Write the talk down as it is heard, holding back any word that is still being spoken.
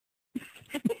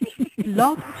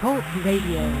Blog Talk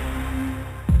Radio.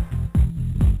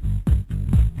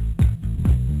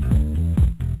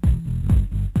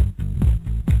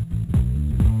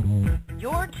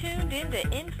 You're tuned into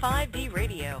In5D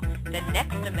Radio, the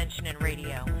next dimension in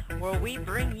radio, where we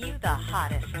bring you the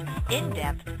hottest,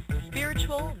 in-depth,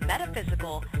 spiritual,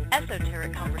 metaphysical,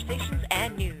 esoteric conversations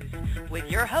and news with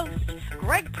your hosts,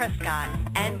 Gregg Prescott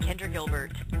and Kendra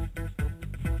Gilbert.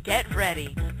 Get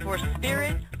ready for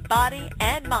spirit, body,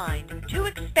 and mind to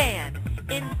expand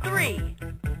in 3,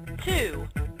 2,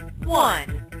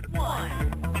 1.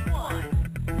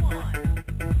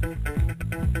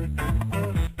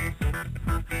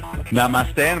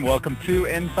 Namaste and welcome to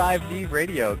In5D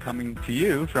Radio, coming to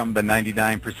you from the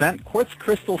 99% Quartz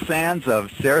Crystal Sands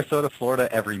of Sarasota, Florida,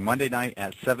 every Monday night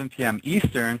at 7 p.m.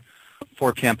 Eastern,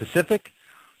 4 p.m. Pacific,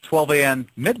 12 a.m.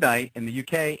 midnight in the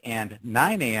UK, and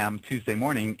 9 a.m. Tuesday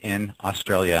morning in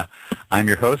Australia. I'm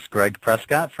your host, Gregg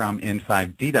Prescott from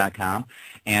In5D.com,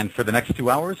 and for the next 2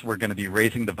 hours, we're going to be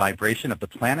raising the vibration of the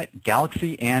planet,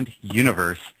 galaxy, and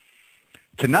universe.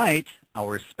 Tonight,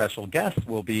 our special guest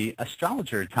will be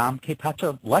Astrologer Tom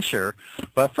Kaypatcha Lescher.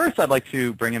 But first, I'd like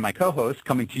to bring in my co-host,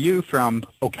 coming to you from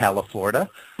Ocala, Florida,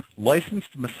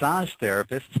 licensed massage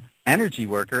therapist, energy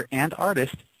worker, and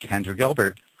artist, Kendra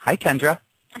Gilbert. Hi, Kendra.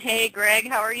 Hey, Greg.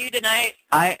 How are you tonight?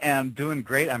 I am doing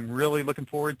great. I'm really looking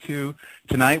forward to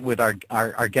tonight with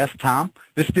our guest, Tom.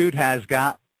 This dude has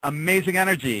got amazing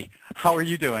energy. How are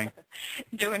you doing?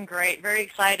 Doing great. Very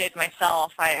excited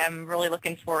myself. I am really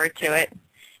looking forward to it.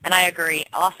 And I agree.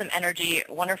 Awesome energy,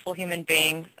 wonderful human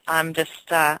being. I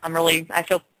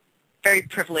feel very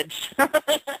privileged.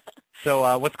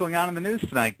 So what's going on in the news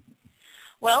tonight?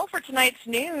 Well, for tonight's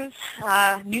news,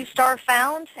 new star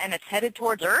found, and it's headed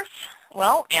towards Earth.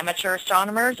 Well, amateur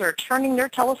astronomers are turning their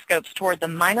telescopes toward the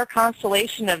minor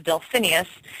constellation of Delphinius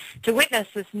to witness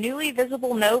this newly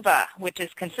visible nova, which is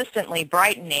consistently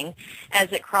brightening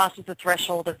as it crosses the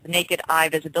threshold of the naked eye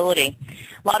visibility.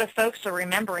 A lot of folks are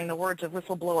remembering the words of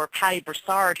whistleblower Patty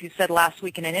Broussard, who said last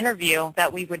week in an interview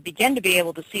that we would begin to be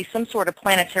able to see some sort of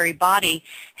planetary body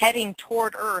heading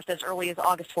toward Earth as early as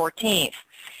August 14th.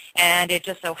 And it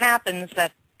just so happens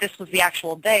that this was the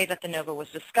actual day that the nova was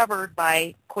discovered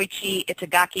by Koichi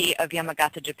Itagaki of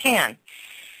Yamagata, Japan.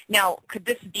 Now, could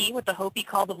this be what the Hopi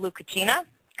call the Blue Kachina?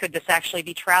 Could this actually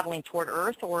be traveling toward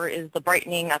Earth, or is the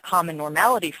brightening a common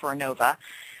normality for a nova?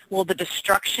 Will the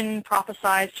destruction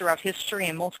prophesied throughout history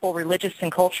and multiple religious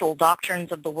and cultural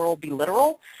doctrines of the world be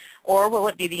literal? Or will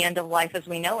it be the end of life as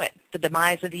we know it, the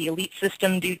demise of the elite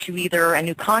system due to either a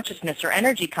new consciousness or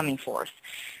energy coming forth?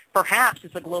 Perhaps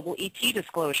it's a global ET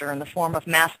disclosure in the form of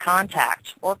mass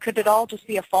contact, or could it all just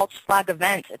be a false flag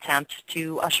event attempt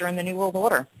to usher in the New World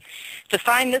Order? To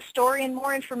find this story and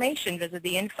more information, visit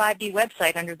the In5D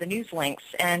website under the news links.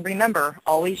 And remember,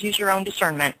 always use your own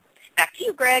discernment. Back to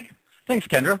you, Greg. Thanks,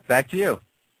 Kendra. Back to you.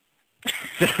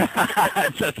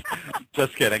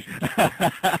 just kidding.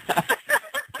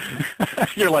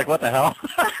 You're like, what the hell?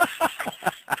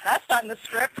 That's not in the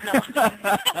script, no.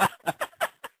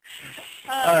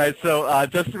 All right, so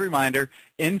just a reminder,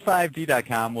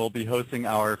 In5D.com will be hosting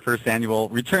our first annual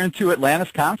Return to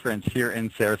Atlantis conference here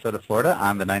in Sarasota, Florida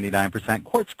on the 99%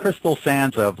 Quartz Crystal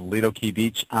Sands of Lido Key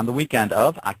Beach on the weekend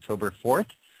of October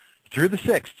 4th through the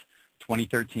 6th,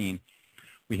 2013.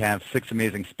 We have 6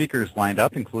 amazing speakers lined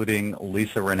up, including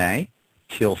Lisa Renee,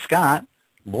 Teal Scott,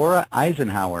 Laura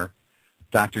Eisenhower,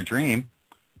 Dr. Dream,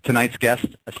 tonight's guest,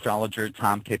 Astrologer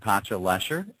Tom Kaypatcha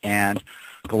Lescher, and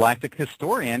galactic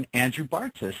historian Andrew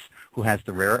Bartis, who has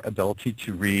the rare ability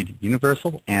to read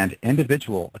universal and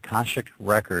individual Akashic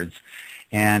records.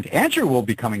 And Andrew will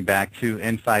be coming back to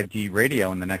In5D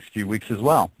Radio in the next few weeks as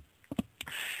well.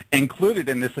 Included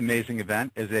in this amazing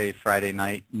event is a Friday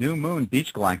night New Moon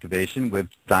Beach Galactivation with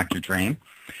Dr. Dream,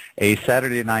 a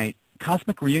Saturday night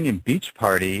Cosmic Reunion Beach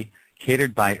Party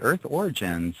catered by Earth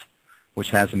Origins, which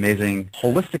has amazing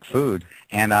holistic food.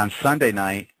 And on Sunday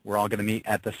night, we're all going to meet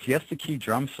at the Siesta Key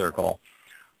Drum Circle.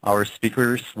 Our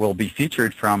speakers will be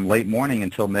featured from late morning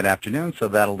until mid-afternoon, so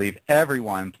that'll leave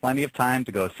everyone plenty of time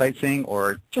to go sightseeing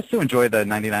or just to enjoy the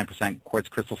 99% Quartz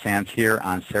Crystal Sands here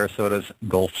on Sarasota's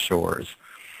Gulf Shores.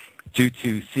 Due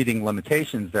to seating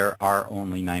limitations, there are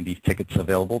only 90 tickets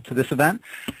available to this event.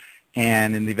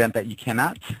 And in the event that you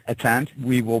cannot attend,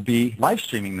 we will be live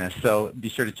streaming this, so be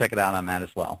sure to check it out on that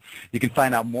as well. You can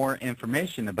find out more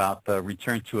information about the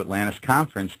Return to Atlantis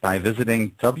conference by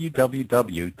visiting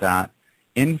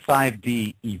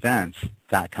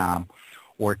www.in5devents.com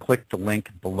or click the link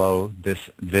below this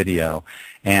video.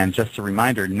 And just a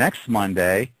reminder, next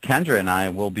Monday, Kendra and I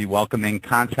will be welcoming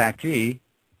contactee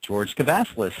George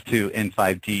Kaypatcha to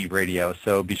In5D Radio,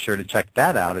 so be sure to check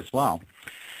that out as well.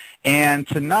 And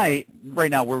tonight,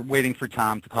 right now, we're waiting for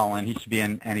Tom to call in. He should be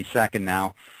in any second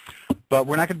now. But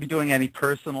we're not going to be doing any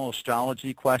personal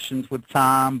astrology questions with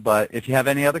Tom, but if you have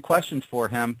any other questions for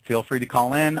him, feel free to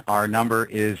call in. Our number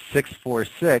is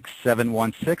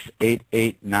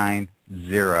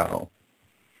 646-716-8890.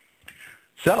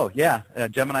 So, yeah,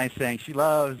 Gemini is saying she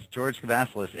loves George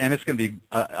Kaypatcha Lescher, and it's going to be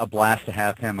a blast to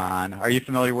have him on. Are you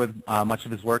familiar with much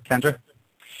of his work, Kendra?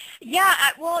 Yeah,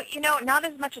 well, not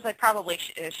as much as I probably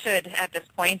should at this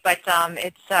point, but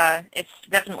it's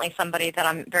definitely somebody that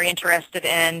I'm very interested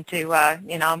in to, I'm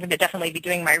going to definitely be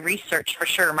doing my research for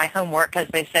sure, my homework, as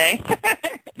they say.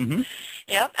 Mm-hmm.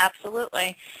 Yep,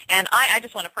 absolutely. And I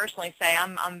just want to personally say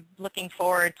I'm looking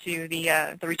forward to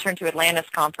the Return to Atlantis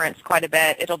conference quite a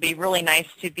bit. It'll be really nice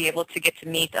to be able to get to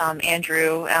meet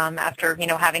Andrew after,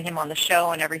 having him on the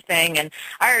show and everything. And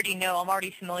I already know, I'm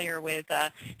already familiar with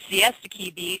Siesta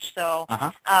Key Beach, so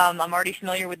I'm already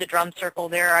familiar with the drum circle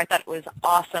there. I thought it was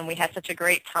awesome. We had such a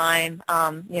great time,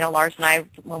 Lars and I,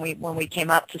 when we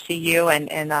came up to see you,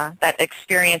 and that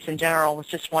experience in general was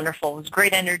just wonderful. It was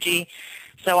great energy.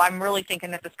 So I'm really thinking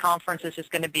that this conference is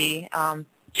just going to be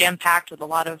jam-packed with a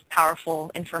lot of powerful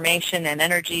information and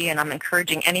energy, and I'm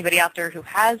encouraging anybody out there who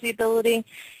has the ability,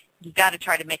 you've got to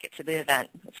try to make it to the event.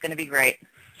 It's going to be great.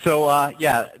 So,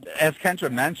 as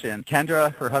Kendra mentioned,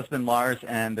 Kendra, her husband Lars,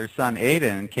 and their son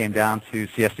Aiden came down to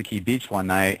Siesta Key Beach one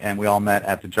night, and we all met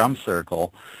at the drum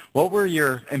circle. What were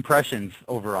your impressions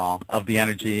overall of the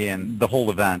energy and the whole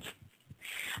event?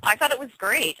 I thought it was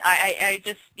great. I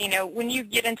just, when you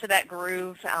get into that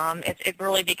groove, it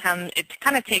really becomes, it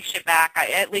kind of takes you back.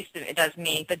 At least it does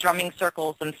me. The drumming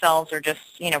circles themselves are just,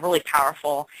 really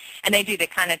powerful. And they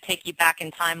kind of take you back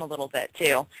in time a little bit,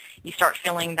 too. You start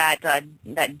feeling that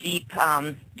deep,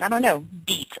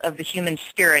 beat of the human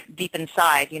spirit deep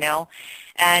inside,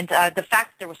 And the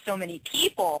fact that there were so many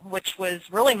people, which was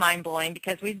really mind-blowing,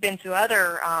 because we've been to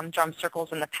other drum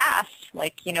circles in the past,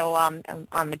 like, on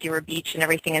Nibiru Beach and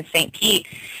everything in St. Pete,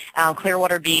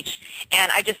 Clearwater Beach,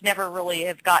 and I just never really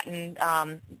have gotten,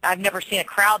 I've never seen a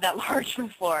crowd that large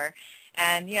before.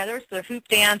 And, there's the hoop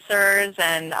dancers,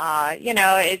 and,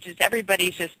 it's just,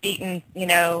 everybody's just beating,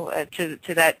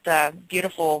 to that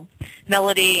beautiful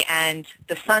melody, and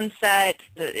the sunset.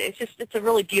 It's a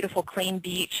really beautiful, clean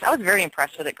beach. I was very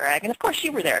impressed with it, Greg. And, of course,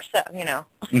 you were there, so,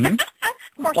 Mm-hmm.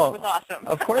 Of course, it was awesome.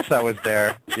 Of course I was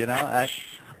there.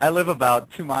 I live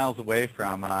about 2 miles away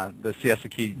from the Siesta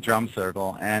Key Drum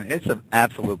Circle, and it's an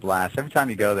absolute blast. Every time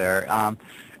you go there,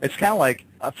 it's kind of like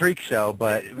a freak show,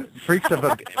 but freaks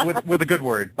with a good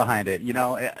word behind it.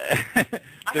 I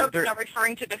hope you're not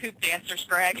referring to the hoop dancers,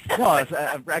 Greg. No,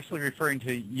 I'm actually referring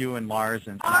to you and Lars.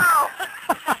 And oh!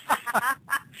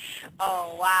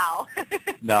 Oh, wow.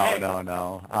 No.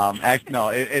 No.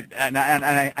 And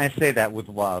I say that with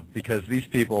love, because these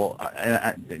people,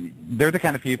 they're the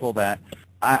kind of people that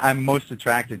I'm most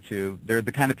attracted to. They're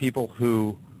the kind of people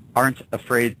who aren't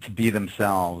afraid to be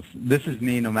themselves. This is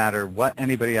me no matter what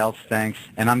anybody else thinks,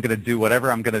 and I'm going to do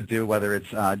whatever I'm going to do, whether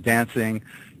it's dancing,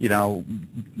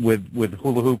 with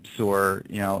hula hoops, or,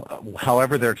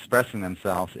 however they're expressing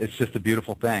themselves. It's just a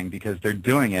beautiful thing, because they're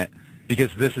doing it because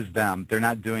this is them. They're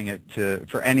not doing it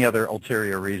for any other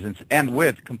ulterior reasons, and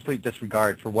with complete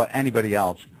disregard for what anybody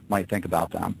else might think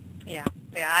about them. Yeah,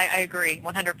 I agree,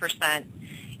 100%.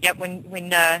 Yet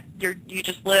when you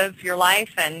just live your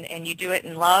life and you do it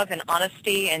in love and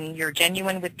honesty, and you're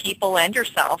genuine with people and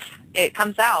yourself, it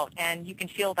comes out, and you can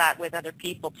feel that with other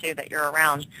people too that you're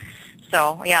around.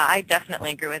 So yeah, I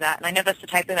definitely agree with that, and I know that's the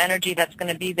type of energy that's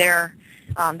going to be there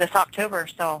this October.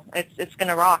 So it's going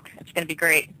to rock. It's going to be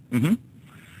great. Mm-hmm.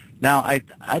 Now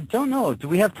I don't know. Do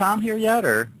we have Tom here yet,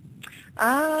 or?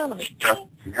 Let me check.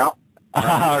 Yep.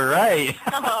 All right.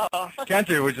 Oh.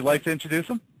 Kendra, would you like to introduce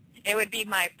him? It would be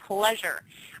my pleasure.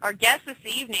 Our guest this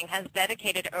evening has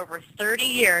dedicated over 30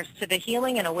 years to the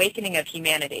healing and awakening of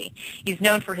humanity. He's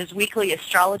known for his weekly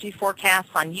astrology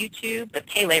forecasts on YouTube, the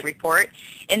Pele Report,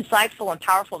 insightful and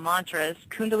powerful mantras,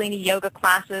 Kundalini yoga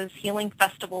classes, healing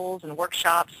festivals, and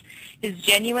workshops. His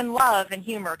genuine love and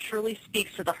humor truly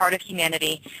speaks to the heart of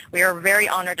humanity. We are very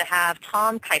honored to have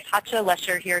Tom Kaypatcha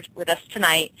Lescher here with us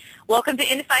tonight. Welcome to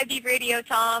In5D Radio,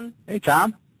 Tom. Hey,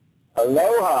 Tom.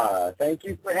 Aloha. Thank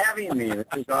you for having me. This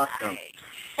is awesome.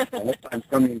 I hope I'm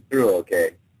coming through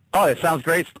okay. Oh, it sounds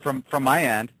great from my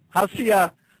end. How's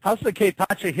the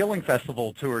Kaypatcha Healing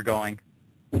Festival tour going?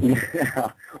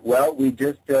 Yeah. Well, we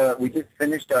just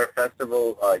finished our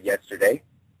festival yesterday,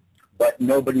 but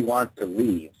nobody wants to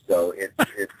leave, so it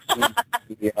seems to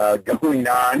be going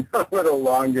on a little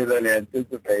longer than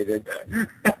anticipated.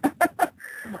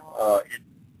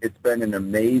 It's been an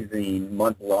amazing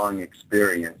month-long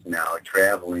experience now,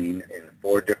 traveling in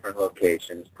 4 different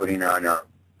locations, putting on a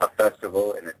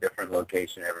festival in a different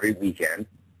location every weekend,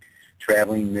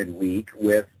 traveling midweek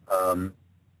with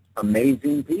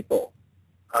amazing people.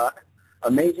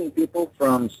 Amazing people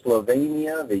from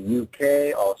Slovenia, the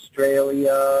UK,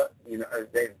 Australia.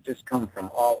 They've just come from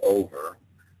all over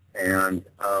and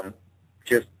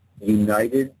just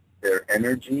united their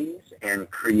energies and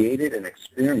created an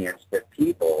experience that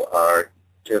people are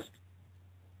just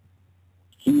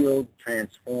healed,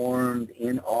 transformed,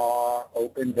 in awe,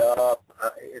 opened up.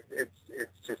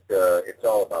 It's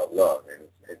all about love, and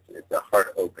it's a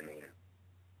heart-opening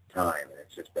time, and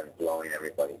it's just been blowing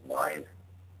everybody's mind.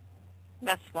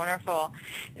 That's wonderful.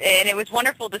 And it was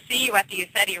wonderful to see you at the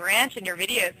Yosemite Ranch in your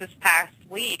videos this past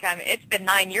week. I mean, it's been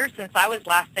 9 years since I was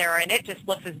last there, and it just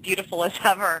looks as beautiful as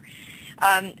ever.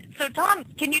 So, Tom,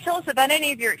 can you tell us about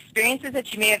any of your experiences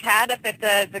that you may have had up at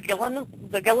the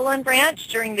Gilliland Ranch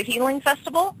during the Healing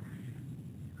Festival?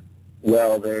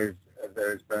 Well, there's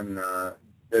been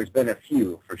a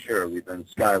few for sure. We've been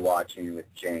sky watching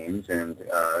with James, and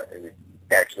we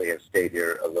actually have stayed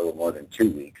here a little more than 2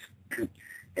 weeks.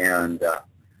 And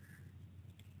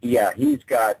yeah, he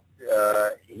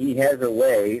has a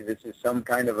way. This is some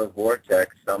kind of a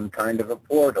vortex, some kind of a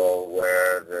portal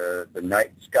where the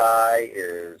night sky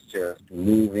is just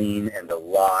moving and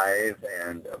alive,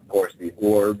 and of course the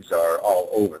orbs are all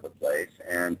over the place.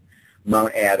 And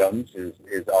Mount Adams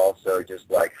is also just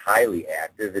like highly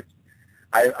active.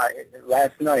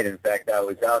 Last night, in fact, I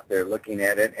was out there looking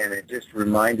at it, and it just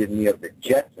reminded me of the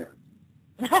Jetsons.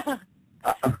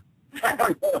 I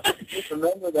don't know if you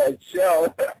remember that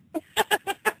show.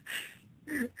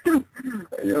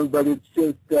 But it's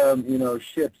just,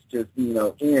 ships just,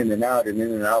 in and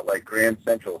out like Grand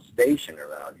Central Station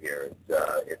around here.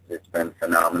 It's been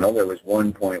phenomenal. There was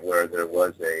one point where there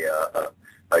was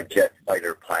a jet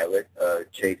fighter pilot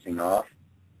chasing off.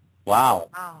 Wow.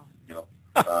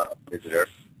 Visitor.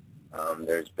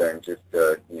 There's been just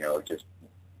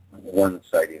one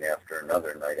sighting after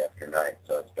another, night after night.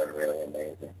 So it's been really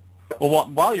amazing. Well,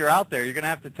 while you're out there, you're going to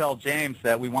have to tell James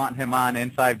that we want him on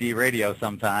In5D Radio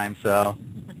sometime, so.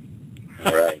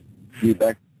 All right. You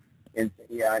bet.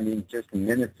 Yeah, I mean, just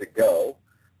minutes ago,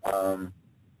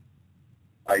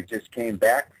 I just came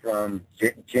back from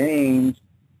James.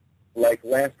 Like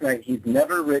last night, he's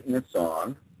never written a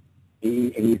song.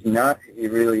 He's not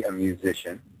really a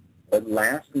musician. But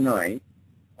last night,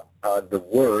 the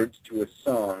words to a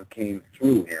song came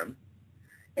through him,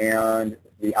 and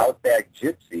the Outback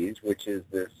Gypsies, which is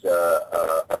this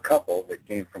a couple that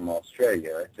came from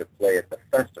Australia to play at the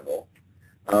festival,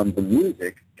 the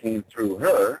music came through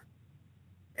her,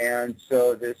 and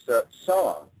so this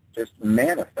song just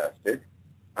manifested.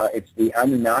 It's the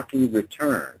Anunnaki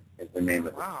Return is the name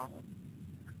of the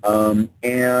song.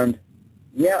 And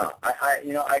yeah,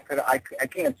 I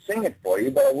can't sing it for you,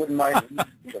 but I wouldn't mind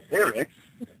the lyrics.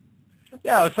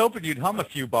 Yeah, I was hoping you'd hum a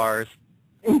few bars.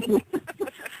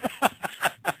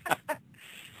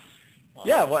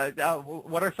 Yeah,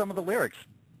 what are some of the lyrics?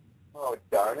 Oh,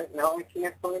 darn it! Now I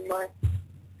can't find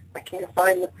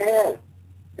the pen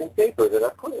and paper that I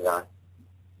put it on.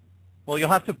 Well, you'll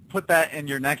have to put that in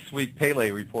your next week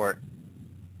Pele report.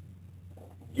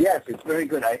 Yes, it's very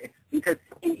good. Because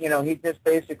he just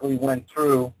basically went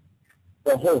through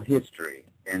the whole history,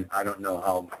 and I don't know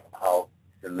how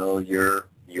familiar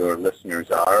your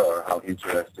listeners are or how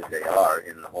interested they are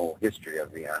in the whole history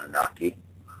of the Anunnaki.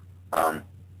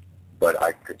 But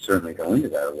I could certainly go into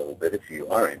that a little bit if you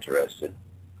are interested.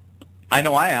 I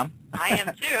know I am. I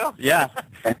am too. Yeah,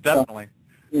 definitely.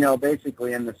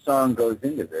 Basically, and the song goes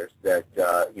into this, that,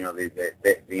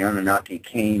 the Anunnaki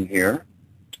came here.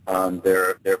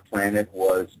 Their planet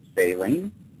was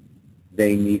failing.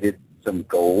 They needed some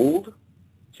gold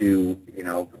to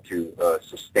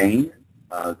sustain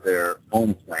their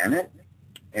home planet,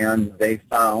 and they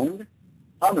found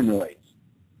hominoids.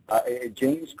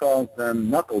 James calls them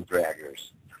knuckle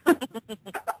draggers.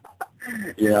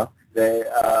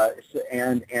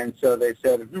 And so they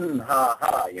said,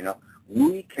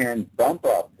 we can bump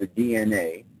up the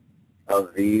DNA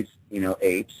of these,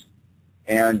 apes,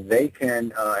 and they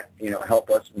can, help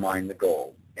us mine the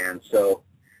gold, and so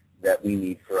that we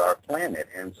need for our planet.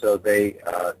 And so they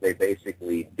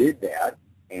basically did that,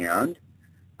 and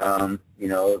the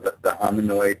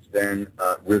hominoids then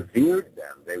revered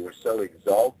them. They were so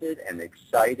exalted and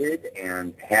excited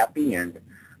and happy, and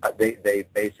they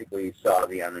basically saw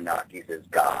the Anunnakis as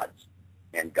gods,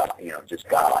 and God, just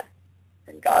God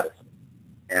and goddess,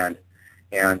 and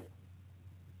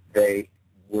they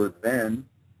were then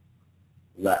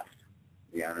left.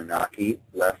 the Anunnaki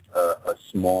left a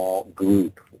small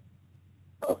group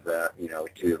of that,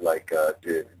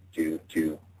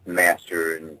 to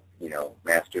master and,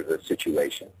 master the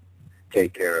situation,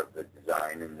 take care of the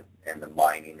design and the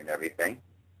mining and everything.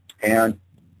 And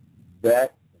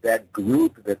that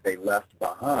group that they left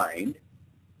behind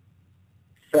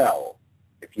fell,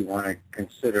 if you want to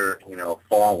consider,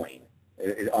 falling.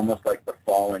 It almost like the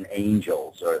fallen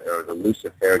angels or the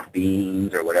Luciferic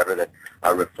beings or whatever that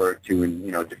are referred to in,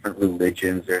 different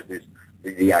religions. There's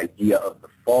the idea of the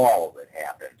fall that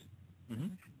happened. Mm-hmm.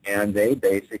 And they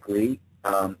basically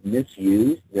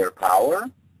misused their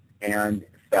power and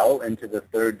fell into the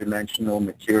third-dimensional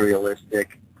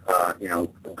materialistic,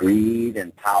 greed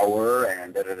and power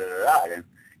and da-da-da-da-da.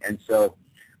 And so,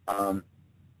 so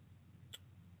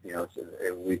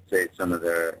we'd say some of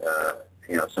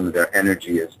their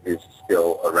energy is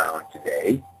still around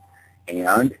today,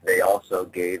 and they also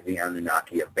gave the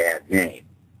Anunnaki a bad name,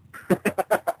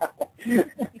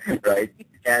 right?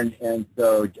 And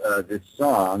so this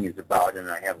song is about, and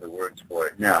I have the words for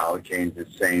it now. James is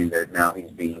saying that now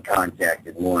he's being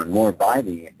contacted more and more by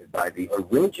the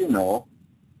original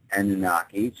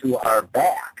Anunnakis who are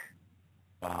back.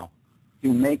 Wow.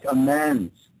 To make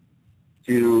amends,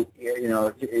 to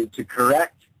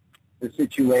correct the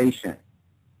situation.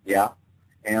 Yeah,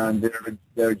 and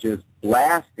they're just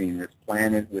blasting this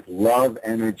planet with love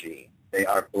energy. They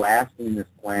are blasting this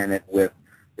planet with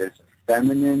this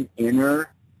feminine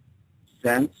inner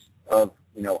sense of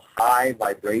high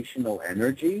vibrational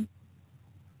energy,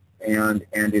 and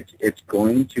it's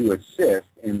going to assist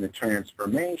in the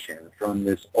transformation from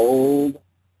this old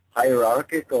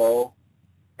hierarchical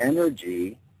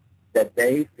energy that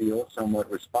they feel somewhat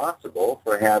responsible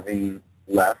for having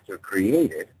left or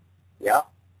created. Yeah.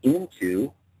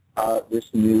 Into this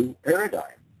new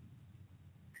paradigm.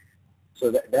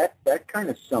 So that kind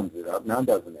of sums it up now,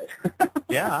 doesn't it?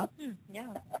 Yeah.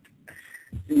 Yeah.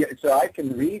 So I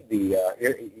can read the,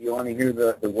 you want to hear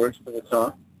the words for the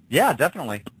song? Yeah,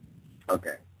 definitely.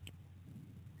 Okay.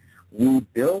 We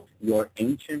built your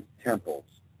ancient temples.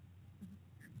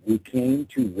 We came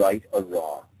to right a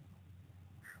wrong.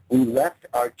 We left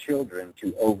our children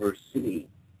to oversee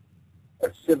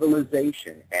a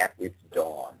civilization at its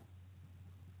dawn.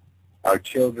 Our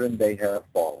children, they have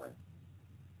fallen,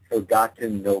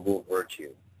 forgotten noble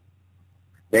virtue.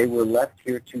 They were left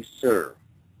here to serve.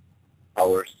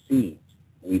 Our seeds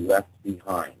we left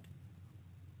behind.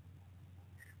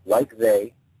 Like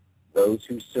they, those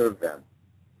who serve them,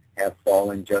 have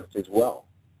fallen just as well.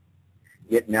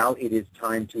 Yet now it is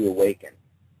time to awaken.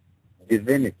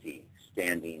 Divinity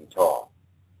standing tall.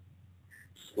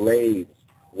 Slaves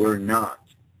were not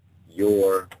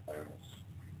your owners.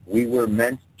 We were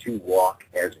meant to walk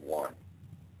as one.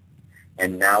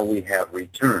 And now we have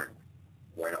returned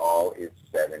when all is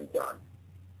said and done.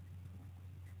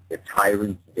 The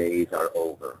tyrant's days are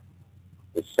over.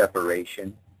 The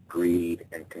separation, greed,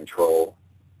 and control.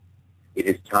 It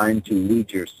is time to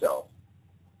lead yourself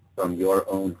from your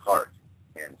own heart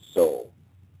and soul.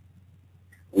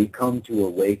 We come to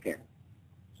awaken,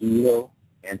 heal,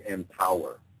 and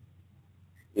empower.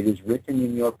 It is written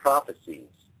in your prophecies,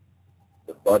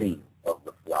 the budding of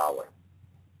the flower.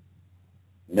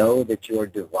 Know that you're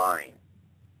divine,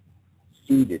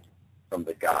 seeded from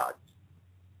the gods.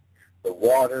 The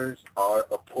waters are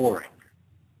a-pouring,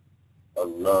 a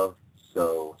love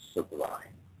so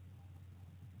sublime.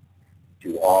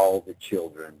 To all the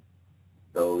children,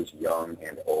 those young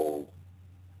and old,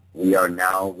 we are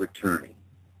now returning,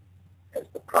 as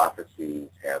the prophecies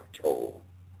have told.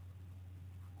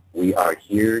 We are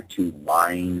here to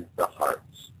mine the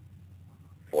hearts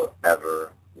for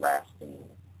everlasting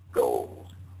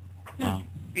gold. Wow.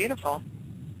 Beautiful.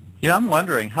 I'm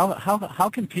wondering, how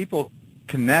can people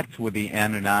connect with the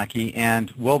Anunnaki,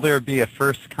 and will there be a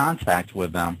first contact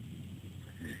with them?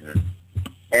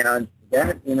 And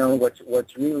that,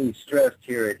 what's really stressed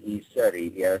here at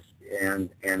ESETI, yes, and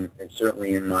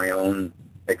certainly in my own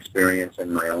experience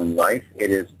in my own life, it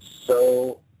is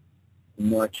so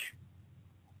much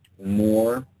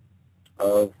more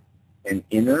of an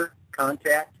inner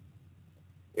contact.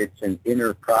 It's an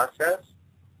inner process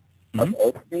of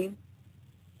opening.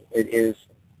 It is,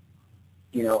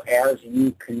 as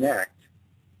you connect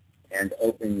and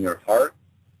open your heart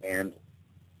and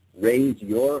raise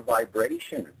your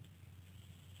vibration,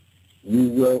 you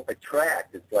will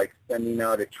attract. It's like sending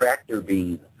out a tractor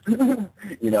beam.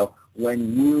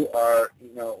 When you are,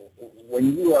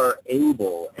 when you are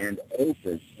able and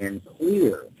open and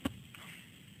clear,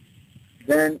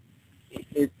 then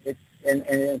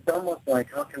it's almost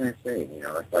like, how can I say,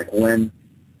 it's like when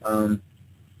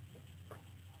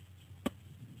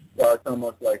Well, it's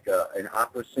almost like an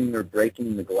opera singer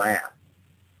breaking the glass.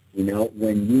 You know,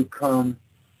 when you come,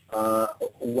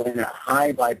 when a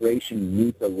high vibration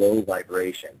meets a low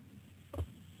vibration,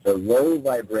 the low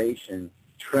vibration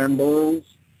trembles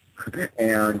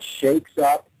and shakes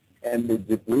up, and the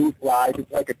debris flies.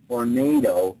 It's like a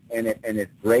tornado, and it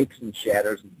breaks and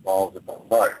shatters and falls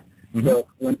apart. Mm-hmm. So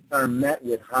when we are met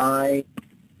with high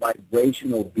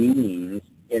vibrational beings,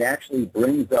 it actually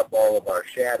brings up all of our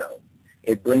shadow.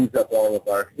 It brings up all of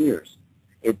our fears.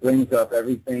 It brings up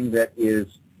everything that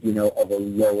is, you know, of a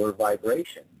lower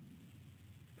vibration.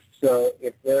 So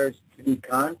if there's to be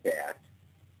contact,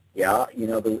 yeah, you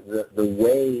know, the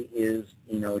way is,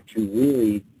 you know, to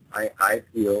really, I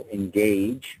feel,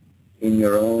 engage in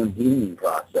your own healing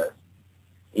process,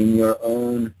 in your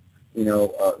own, you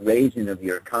know, raising of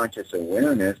your conscious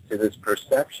awareness to this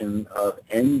perception of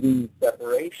ending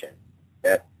separation.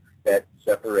 That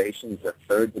separation is a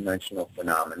third-dimensional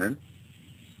phenomenon,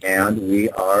 and we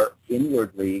are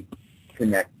inwardly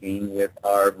connecting with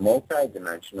our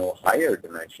multidimensional,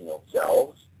 higher-dimensional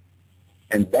selves,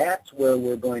 and that's where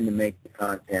we're going to make the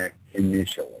contact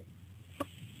initially.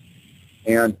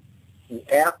 And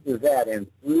after that and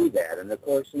through that, and of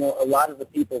course, you know, a lot of the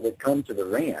people that come to the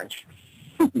ranch,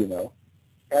 you know,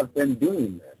 have been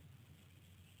doing this,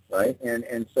 right?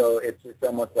 And so it's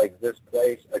almost like this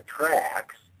place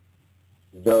attracts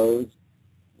those,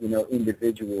 you know,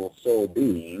 individual soul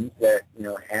beings that, you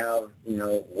know, have, you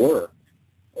know, worked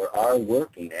or are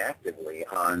working actively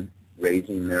on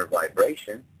raising their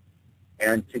vibration.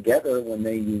 And together, when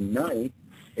they unite,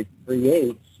 it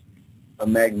creates a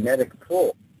magnetic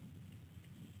pull.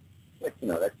 But, you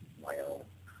know, that's my own.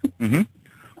 Mm-hmm.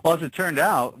 Well, as it turned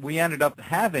out, we ended up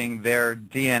having their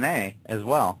DNA as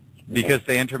well, because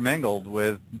they intermingled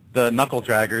with the knuckle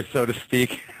draggers, so to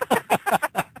speak.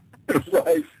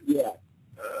 Right, yeah.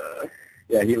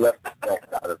 Yeah, he left the sex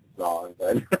out of the song,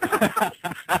 but...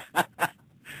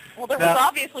 Well, there was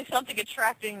obviously something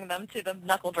attracting them to the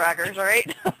knuckle draggers,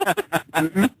 right?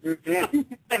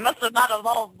 They must have not have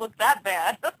all looked that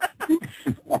bad.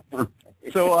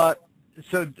 So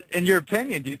in your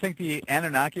opinion, do you think the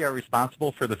Anunnaki are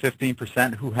responsible for the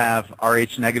 15% who have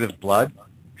Rh-negative blood?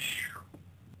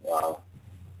 Wow.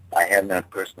 I have not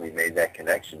personally made that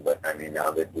connection, but I mean,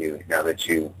 now that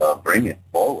you bring it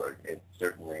forward, it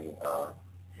certainly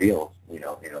feels, you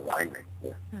know, in alignment.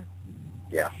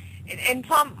 Yeah. And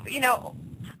Tom, you know,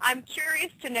 I'm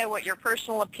curious to know what your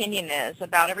personal opinion is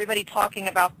about everybody talking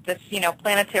about this, you know,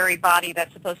 planetary body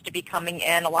that's supposed to be coming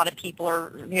in. A lot of people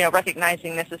are, you know,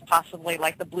 recognizing this as possibly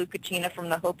like the blue Kachina from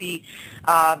the Hopi,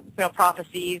 you know,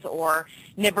 prophecies, or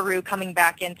Nibiru coming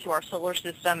back into our solar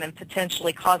system and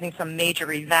potentially causing some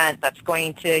major event that's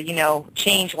going to, you know,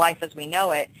 change life as we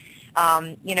know it.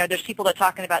 You know, there's people that are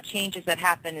talking about changes that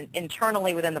happen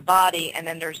internally within the body, and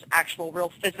then there's actual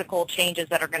real physical changes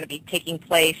that are going to be taking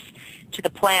place to the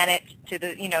planet, to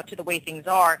the, you know, to the way things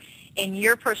are. In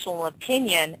your personal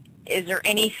opinion, is there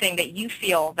anything that you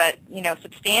feel that, you know,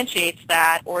 substantiates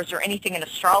that, or is there anything in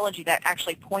astrology that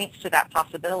actually points to that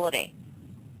possibility?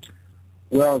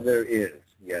 Well, there is,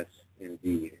 yes,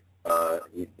 indeed.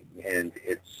 And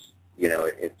it's, you know,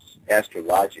 it's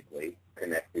astrologically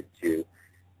connected to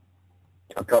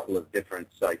a couple of different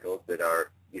cycles that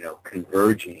are, you know,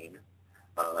 converging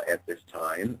at this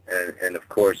time. And of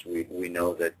course, we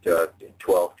know that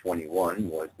 1221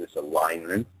 was this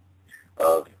alignment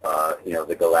of, you know,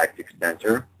 the galactic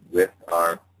center with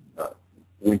our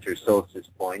winter solstice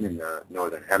point in the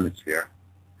northern hemisphere.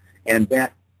 And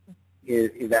that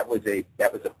was a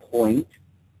point.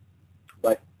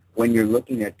 But when you're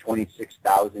looking at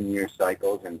 26,000-year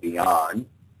cycles and beyond,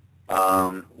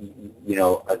 you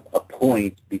know, a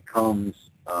point becomes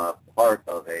part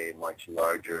of a much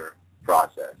larger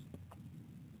process.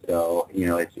 So, you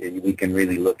know, we can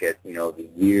really look at, you know, the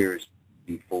years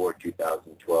before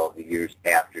 2012, the years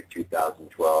after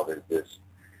 2012 as this,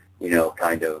 you know,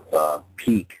 kind of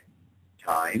peak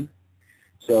time.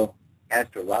 So,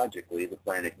 astrologically, the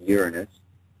planet Uranus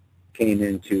came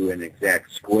into an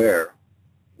exact square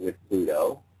with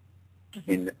Pluto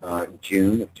in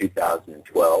June of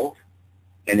 2012,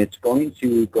 and it's going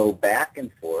to go back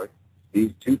and forth,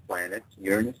 these two planets,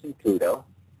 Uranus and Pluto,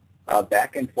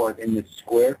 back and forth in this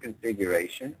square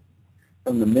configuration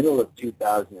from the middle of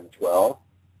 2012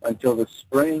 until the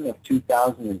spring of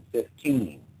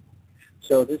 2015.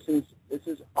 So this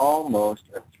is almost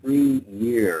a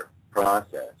 3-year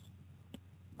process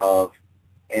of,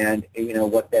 and you know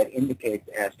what that indicates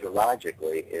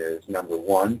astrologically is, number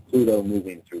one, Pluto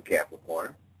moving through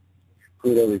Capricorn.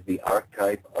 Pluto is the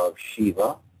archetype of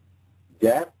Shiva,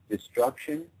 death,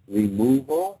 destruction,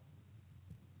 removal,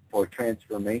 for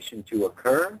transformation to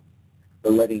occur, the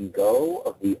letting go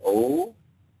of the old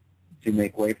to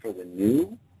make way for the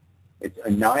new. It's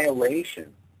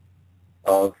annihilation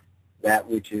of that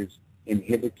which is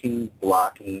inhibiting,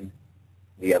 blocking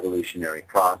the evolutionary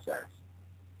process.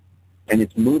 And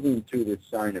it's moving through the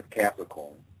sign of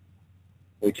Capricorn,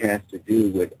 which has to do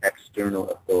with external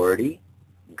authority,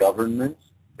 governments,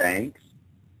 banks,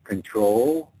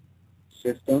 control,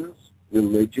 systems,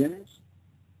 religions,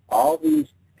 all these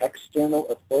external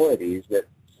authorities that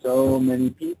so many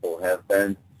people have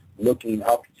been looking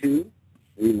up to,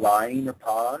 relying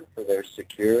upon for their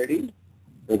security,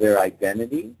 for their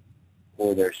identity,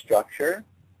 for their structure.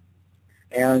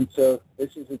 And so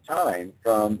this is a time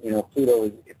from,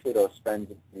 Pluto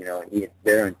spends,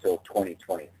 there until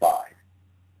 2025.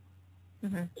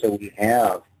 Mm-hmm. So we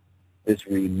have this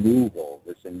removal,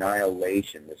 this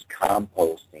annihilation, this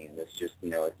composting, this just,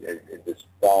 this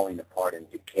falling apart and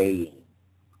decaying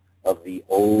of the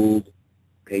old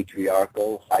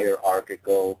patriarchal,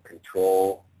 hierarchical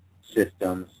control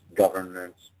systems,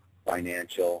 governments,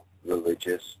 financial,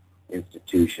 religious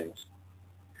institutions,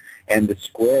 and the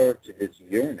square to this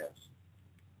Uranus.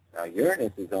 Now,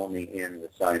 Uranus is only in the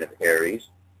sign of Aries.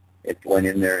 It went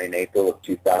in there in April of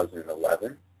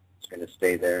 2011. It's going to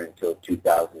stay there until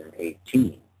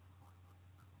 2018.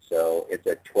 So it's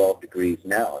at 12 degrees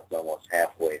now. It's almost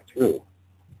halfway through.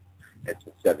 It's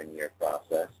a 7-year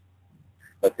process.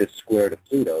 But this square to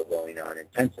Pluto going on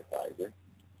intensifies it.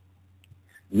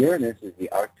 Uranus is the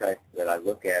archetype that I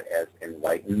look at as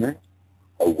enlightenment,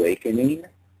 awakening.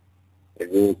 It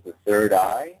rules the third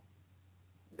eye,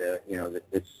 the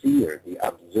seer, the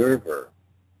observer,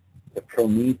 the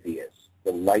Prometheus,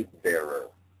 the light bearer.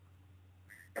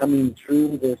 Coming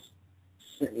through this,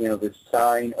 this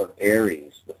sign of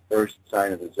Aries, the first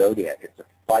sign of the zodiac, it's a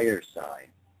fire sign.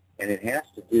 And it has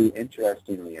to do,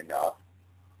 interestingly enough,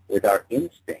 with our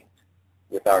instinct,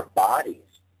 with our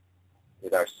bodies,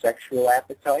 with our sexual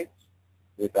appetites,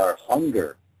 with our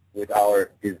hunger, with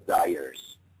our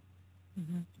desires.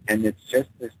 Mm-hmm. And it's just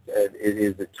this, it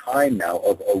is a time now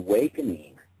of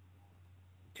awakening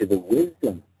to the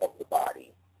wisdom of the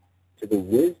body, to the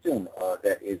wisdom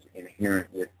that is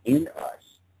inherent within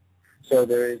us. So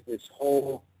there is this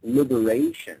whole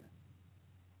liberation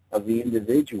of the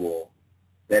individual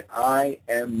that I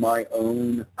am my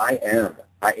own, I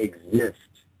exist.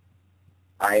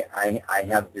 I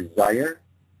have desire,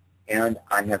 and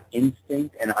I have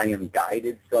instinct, and I am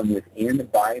guided from within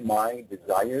by my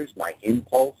desires, my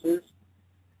impulses,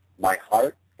 my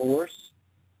heart force.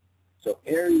 So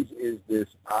Aries is this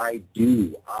I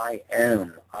do, I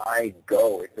am, I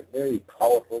go. It's a very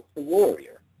powerful, it's the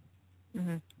warrior.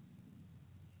 Mm-hmm.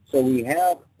 So we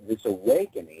have this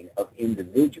awakening of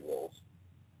individuals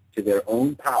to their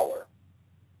own power.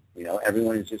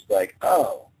 Everyone is just like,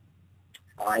 oh,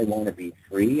 I want to be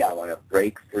free. I want to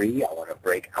break free. I want to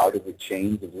break out of the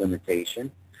chains of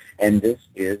limitation. And this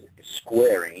is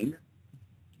squaring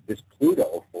this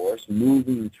Pluto force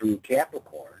moving through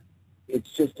Capricorn.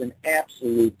 It's just an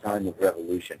absolute time of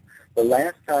revolution. The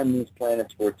last time these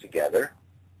planets were together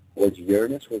was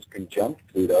Uranus was conjunct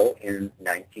Pluto in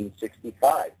 1965,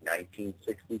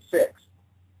 1966.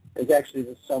 It was actually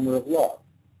the summer of love.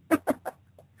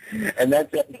 And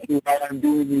that's actually why I'm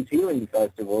doing these healing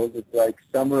festivals. It's like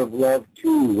Summer of Love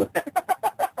 2.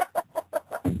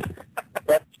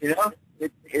 But,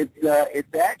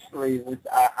 it's actually,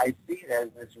 I see it as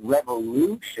this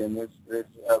revolution,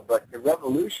 but the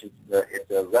revolution,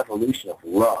 it's a revolution of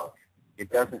love.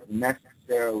 It doesn't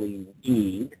necessarily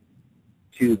need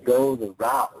to go the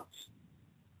route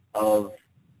of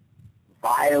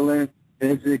violent,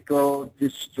 physical,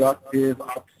 destructive,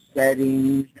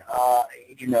 upsetting,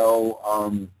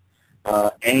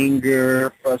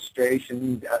 anger,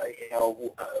 frustration,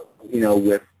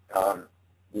 with,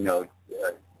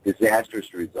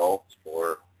 disastrous results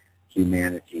for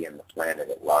humanity and the planet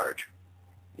at large,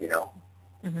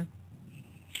 Mm-hmm.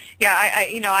 Yeah,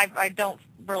 I don't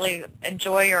really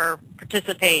enjoy or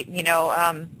participate,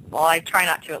 well, I try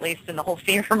not to, at least, in the whole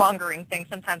fear-mongering thing.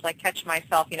 Sometimes I catch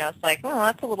myself, it's like, oh,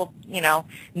 that's a little,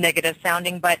 negative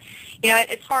sounding. But,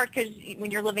 it's hard because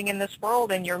when you're living in this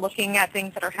world and you're looking at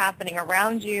things that are happening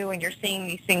around you and you're seeing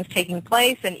these things taking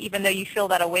place, and even though you feel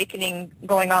that awakening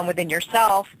going on within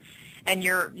yourself, and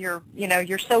you're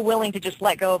so willing to just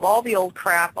let go of all the old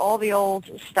crap, all the old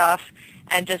stuff,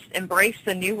 and just embrace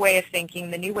the new way of thinking,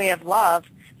 the new way of love.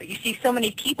 But you see so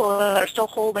many people that are still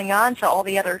holding on to all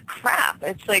the other crap.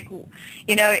 It's like,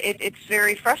 it's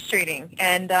very frustrating.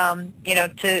 And,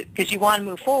 because you want to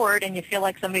move forward and you feel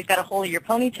like somebody's got a hold of your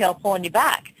ponytail pulling you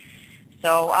back.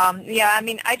 So, yeah, I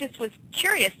mean, I just was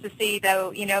curious to see,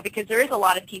 though, because there is a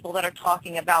lot of people that are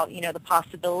talking about, the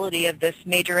possibility of this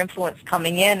major influence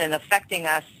coming in and affecting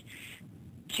us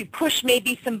to push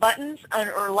maybe some buttons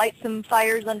or light some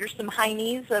fires under some high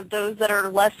knees of those that are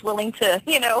less willing to,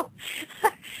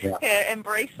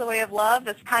 embrace the way of love.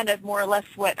 That's kind of more or less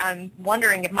what I'm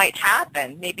wondering if might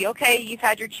happen. Maybe, okay, you've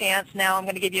had your chance. Now I'm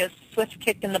going to give you a swift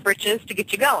kick in the britches to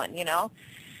get you going,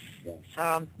 Yeah.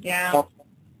 So, yeah. Well,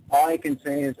 all I can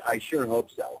say is I sure hope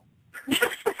so.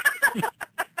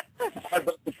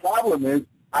 But the problem is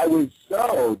I was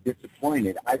so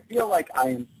disappointed. I feel like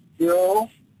I am still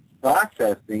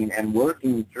processing and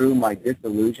working through my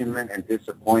disillusionment and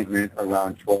disappointment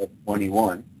around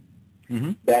 12/21.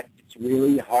 Mm-hmm. That it's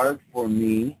really hard for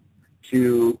me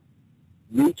to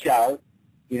reach out,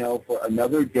 for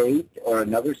another date or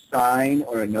another sign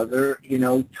or another,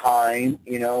 time,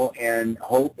 and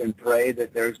hope and pray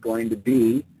that there's going to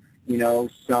be,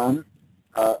 some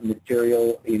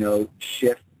material,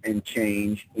 shift and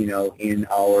change, in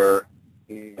our,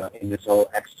 in this whole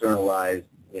externalized,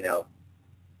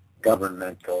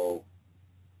 governmental,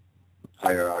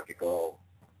 hierarchical,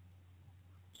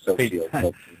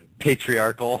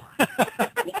 patriarchal.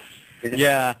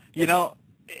 Yeah,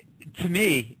 to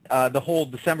me, the whole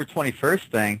December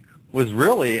 21st thing was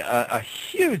really a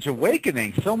huge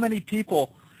awakening. So many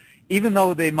people, even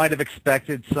though they might have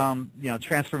expected some,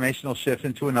 transformational shift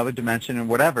into another dimension and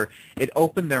whatever, it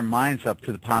opened their minds up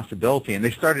to the possibility, and they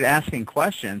started asking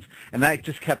questions, and that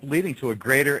just kept leading to a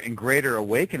greater and greater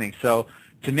awakening. So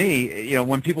to me,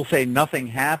 when people say nothing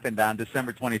happened on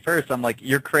December 21st, I'm like,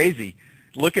 you're crazy.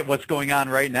 Look at what's going on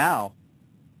right now.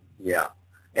 Yeah.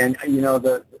 And,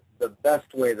 the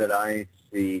best way that I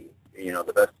see,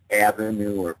 the best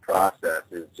avenue or process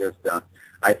is just,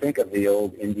 I think of the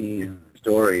old Indian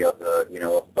story of the,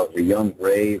 of the young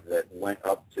brave that went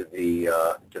up to the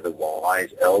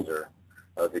wise elder,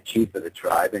 the chief of the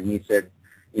tribe, and he said,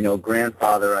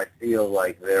 grandfather, I feel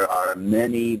like there are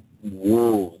many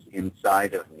wolves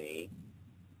inside of me,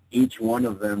 each one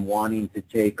of them wanting to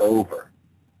take over.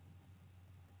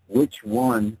 Which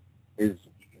one is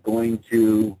going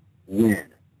to win?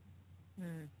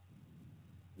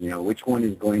 Which one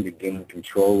is going to gain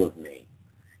control of me?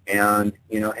 And,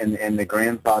 and the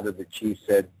grandfather, the chief,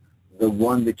 said, the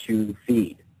one that you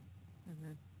feed.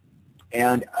 Mm-hmm.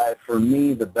 And for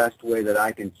me, the best way that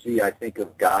I can see, I think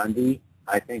of Gandhi.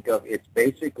 I think of it's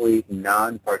basically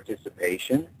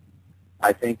non-participation.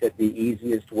 I think that the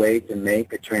easiest way to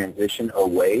make a transition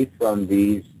away from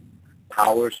these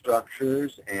power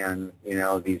structures and,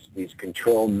 these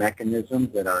control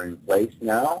mechanisms that are in place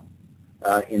now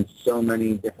in so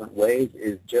many different ways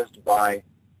is just by,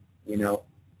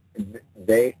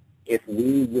 if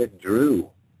we withdrew,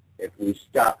 if we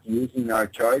stopped using our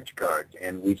charge cards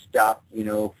and we stopped,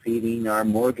 feeding our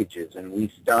mortgages and we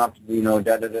stopped,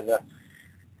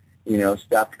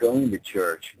 stopped going to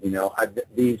church,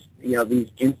 these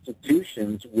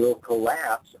institutions will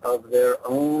collapse of their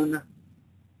own,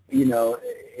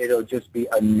 it'll just be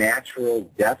a natural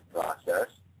death process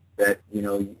that,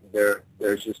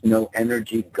 there's just no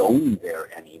energy going there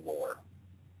anymore.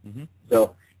 Mm-hmm.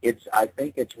 So I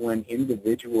think it's when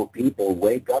individual people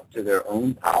wake up to their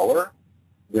own power,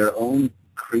 their own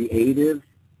creative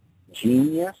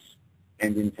genius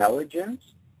and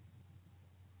intelligence.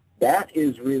 That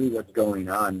is really what's going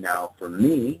on now for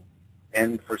me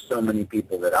and for so many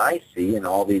people that I see in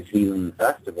all these healing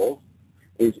festivals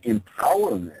is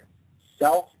empowerment.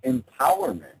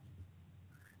 Self-empowerment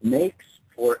makes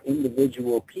for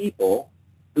individual people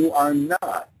who are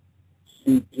not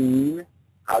seeking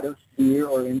out of fear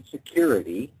or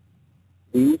insecurity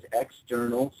these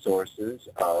external sources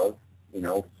of,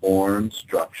 form,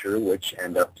 structure, which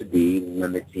end up to be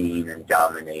limiting and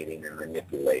dominating and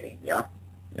manipulating. Yeah.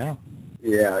 Yeah.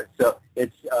 Yeah. So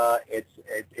it's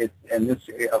and this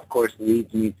of course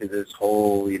leads me to this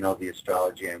whole, the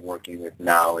astrology I'm working with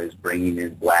now is bringing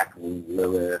in Black Moon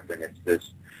Lilith, and it's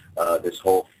this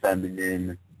whole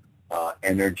feminine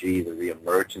energy, the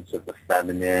reemergence of the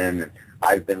feminine. And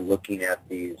I've been looking at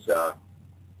these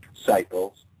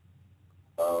cycles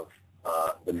of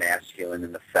the masculine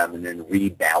and the feminine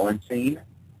rebalancing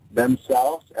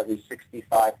themselves every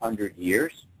 6,500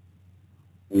 years.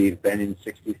 We've been in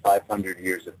 6,500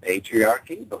 years of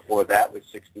patriarchy. Before that was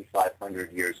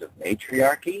 6,500 years of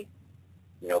matriarchy.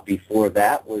 Before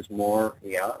that was more,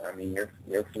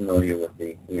 you're familiar with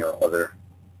the, other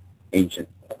ancient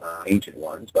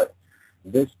ones, but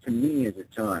this to me is a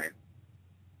time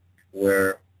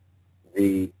where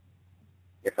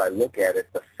if I look at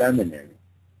it, the feminine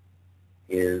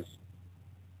is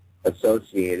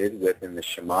associated with, in the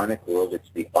shamanic world, it's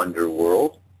the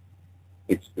underworld,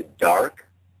 it's the dark,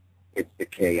 it's the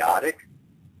chaotic,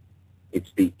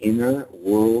 it's the inner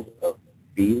world of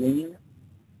feeling,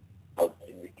 of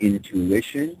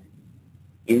intuition,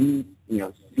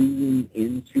 seeing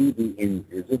into the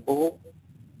invisible,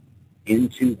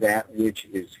 into that which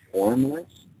is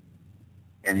formless,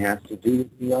 and has to do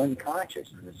with the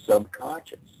unconscious and the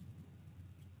subconscious.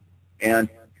 And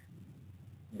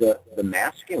the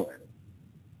masculine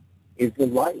is the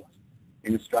light.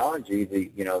 In astrology,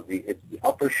 it's the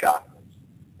upper chakras.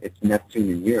 It's Neptune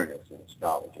and Uranus in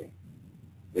astrology.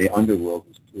 The underworld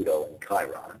is Pluto and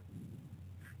Chiron.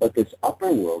 But this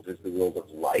upper world is the world of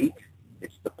light.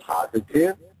 It's the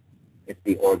positive. It's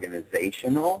the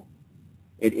organizational.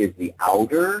 It is the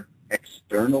outer,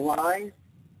 externalized.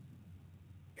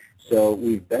 So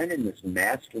we've been in this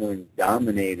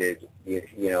masculine-dominated,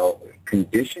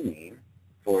 conditioning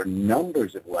for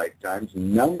numbers of lifetimes,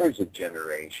 numbers of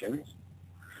generations,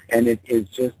 and it has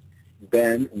just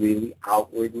been really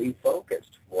outwardly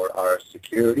focused for our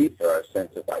security, for our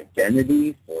sense of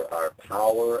identity, for our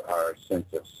power, our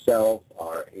sense of self,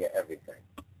 our everything.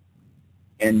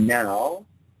 And now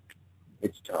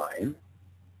it's time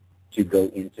to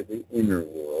go into the inner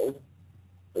world,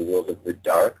 the world of the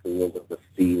dark, the world of the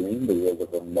feeling, the world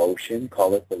of emotion,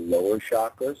 call it the lower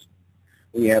chakras.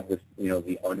 We have the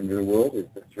underworld is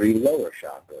the three lower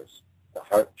chakras. The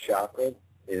heart chakra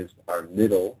is our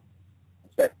middle,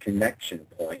 it's that connection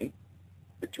point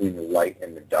between the light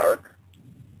and the dark.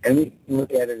 And we can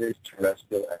look at it as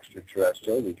terrestrial,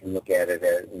 extraterrestrial. We can look at it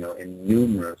as, in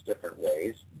numerous different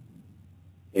ways.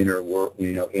 Inner world,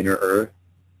 inner earth,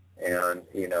 and,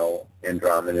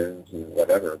 Andromedans and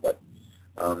whatever. But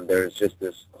there's just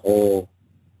this whole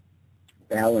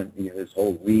balance, this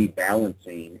whole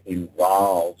rebalancing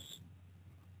involves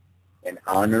an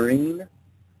honoring,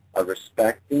 a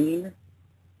respecting,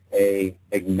 a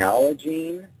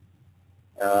acknowledging,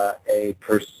 a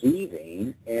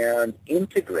perceiving, and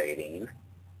integrating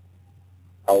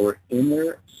our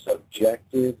inner,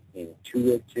 subjective,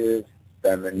 intuitive,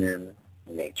 feminine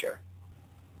nature.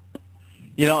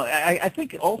 I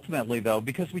think ultimately, though,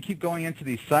 because we keep going into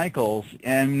these cycles,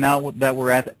 and now that we're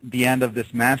at the end of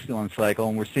this masculine cycle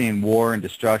and we're seeing war and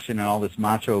destruction and all this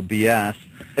macho BS,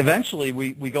 eventually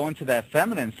we go into that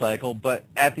feminine cycle, but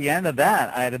at the end of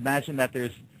that, I'd imagine that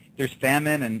there's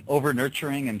famine and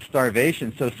over-nurturing and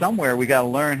starvation, so somewhere we got to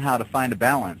learn how to find a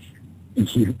balance.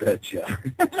 You betcha.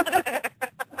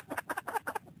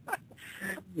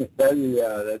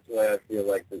 That's why I feel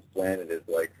like this planet is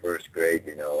like first grade,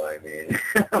 we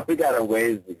got a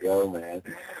ways to go, man.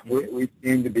 We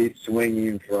seem to be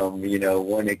swinging from,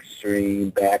 one extreme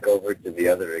back over to the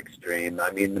other extreme.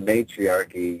 I mean, the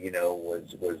matriarchy,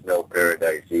 was no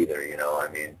paradise either,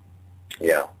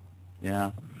 yeah.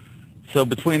 Yeah. So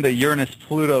between the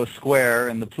Uranus-Pluto square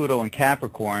and the Pluto and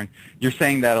Capricorn, you're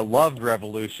saying that a love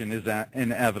revolution is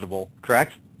inevitable,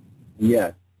 correct?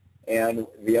 Yes. And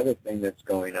the other thing that's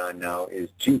going on now is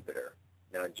Jupiter.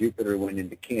 Now, Jupiter went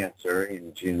into Cancer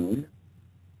in June,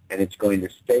 and it's going to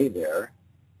stay there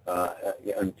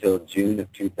until June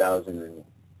of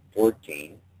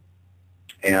 2014.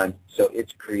 And so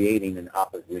it's creating an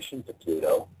opposition to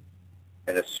Pluto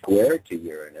and a square to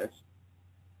Uranus,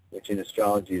 which in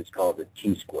astrology is called a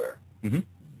T-square. Mm-hmm.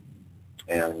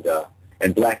 And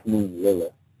Black Moon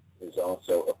Lilith is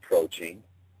also approaching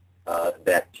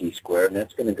that T-square, and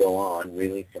that's going to go on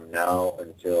really from now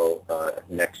until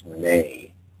next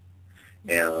May.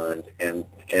 And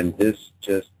this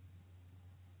just,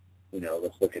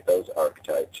 let's look at those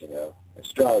archetypes,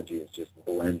 Astrology is just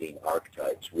blending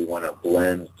archetypes. We want to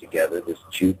blend together this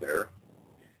Jupiter.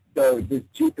 So this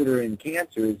Jupiter in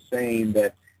Cancer is saying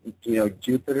that,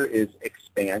 Jupiter is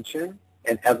expansion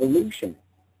and evolution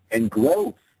and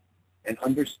growth and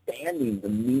understanding the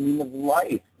meaning of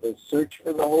life, the search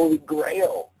for the Holy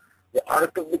Grail, the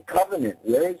Ark of the Covenant.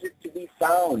 Where is it to be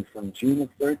found from June of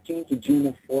 13 to June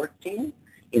of 14?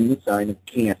 In the sign of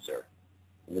Cancer.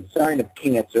 And the sign of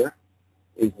Cancer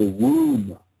is the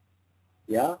womb.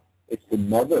 Yeah? It's the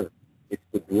mother. It's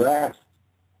the breast.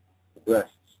 The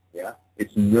breasts. Yeah?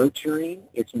 It's nurturing.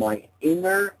 It's my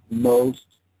innermost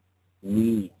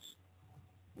needs.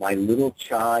 My little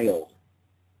child.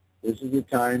 This is the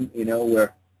time,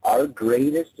 where our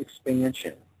greatest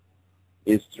expansion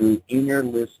is through inner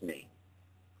listening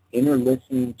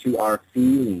to our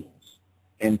feelings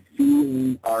and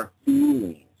feeling our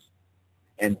feelings.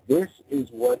 And this is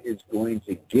what is going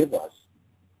to give us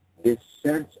this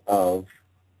sense of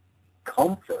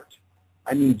comfort.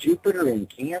 I mean, Jupiter in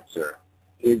Cancer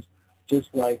is just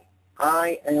like,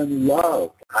 I am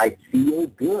loved. I feel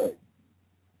good.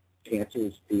 Cancer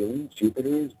is feelings, Jupiter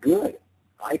is good.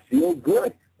 I feel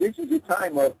good. This is a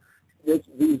time of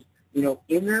these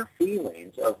inner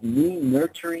feelings of me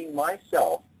nurturing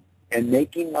myself and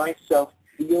making myself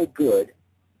feel good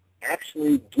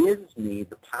actually gives me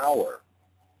the power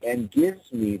and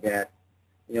gives me that,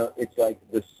 it's like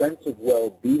the sense of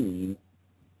well-being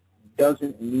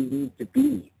doesn't need to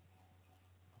be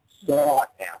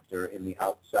sought after in the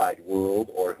outside world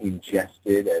or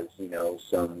ingested as,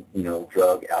 some,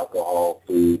 drug, alcohol,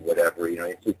 food, whatever.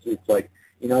 It's like,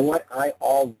 you know what, I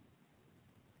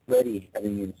already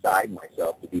having inside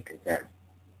myself to be content.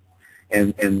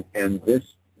 And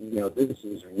this, this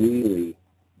is really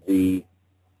the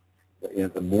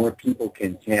more people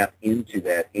can tap into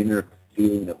that inner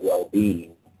feeling of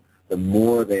well-being, the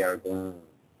more they are going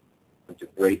to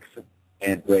break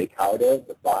out of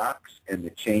the box and the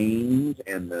chains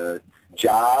and the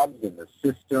jobs and the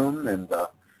system and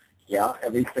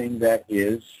everything that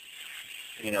is,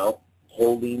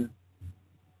 holding,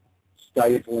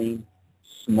 stifling,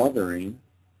 smothering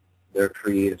their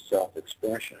creative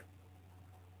self-expression.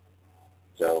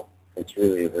 So it's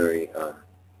really a very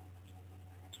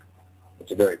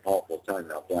powerful time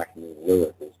now. Black Moon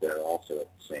Lilith is there also at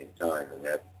the same time,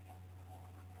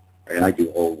 and I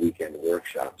do whole weekend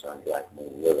workshops on Black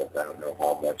Moon Lilith. I don't know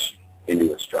how much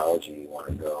into astrology you want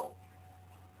to go.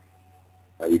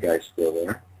 Are you guys still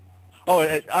there? Oh,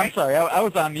 I'm sorry. I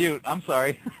was on mute. I'm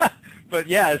sorry. But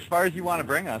yeah, as far as you want to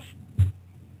bring us.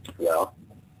 Well,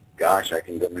 gosh, I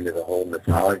can go into the whole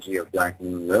mythology of Black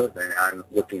Moon Lilith, and I'm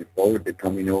looking forward to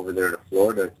coming over there to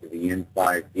Florida to the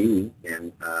In5D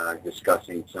and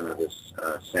discussing some of this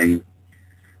same,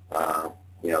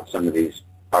 some of these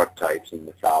archetypes in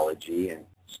mythology and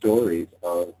stories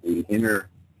of the inner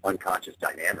unconscious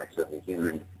dynamics of the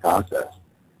human process.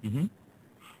 Mm-hmm.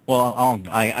 Well,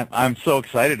 I'm so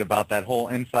excited about that whole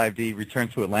In5D Return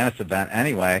to Atlantis event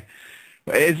anyway.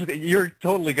 You're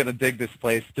totally going to dig this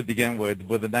place to begin with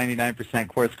the 99%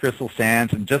 quartz crystal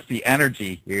sands, and just the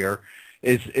energy here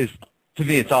is to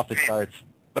me, it's off the charts.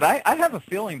 But I have a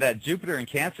feeling that Jupiter in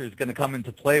Cancer is going to come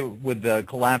into play with the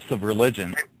collapse of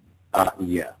religion.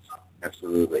 Yes,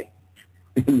 absolutely.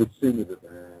 The sooner the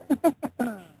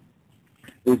better.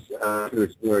 This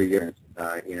story,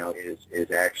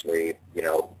 is actually,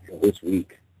 this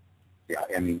week. Yeah,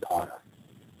 I mean, on us.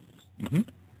 Mm-hmm.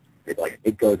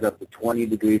 It goes up to 20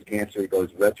 degrees Cancer, it goes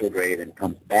retrograde, and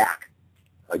comes back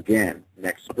again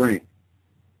next spring.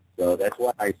 So that's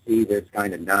why I see this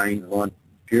kind of 9-month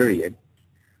period,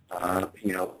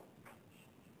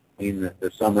 in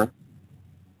the summer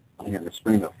and the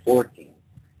spring of 14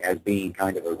 as being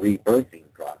kind of a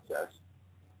rebirthing process.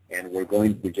 And we're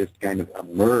going to just kind of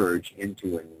emerge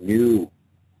into a new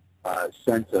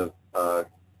sense of,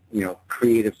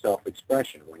 creative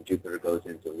self-expression when Jupiter goes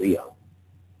into Leo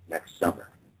next summer.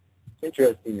 It's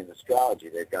interesting in astrology,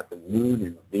 they've got the moon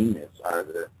and Venus are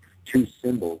the two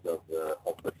symbols of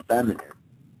the feminine.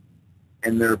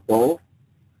 And they're both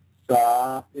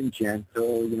soft and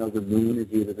gentle. The moon is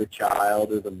either the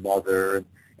child or the mother,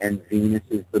 and Venus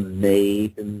is the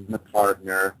mate and the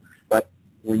partner. But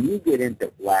when you get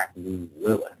into Black Moon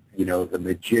Lilith, the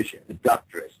magician, the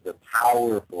seductress, the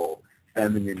powerful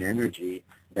feminine energy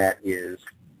that is,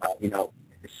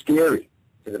 scary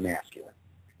to the masculine.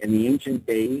 In the ancient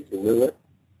days, Lilith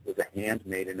was a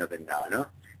handmaiden of Inanna,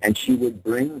 and she would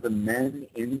bring the men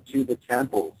into the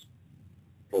temples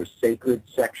for sacred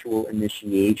sexual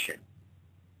initiation.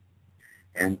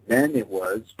 And then it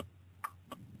was,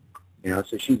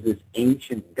 so she's this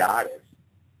ancient goddess.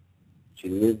 She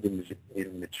lived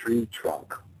in the tree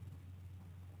trunk,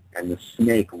 and the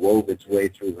snake wove its way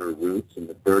through her roots, and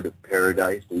the bird of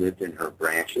paradise lived in her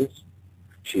branches.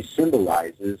 She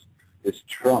symbolizes this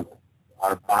trunk,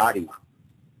 our body,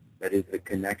 that is the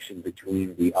connection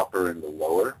between the upper and the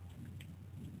lower.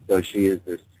 So she is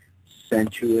this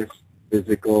sensuous,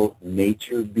 physical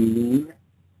nature being,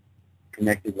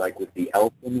 connected like with the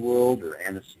elfin world or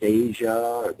Anastasia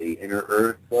or the inner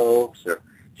earth folks. Or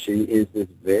she is this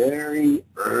very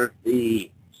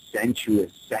earthy,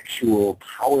 sensuous, sexual,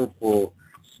 powerful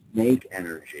snake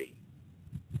energy.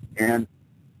 And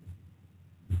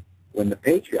when the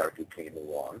patriarchy came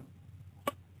along,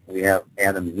 we have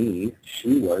Adam and Eve.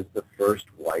 She was the first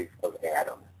wife of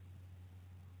Adam.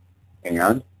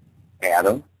 And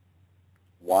Adam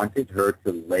wanted her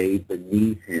to lay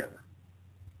beneath him.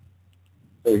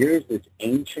 So here's this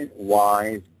ancient,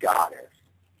 wise goddess,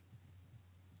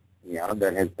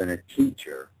 that has been a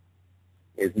teacher,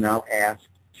 is now asked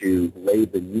to lay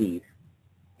beneath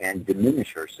and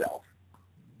diminish herself,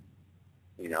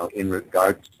 in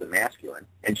regards to the masculine.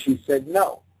 And she said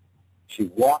no. She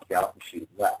walked out and she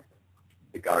left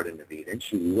the Garden of Eden.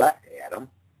 She left Adam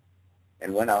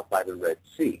and went out by the Red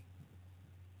Sea.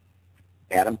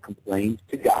 Adam complained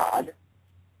to God,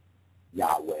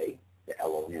 Yahweh, the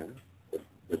Elohim, the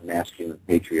masculine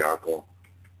patriarchal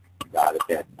God at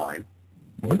that time,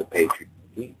 or the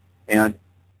patriarchy, and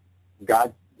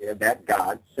that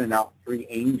God sent out 3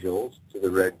 angels to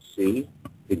the Red Sea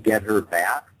to get her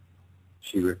back.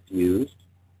 She refused,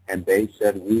 and they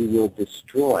said, we will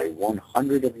destroy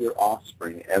 100 of your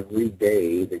offspring every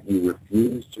day that you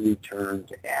refuse to return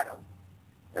to Adam.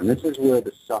 And this is where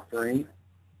the suffering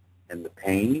and the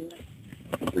pain,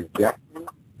 the rejection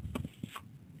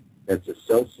that's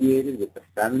associated with the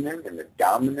feminine and the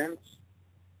dominance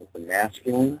of the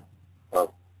masculine,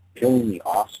 of killing the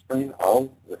offspring of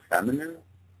the feminine,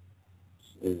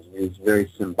 is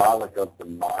very symbolic of the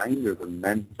mind or the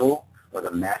mental or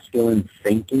the masculine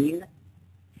thinking,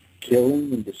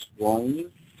 killing and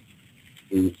destroying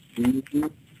the seeds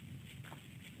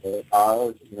that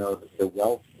are, the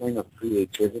wellspring of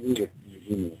creativity within the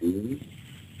human beings.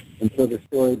 And so the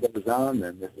story goes on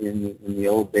then that in the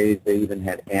old days they even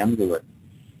had amulets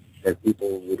that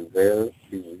people would wear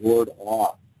to ward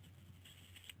off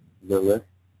Lilith,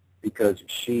 because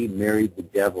she married the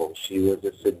devil. She was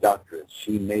a seductress.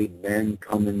 She made men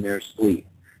come in their sleep.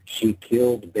 She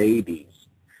killed babies.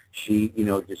 She,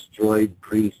 destroyed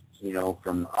priests,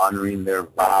 from honoring their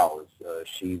vows.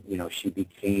 She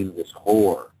became this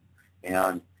whore,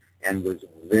 and was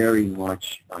very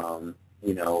much,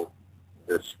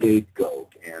 the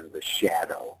scapegoat and the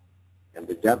shadow and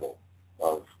the devil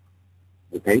of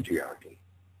the patriarchy.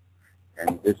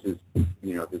 And this is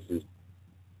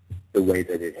the way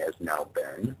that it has now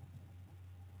been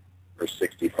for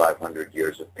 6,500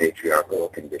 years of patriarchal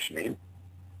conditioning.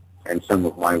 And some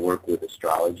of my work with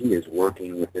astrology is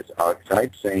working with this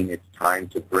archetype, saying it's time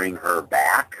to bring her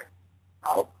back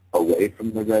out away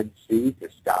from the Red Sea, to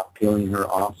stop killing her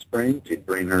offspring, to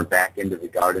bring her back into the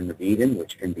Garden of Eden,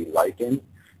 which can be likened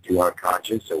to our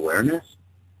conscious awareness,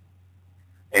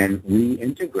 and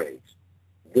reintegrate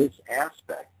this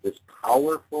aspect, this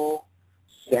powerful,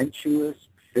 sensuous,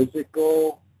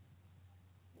 physical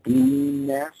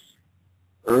beingness,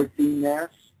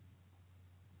 earthiness.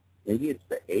 Maybe it's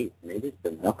the ape. Maybe it's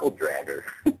the knuckle dragger.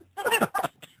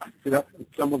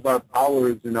 Some of our power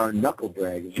is in our knuckle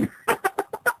dragging.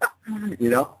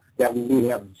 That we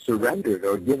have surrendered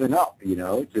or given up, to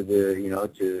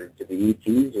the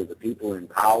ETs or the people in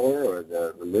power or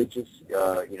the religious,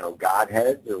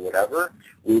 godheads or whatever.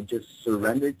 We've just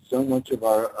surrendered so much of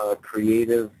our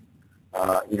creative,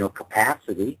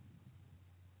 capacity,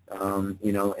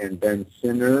 and been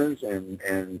sinners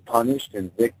and punished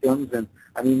and victims. And,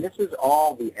 this is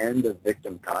all the end of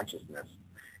victim consciousness.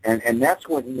 And that's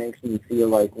what makes me feel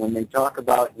like when they talk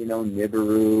about,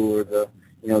 Nibiru or the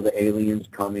aliens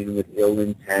coming with ill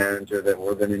intent, or that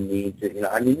we're going to need to,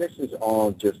 this is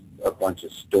all just a bunch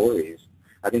of stories.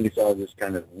 I think it's all just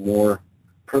kind of more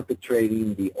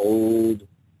perpetrating the old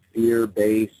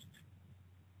fear-based,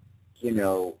 I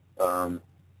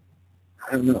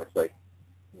don't know, it's like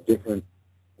different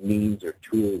means or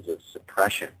tools of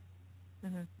suppression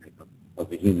of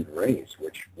the human race,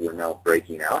 which we're now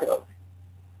breaking out of.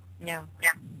 Yeah,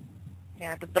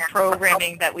 the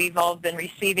programming that we've all been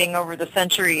receiving over the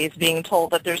centuries, being told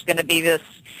that there's going to be this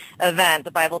event.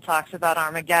 The Bible talks about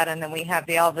Armageddon, and we have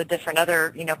all the different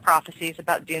other, prophecies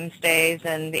about doomsdays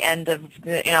and the end of,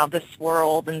 this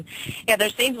world. And, there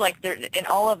seems like in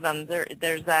all of them,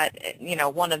 there's that,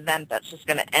 one event that's just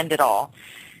going to end it all.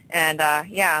 And,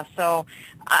 so,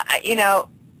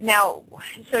 now,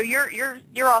 so you're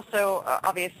also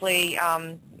obviously,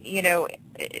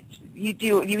 you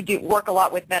do work a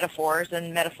lot with metaphors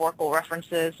and metaphorical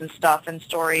references and stuff and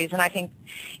stories, and I think,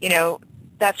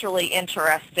 that's really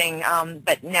interesting.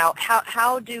 But now,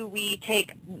 how do we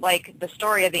take, like, the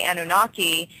story of the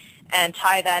Anunnaki and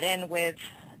tie that in with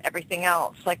everything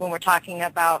else? Like when we're talking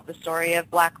about the story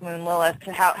of Black Moon Lilith,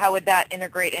 how would that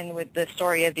integrate in with the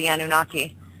story of the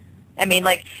Anunnaki?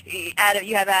 Like, Adam,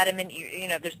 you have Adam and,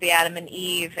 there's the Adam and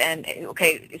Eve, and,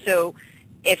 okay, so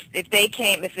if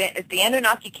the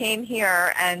Anunnaki came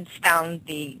here and found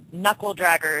the knuckle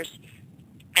draggers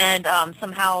and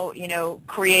somehow,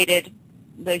 created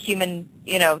the human,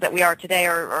 that we are today,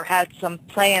 or had some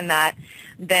play in that,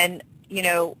 then,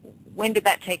 when did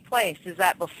that take place? Is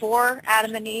that before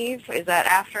Adam and Eve? Is that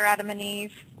after Adam and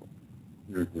Eve?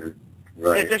 Mm-hmm.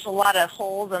 Right. There's a lot of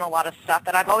holes and a lot of stuff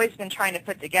that I've always been trying to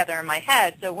put together in my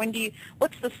head. So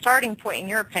what's the starting point in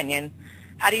your opinion?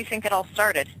 How do you think it all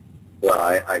started? Well,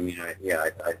 I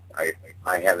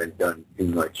haven't done too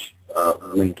much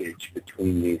linkage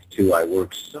between these two. I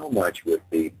work so much with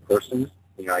the persons.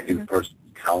 I do person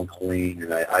counseling,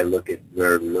 and I look at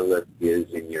where Lilith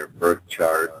is in your birth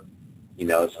chart, you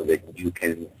know, so that you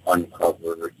can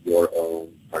uncover your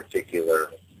own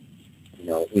particular, you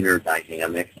know, inner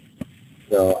dynamic.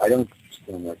 So I don't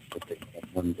so much with the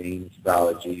mundane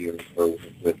astrology or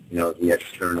with, you know, the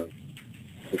external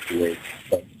situation.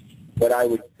 But what I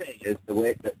would say is the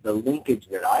way that the linkage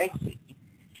that I see,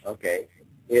 okay,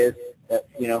 is that,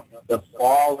 you know, the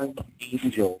fallen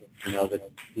angel, you know, that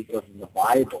speak of in the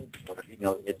Bible, you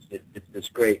know, it's this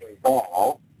great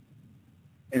fall,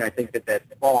 and I think that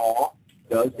fall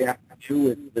does have to do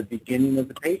with the beginning of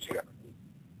the patriarchy.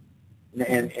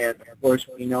 And of course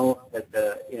we know that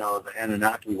the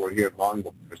Anunnaki were here long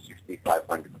before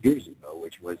 6,500 years ago,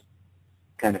 which was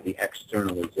kind of the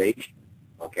externalization,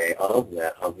 okay,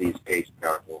 of these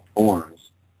patriarchal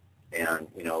forms and,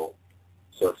 you know,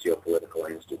 socio-political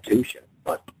institutions.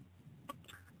 But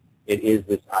it is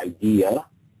this idea,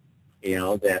 you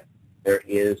know, that there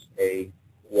is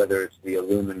whether it's the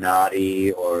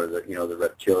Illuminati or the, you know, the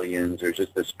reptilians, or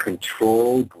just this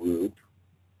control group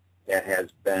that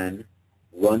has been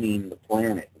running the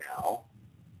planet now,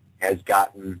 has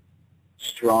gotten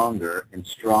stronger and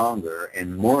stronger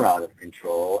and more out of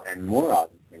control and more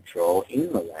out of control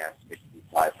in the last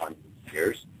 6,500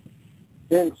 years,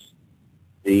 since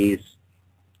these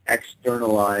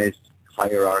externalized,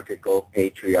 hierarchical,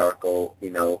 patriarchal, you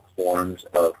know, forms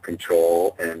of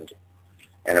control, and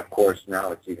of course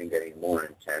now it's even getting more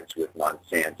intense with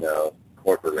Monsanto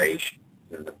corporations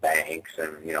and the banks,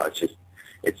 and, you know,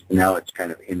 it's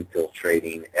kind of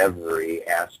infiltrating every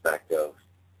aspect of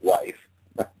life,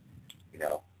 you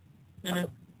know.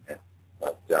 Mm-hmm.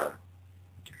 But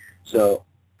so,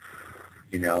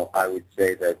 you know, I would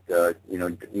say that, you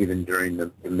know, even during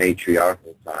the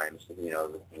matriarchal times, you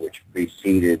know, which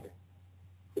preceded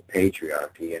the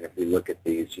patriarchy, and if we look at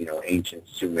these, you know, ancient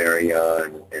Sumeria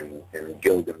and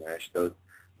Gilgamesh,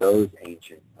 those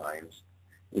ancient times,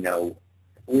 you know,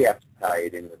 we have to tie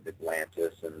it in with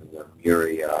Atlantis and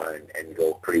Lemuria and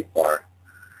go pretty far,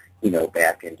 you know,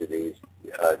 back into these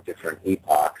different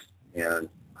epochs. And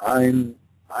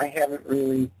I haven't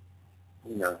really,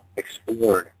 you know,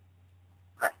 explored.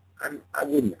 I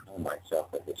wouldn't call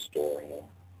myself a historian.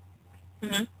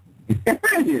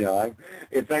 Mm-hmm. You know,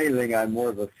 if anything, I'm more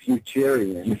of a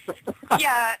futurian.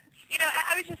 Yeah. You know,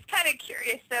 I was just kind of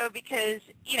curious, though, because,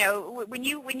 you know, when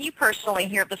you personally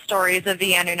hear the stories of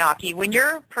the Anunnaki, when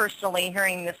you're personally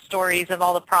hearing the stories of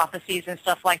all the prophecies and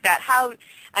stuff like that, how,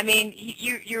 I mean,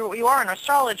 you are an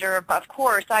astrologer, of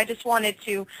course. I just wanted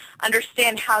to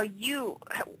understand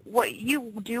what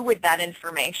you do with that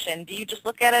information. Do you just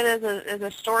look at it as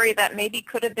a story that maybe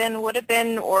could have been, would have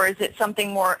been, or is it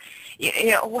something more,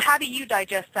 you know, how do you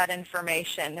digest that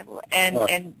information,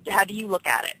 and how do you look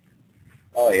at it?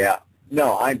 Oh yeah,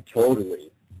 no, I'm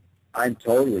totally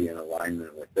in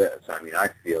alignment with this. I mean, I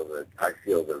feel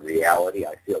the reality,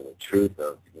 I feel the truth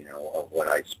of, you know, of what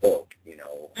I spoke, you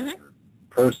know, mm-hmm.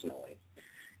 personally,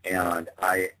 and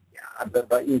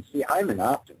but you see, I'm an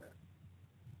optimist.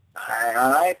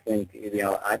 I think, you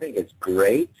know, I think it's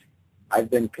great.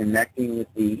 I've been connecting with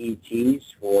the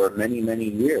ETs for many, many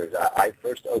years. I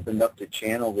first opened up to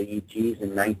channel the ETs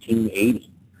in 1980.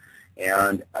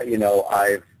 And, you know,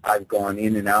 I've gone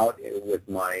in and out with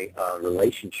my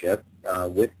relationship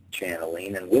with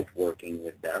channeling and with working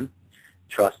with them,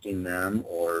 trusting them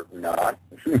or not.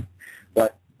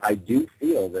 But I do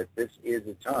feel that this is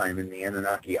a time, and the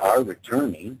Anunnaki are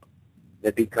returning,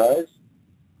 that because,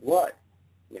 what?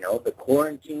 You know, the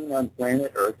quarantine on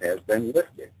planet Earth has been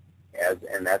lifted.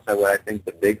 And that's what I think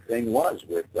the big thing was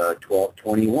with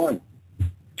 12/21.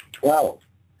 12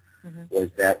 mm-hmm.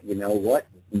 was that, you know what?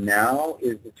 Now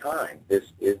is the time.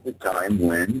 This is the time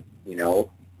when, you know,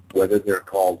 whether they're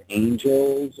called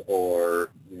angels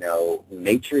or, you know,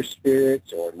 nature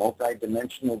spirits or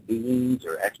multidimensional beings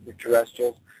or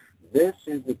extraterrestrials, this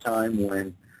is the time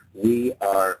when we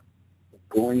are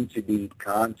going to be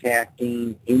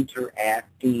contacting,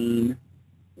 interacting,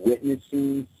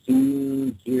 witnessing,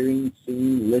 seeing, hearing,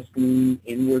 seeing, listening,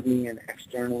 inwardly and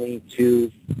externally to,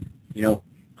 you know,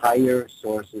 higher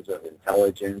sources of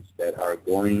intelligence that are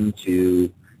going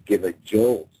to give a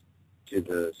jolt to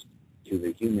the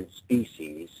human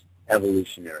species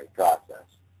evolutionary process.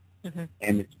 Mm-hmm.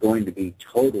 And it's going to be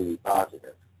totally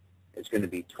positive. It's going to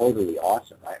be totally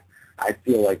awesome. I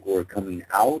feel like we're coming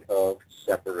out of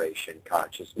separation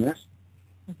consciousness.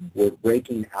 Mm-hmm. We're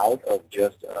breaking out of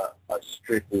just a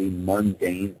strictly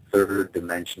mundane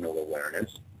third-dimensional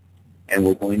awareness. And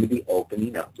we're going to be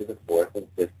opening up to the fourth and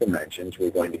fifth dimensions.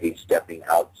 We're going to be stepping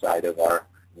outside of our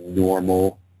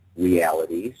normal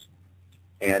realities.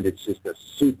 And it's just a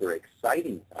super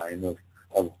exciting time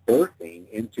birthing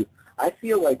into, I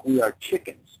feel like we are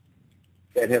chickens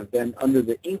that have been under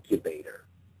the incubator,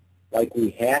 like we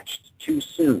hatched too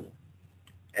soon,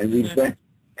 and we've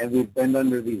been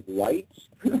under these lights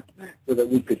so that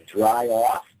we could dry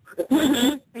off.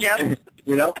 Yep.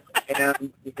 And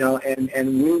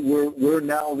we're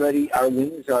now ready. Our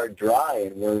wings are dry,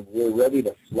 and we're ready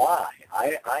to fly.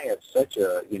 I have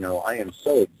I am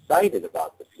so excited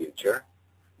about the future.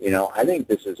 I think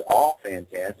this is all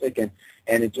fantastic, and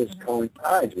it just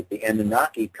coincides with the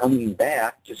Anunnaki coming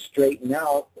back to straighten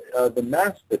out the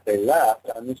mess that they left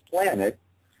on this planet.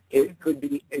 It could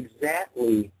be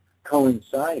exactly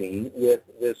coinciding with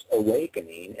this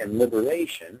awakening and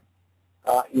liberation,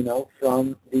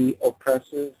 from the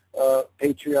oppressive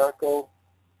patriarchal,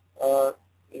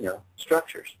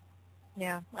 structures.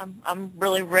 Yeah, I'm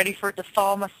really ready for it to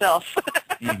fall myself.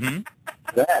 Mm-hmm.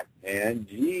 That, man,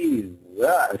 Jesus.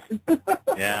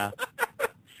 Yeah.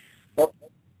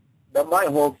 But my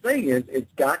whole thing is,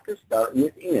 it's got to start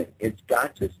within. It's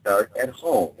got to start at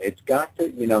home. It's got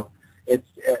to,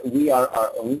 we are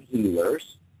our own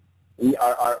healers. We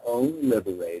are our own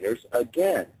liberators.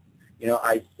 Again,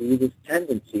 I see this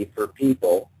tendency for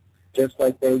people, just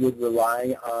like they would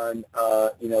rely on,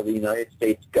 the United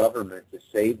States government to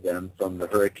save them from the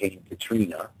Hurricane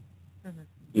Katrina.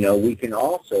 Mm-hmm. We can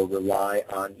also rely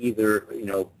on either,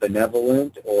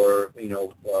 benevolent or,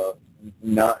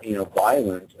 not,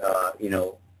 violent,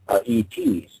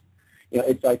 ETs.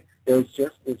 It's like there's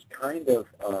just this kind of,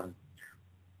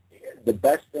 the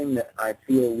best thing that I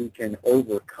feel we can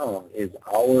overcome is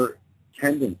our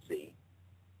tendency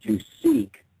to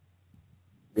seek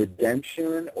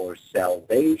redemption or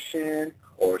salvation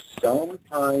or some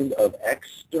kind of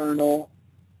external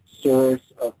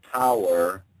source of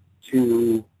power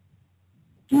to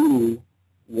do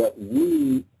what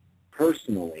we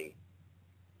personally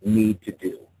need to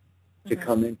do to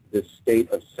come into this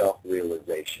state of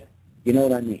self-realization. You know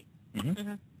what I mean? Mm-hmm.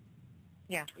 Mm-hmm.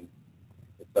 Yeah.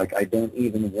 It's like I don't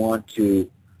even want to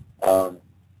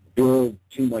build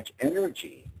too much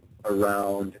energy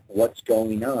around what's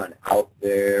going on out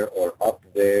there or up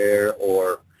there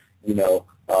or,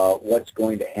 what's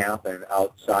going to happen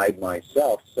outside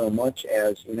myself so much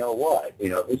as,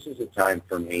 this is a time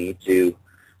for me to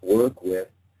work with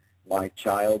my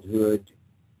childhood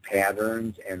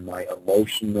patterns and my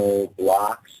emotional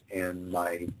blocks and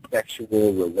my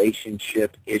sexual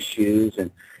relationship issues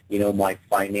and, my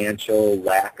financial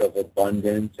lack of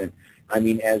abundance. And,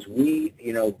 as we,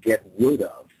 get rid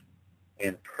of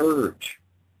and purge,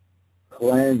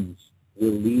 cleanse,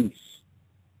 release,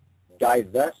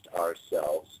 divest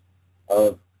ourselves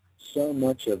of so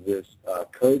much of this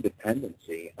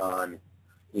codependency on,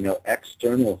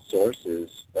 external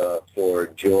sources for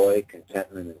joy,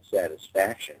 contentment, and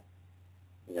satisfaction.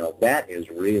 That is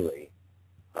really,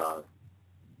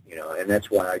 and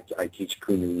that's why I teach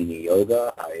Kundalini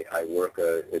Yoga. I work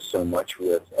so much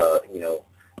with,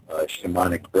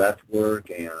 shamanic breath work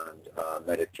and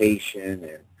meditation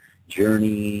and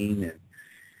journeying and,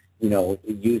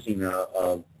 using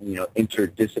a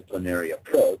interdisciplinary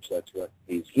approach. That's what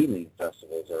these healing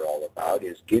festivals are all about,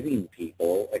 is giving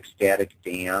people ecstatic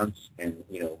dance and,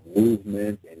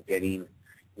 movement and getting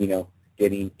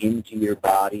into your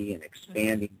body and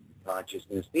expanding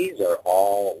consciousness. These are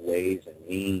all ways and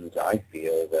means, I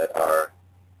feel, that are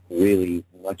really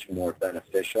much more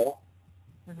beneficial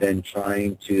than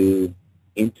trying to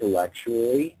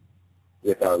intellectually,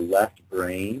 with our left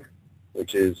brain,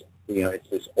 which is, it's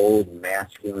this old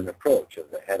masculine approach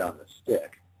of the head on the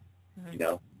stick,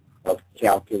 of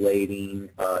calculating,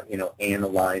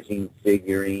 analyzing,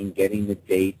 figuring, getting the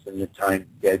dates and the time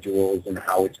schedules and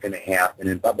how it's going to happen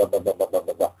and blah, blah, blah, blah, blah, blah,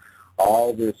 blah, blah.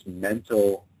 All this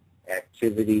mental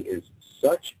activity is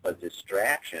such a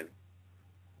distraction,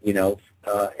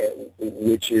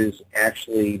 which is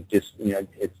actually just,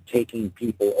 it's taking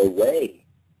people away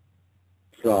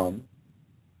from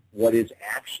what is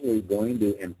actually going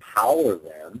to empower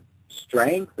them,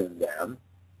 strengthen them,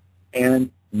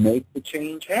 and make the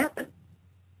change happen.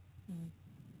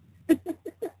 You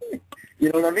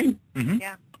know what I mean? Mm-hmm.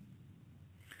 Yeah.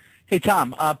 Hey,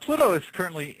 Tom, Pluto is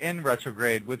currently in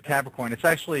retrograde with Capricorn. It's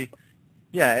actually,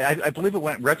 I believe it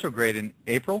went retrograde in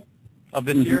April of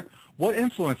this year. What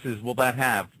influences will that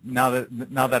have now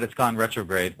that it's gone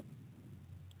retrograde?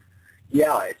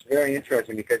 Yeah, it's very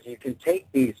interesting because you can take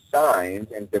these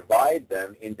signs and divide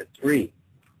them into three.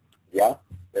 Yeah,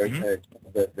 there's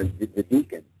the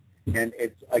deacon, and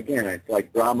it's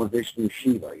like Brahma, Vishnu,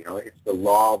 Shiva. It's the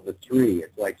law of the three.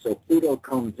 It's like, so Pluto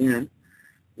comes in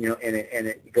and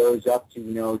it goes up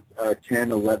to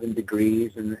 10, 11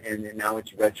 degrees, and now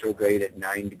it's retrograde at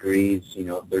 9 degrees,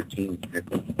 13.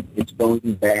 It's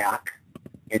going back,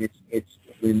 and it's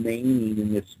remaining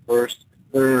in this first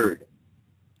third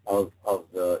of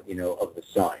the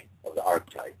sign of the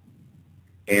archetype,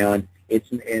 and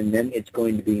then it's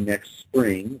going to be next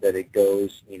spring that it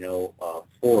goes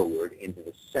forward into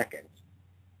the second,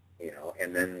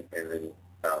 and then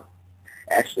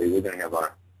actually we're going to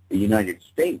have the United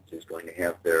States is going to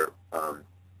have their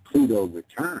Pluto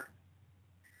return.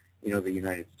 The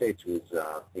United States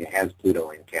has Pluto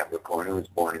in Capricorn. It was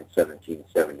born in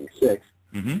 1776.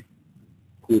 Mm-hmm.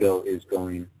 Pluto is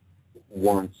going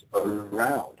once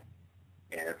around,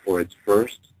 and for its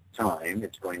first time,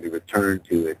 it's going to return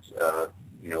to its,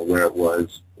 where it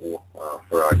was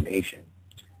for our nation,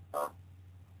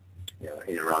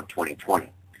 in around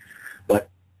 2020. But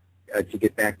to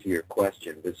get back to your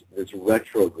question, this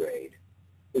retrograde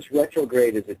is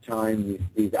a time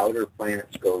these outer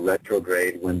planets go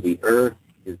retrograde when the Earth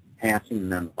is passing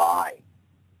them by.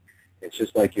 It's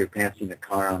just like you're passing a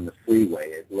car on the freeway.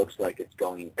 It looks like it's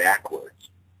going backwards.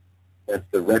 That's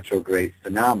the retrograde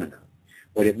phenomenon.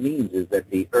 What it means is that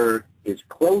the Earth is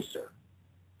closer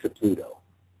to Pluto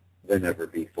than ever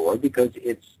before because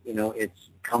it's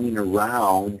coming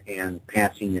around and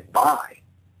passing it by.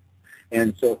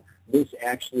 And so this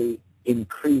actually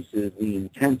increases the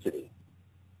intensity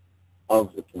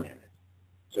of the planet.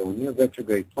 So when you have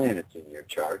retrograde planets in your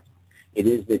chart, it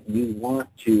is that you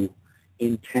want to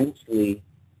intensely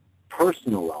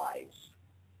personalize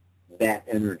that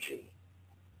energy.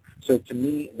 So to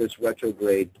me, this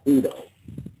retrograde Pluto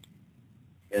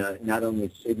not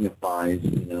only signifies,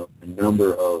 a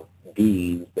number of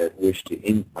beings that wish to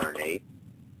incarnate,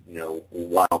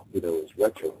 while Pluto is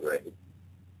retrograde.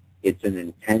 It's an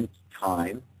intense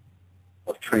time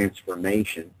of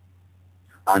transformation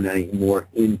on a more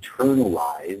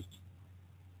internalized,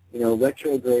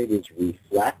 retrograde is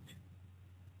reflect,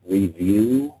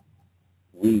 review,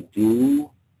 redo,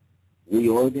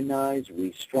 reorganize,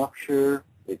 restructure.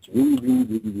 It's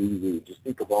re. Just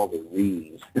think of all the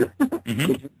re's.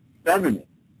 Mm-hmm. It's feminine,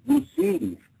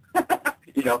 receive,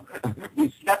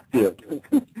 receptive.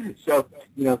 So,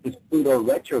 this Pluto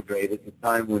retrograde is a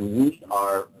time when we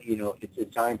are, it's a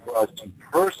time for us to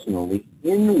personally,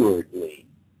 inwardly,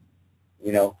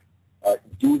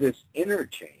 do this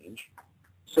interchange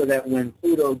so that when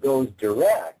Pluto goes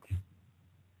direct,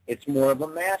 it's more of a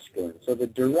masculine. So the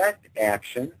direct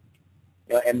action,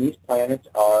 and these planets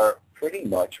are pretty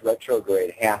much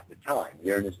retrograde half the time.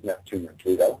 Uranus, Neptune, and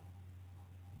Pluto,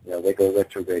 they go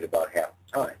retrograde about half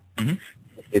the time. Mm-hmm.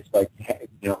 It's like,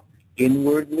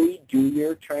 inwardly do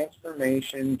your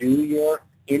transformation, do your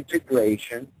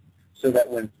integration, so that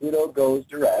when Pluto goes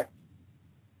direct,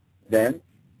 then,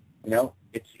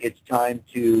 it's time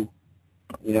to,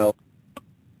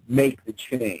 make the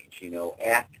change,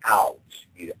 act out,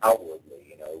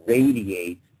 outwardly,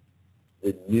 radiate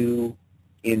the new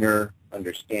inner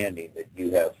understanding that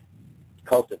you have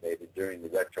cultivated during the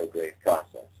retrograde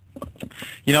process.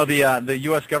 The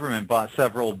U.S. government bought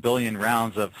several billion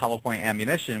rounds of hollow point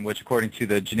ammunition, which, according to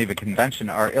the Geneva Convention,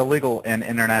 are illegal in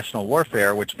international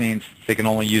warfare, which means they can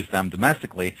only use them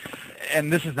domestically.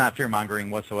 And this is not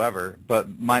fear-mongering whatsoever,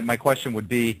 but my question would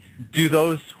be, do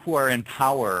those who are in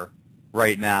power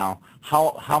right now,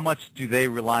 how much do they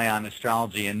rely on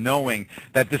astrology and knowing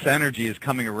that this energy is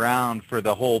coming around for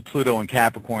the whole Pluto and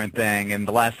Capricorn thing, and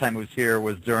the last time it was here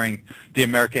was during the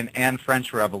American and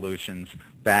French revolutions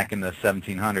back in the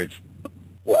 1700s?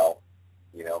 Well,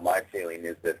 my feeling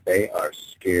is that they are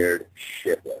scared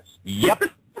shitless. Yep.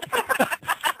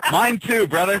 Mine too,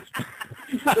 brother.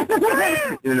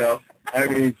 I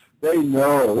mean, they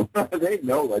know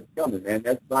what's coming, man.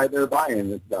 That's why they're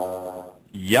buying this.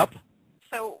 Yep.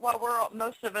 So while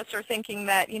most of us are thinking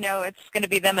that, it's going to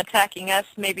be them attacking us,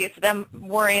 maybe it's them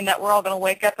worrying that we're all going to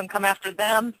wake up and come after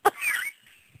them.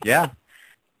 Yeah.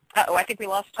 Uh-oh, I think we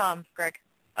lost Tom, Greg.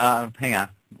 Hang on.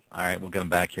 All right, we'll get him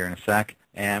back here in a sec.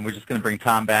 And we're just going to bring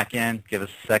Tom back in. Give us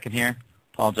a second here.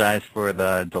 Apologize for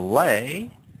the delay.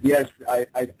 Yes, I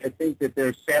think that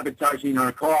they're sabotaging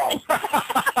our calls.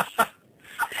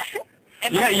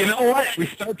 Yeah, you know what? We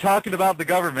start talking about the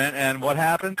government, and what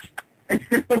happens? They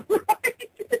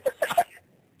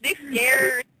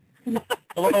scared.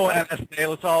 Hello, NSA.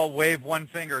 Let's all wave one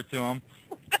finger to them.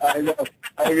 I know.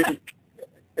 I mean,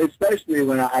 especially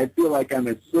when I feel like I'm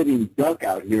a sitting duck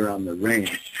out here on the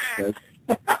range. Yep.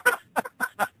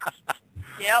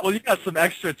 Well, you got some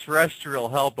extraterrestrial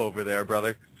help over there,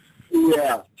 brother.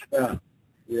 Yeah,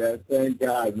 thank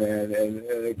God, man. And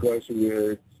of course,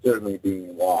 we're certainly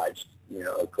being watched,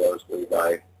 closely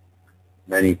by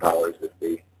many powers that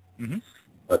be. Mm-hmm.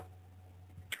 But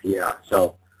yeah,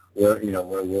 so where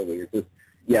where were we? It's just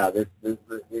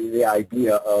the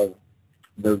idea of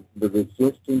the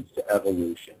resistance to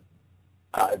evolution.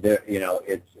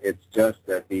 It's just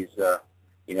that these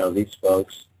these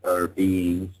folks are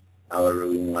beings, however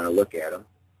we want to look at them,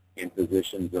 in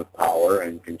positions of power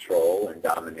and control and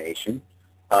domination.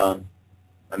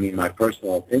 I mean, my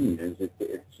personal opinion is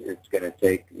it's going to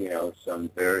take some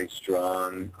very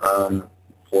strong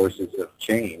forces of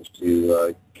change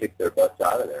to kick their butts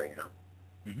out of there.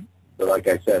 Mm-hmm. So, like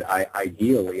I said,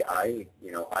 ideally I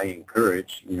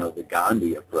encourage the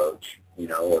Gandhi approach,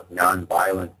 of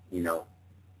nonviolent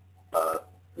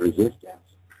resistance.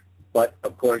 But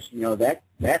of course,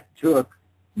 that took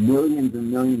millions and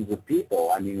millions of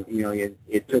people. I mean,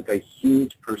 it took a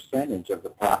huge percentage of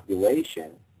the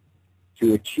population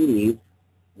to achieve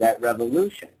that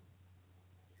revolution.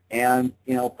 And,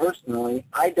 personally,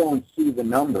 I don't see the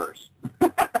numbers.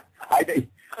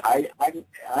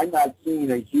 I'm not seeing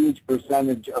a huge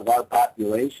percentage of our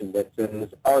population that says,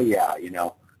 oh, yeah,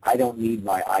 I don't need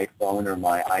my iPhone or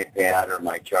my iPad or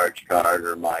my charge card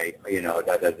or my,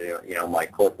 my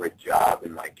corporate job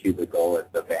and my cubicle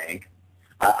at the bank.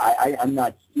 I'm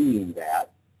not seeing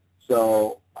that.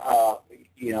 So,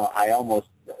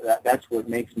 that's what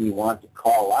makes me want to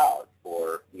call out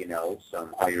for,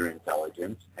 some higher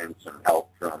intelligence and some help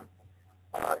from,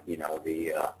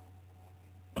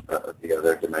 the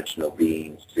other dimensional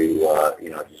beings to,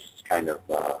 just kind of,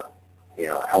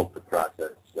 help the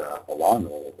process along a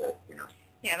little bit,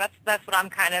 Yeah, that's what I'm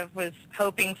kind of was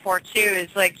hoping for too.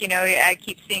 Is like, I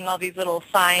keep seeing all these little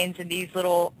signs and these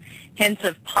little hints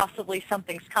of possibly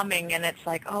something's coming, and it's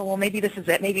like, oh well, maybe this is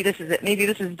it. Maybe this is it. Maybe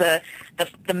this is the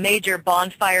major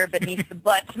bonfire beneath the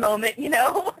butts moment,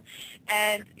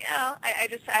 And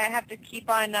I have to keep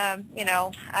on, I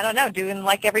don't know, doing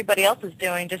like everybody else is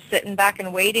doing, just sitting back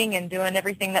and waiting and doing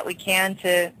everything that we can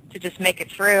to just make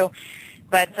it through.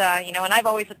 But, and I've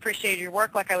always appreciated your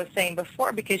work, like I was saying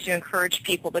before, because you encourage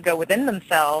people to go within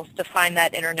themselves to find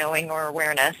that inner knowing or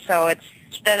awareness. So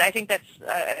I think that's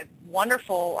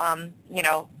wonderful,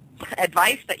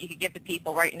 advice that you could give to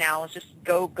people right now is just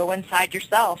go inside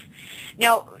yourself.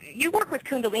 Now, you work with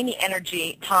Kundalini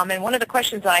energy, Tom, and one of the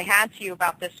questions that I had to you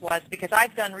about this was, because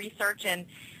I've done research and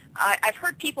I've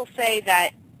heard people say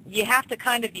that you have to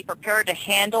kind of be prepared to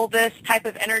handle this type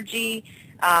of energy,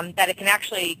 that it can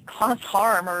actually cause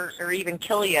harm or even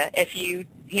kill you if you,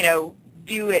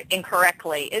 do it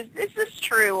incorrectly. Is this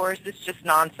true, or is this just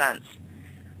nonsense?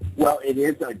 Well, it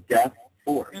is a death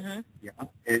force. Mm-hmm. Yeah,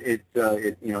 it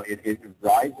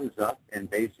rises up and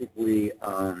basically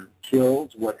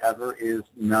kills whatever is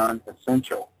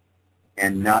non-essential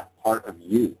and not part of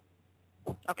you.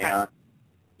 Okay. And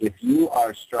if you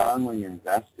are strongly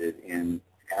invested in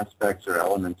aspects or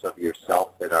elements of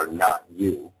yourself that are not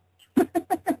you,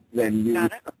 then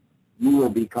you will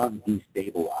become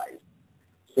destabilized.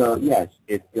 So yes,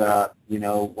 it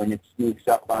when it sneaks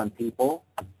up on people,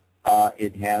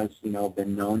 it has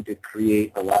been known to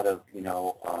create a lot of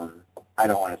I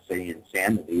don't want to say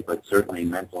insanity, but certainly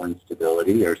mental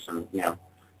instability or some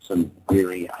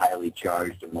really highly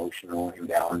charged emotional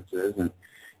imbalances. And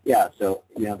yeah, so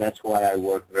that's why I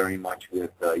work very much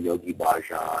with Yogi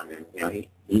Bhajan, and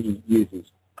he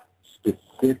uses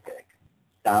specific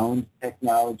sound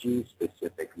technology,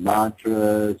 specific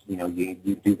mantras. You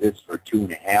do this for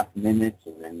 2.5 minutes,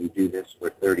 and then you do this for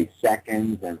 30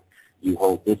 seconds, and you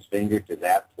hold this finger to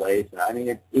that place. And I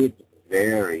mean, it's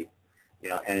very,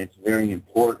 and it's very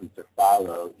important to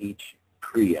follow each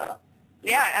kriya.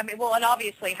 Yeah, I mean, well, it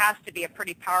obviously has to be a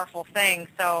pretty powerful thing.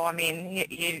 So, I mean,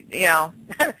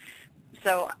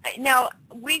 So now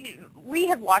we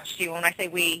have watched you. When I say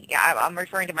we, I'm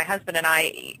referring to my husband and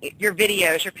I. Your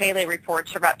videos, your Pele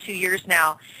reports for about 2 years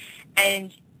now,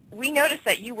 and we noticed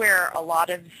that you wear a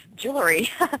lot of jewelry.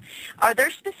 Are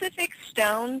there specific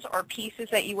stones or pieces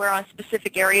that you wear on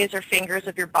specific areas or fingers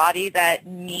of your body that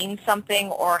mean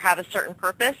something or have a certain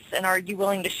purpose? And are you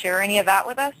willing to share any of that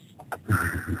with us?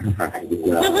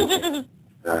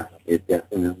 It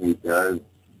definitely does.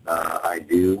 I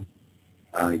do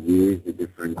use the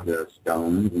different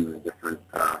stones and the different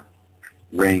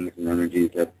rings and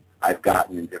energies that I've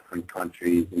gotten in different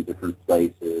countries and different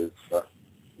places,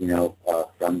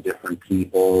 from different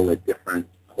people at different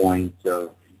points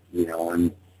of,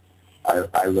 and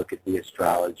I look at the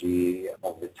astrology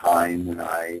of the time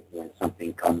when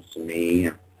something comes to me,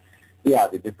 and yeah,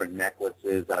 the different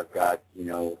necklaces. I've got,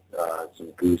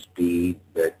 some goose beads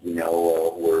that,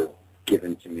 were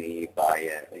given to me by,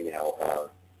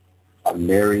 a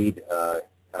married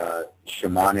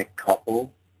shamanic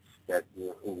couple that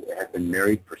had been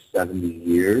married for 70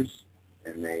 years,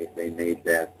 and they made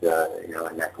that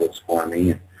a necklace for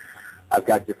me. And I've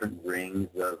got different rings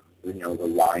of the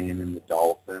lion and the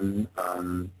dolphin,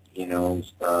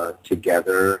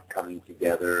 coming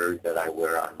together that I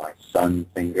wear on my sun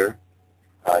finger.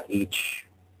 Each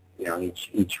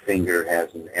finger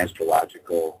has an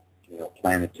astrological,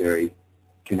 planetary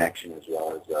connection as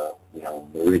well as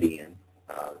meridian,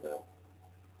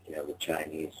 the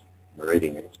Chinese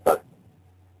meridians. But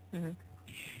I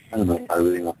don't know if I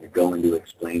really want to go into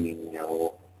explaining,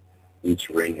 each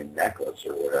ring and necklace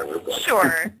or whatever. But.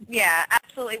 Sure. Yeah,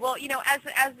 absolutely. Well, as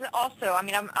also, I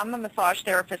mean, I'm a massage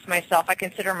therapist myself. I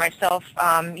consider myself,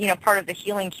 part of the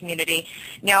healing community.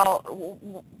 Now,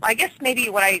 I guess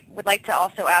maybe what I would like to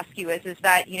also ask you is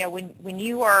that, when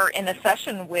you are in a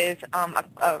session with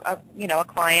a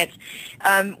client,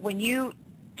 when you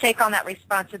take on that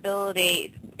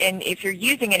responsibility, and if you're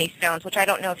using any stones, which I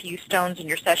don't know if you use stones in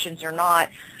your sessions or not,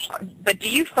 but do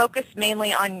you focus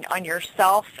mainly on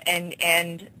yourself and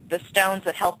the stones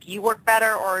that help you work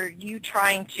better, or are you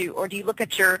or do you look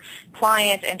at your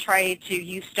client and try to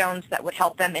use stones that would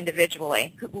help them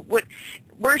individually?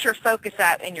 Where's your focus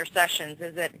at in your sessions?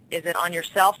 Is it on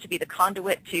yourself to be the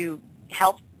conduit to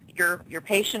help your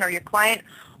patient or your client,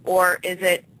 or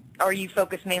are you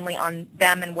focused mainly on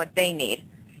them and what they need?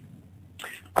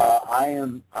 I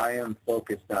am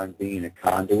focused on being a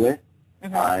conduit.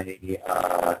 My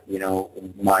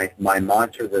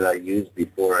mantra that I use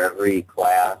before every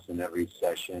class and every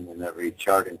session and every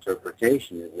chart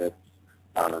interpretation is that,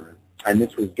 and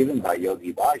this was given by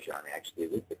Yogi Bhajan actually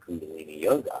with the Kundalini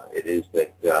Yoga. It is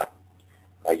that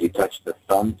you touch the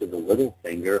thumb to the little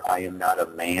finger, I am not a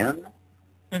man.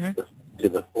 To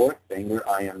the fourth finger,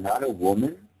 I am not a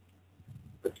woman.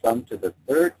 The thumb to the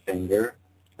third finger,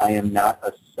 I am not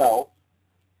a self.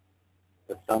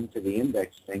 The thumb to the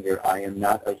index finger, I am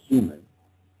not a human.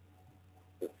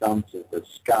 The thumb to the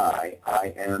sky,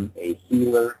 I am a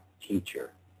healer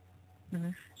teacher.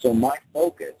 So my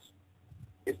focus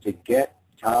is to get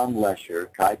Tom Lescher,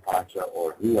 Kaypatcha,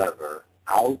 or whoever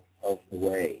out of the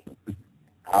way,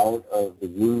 out of the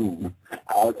room,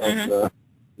 out of the,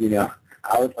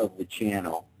 out of the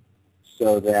channel,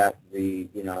 so that the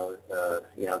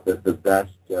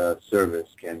best service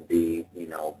can be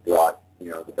brought,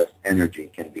 the best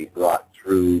energy can be brought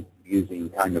through using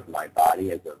kind of my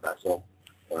body as a vessel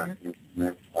or an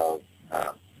instrument of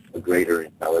a greater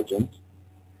intelligence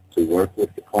to work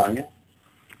with the client.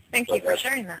 Thank you for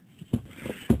sharing that.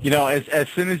 As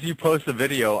soon as you post a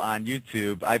video on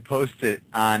YouTube, I post it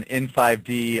on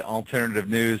In5D Alternative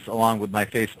News along with my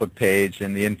Facebook page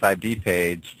and the In5D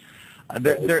page.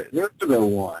 You're the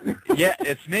one. Yeah,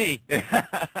 it's me. There's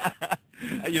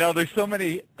so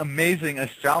many amazing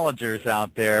astrologers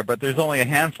out there, but there's only a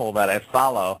handful that I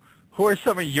follow. Who are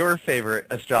some of your favorite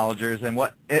astrologers, and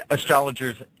what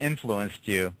astrologers influenced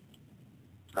you?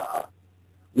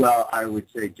 Well, I would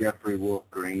say Jeffrey Wolf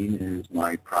Green is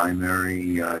my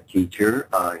primary teacher.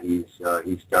 He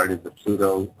started the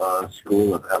Pluto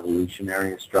School of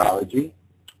Evolutionary Astrology,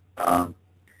 and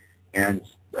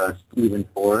Stephen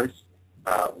Forrest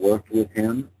worked with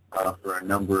him for a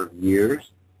number of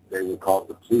years. They were called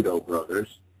the Pluto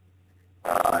Brothers.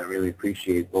 I really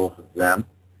appreciate both of them.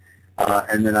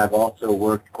 And then I've also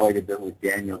worked quite a bit with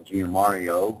Daniel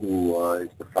Giamario, who is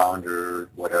the founder,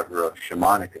 of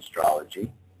shamanic astrology.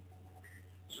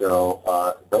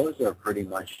 So those are pretty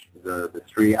much the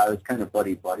three. I was kind of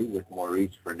buddy-buddy with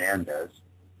Maurice Fernandez,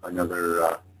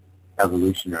 another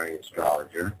evolutionary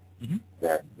astrologer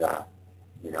that,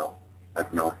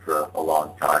 I've known for a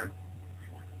long time.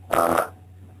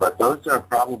 But those are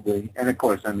probably, and of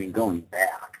course, going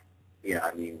back,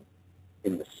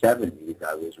 in the 70s,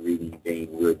 I was reading Dane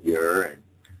Woodyer and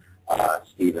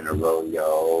Stephen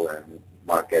Arroyo and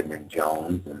Mark Edmund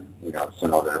Jones and,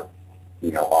 some other,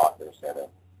 authors that have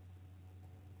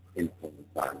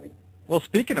influenced on me. Well,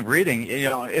 speaking of reading,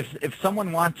 if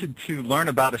someone wanted to learn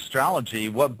about astrology,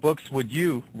 what books would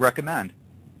you recommend?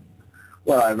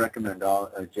 Well, I recommend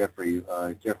Jeffrey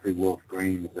Wolf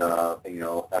Green's,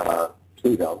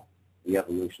 Pluto, The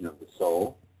Evolution of the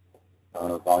Soul,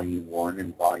 Volume 1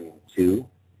 and Volume 2.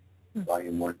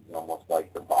 Volume 1 is almost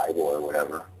like the Bible or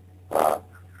whatever.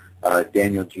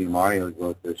 Daniel Giamario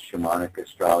wrote the Shamanic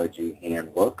Astrology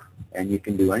Handbook, and you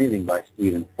can do anything by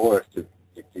Stephen Forrest to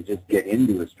just get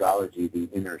into astrology. The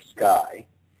Inner Sky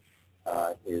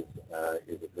is a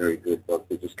very good book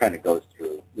that just kind of goes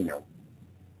through,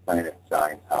 planet,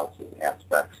 signs, houses,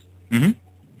 aspects,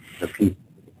 the piece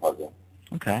of the puzzle.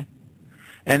 Okay.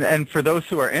 And for those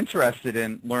who are interested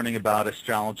in learning about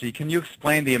astrology, can you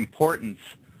explain the importance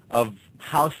of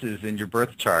houses in your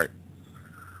birth chart?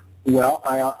 Well,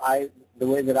 the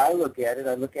way that I look at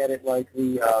it like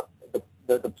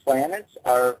the planets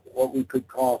are what we could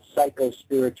call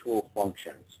psycho-spiritual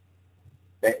functions.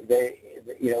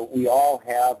 We all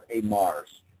have a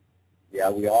Mars. Yeah,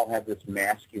 we all have this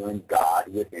masculine God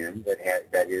within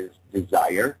that is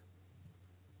desire,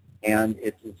 and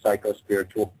it's a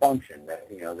psycho-spiritual function that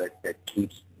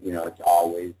keeps, it's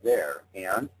always there,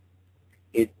 and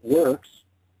it works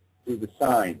through the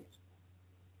signs.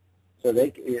 So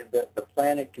the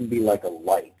planet can be like a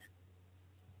light,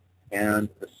 and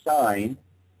the sign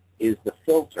is the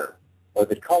filter or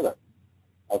the color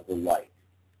of the light.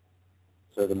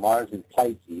 So the Mars in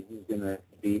Pisces is going to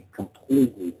be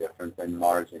completely different than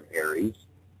Mars in Aries,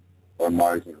 or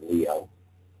Mars in Leo,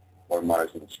 or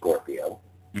Mars in Scorpio.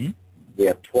 Mm-hmm. We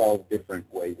have 12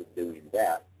 different ways of doing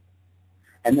that.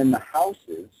 And then the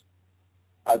houses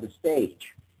are the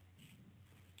stage.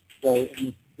 So in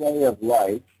the play of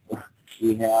life,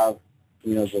 we have,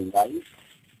 the light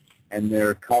and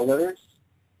their colors,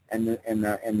 and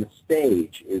the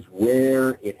stage is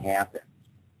where it happens.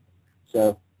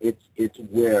 So it's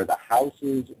where the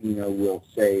houses, will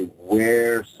say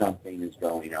where something is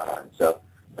going on. So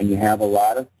when you have a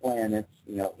lot of planets,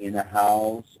 in a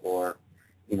house, or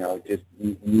just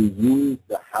you use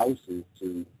the houses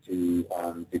to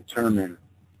determine,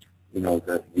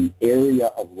 the area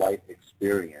of life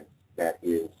experience that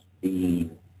is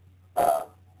being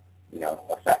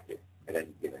affected at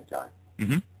any given time.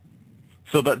 Mm-hmm.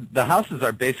 So the houses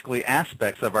are basically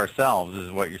aspects of ourselves,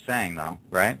 is what you're saying, though,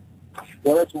 right?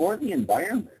 Well, it's more the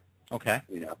environment. Okay.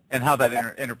 And how that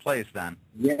interplays then.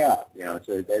 Yeah,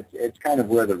 so it's kind of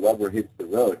where the rubber hits the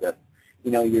road. That,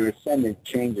 your ascendant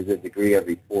changes a degree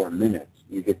every 4 minutes.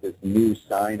 You get this new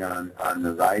sign on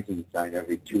the rising sign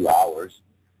every 2 hours.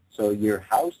 So your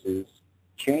houses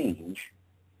change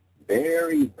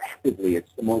very rapidly.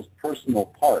 It's the most personal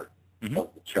part mm-hmm.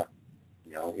 of the chart,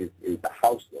 is the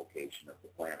house location of the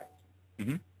planet.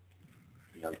 Mm-hmm.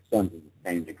 The sun's in the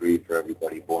same degree for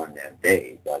everybody born that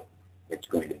day, but it's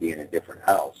going to be in a different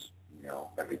house,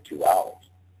 every 2 hours.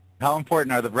 How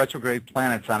important are the retrograde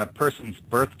planets on a person's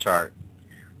birth chart?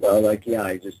 Well, I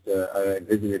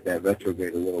visited that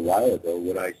retrograde a little while ago.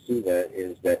 What I see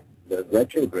is that the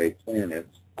retrograde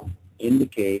planets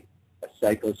indicate a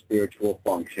psycho-spiritual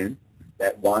function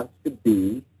that wants to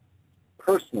be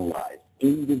personalized,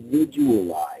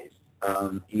 individualized,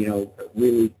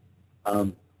 really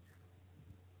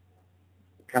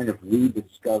kind of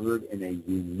rediscovered in a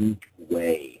unique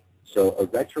way. So a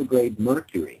retrograde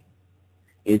Mercury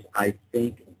is, I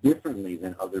think, differently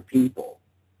than other people.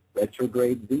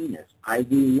 Retrograde Venus, I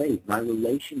relate. My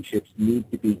relationships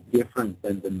need to be different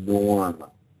than the norm.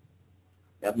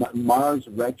 Mars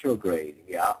retrograde,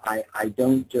 I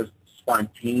don't just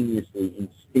spontaneously,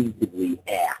 instinctively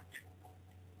act.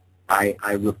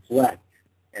 I reflect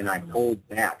and I hold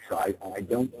back. So I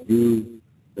don't do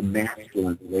the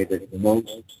masculine the way that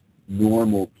most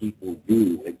normal people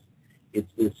do.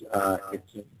 It's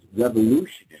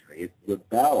revolutionary. It's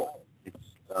rebel.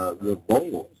 It's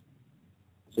revolt.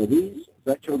 So these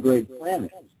retrograde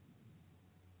planets,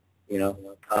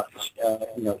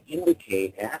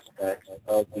 indicate aspects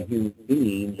of the human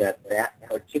being that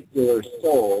particular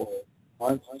soul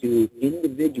wants to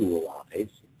individualize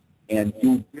and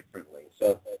do differently.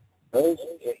 So those,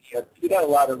 if you got a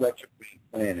lot of retrograde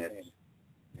planets,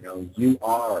 you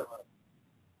are,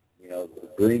 the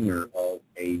bringer of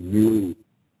a new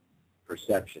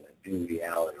perception, a new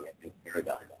reality, a new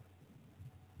paradigm.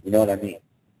 You know what I mean?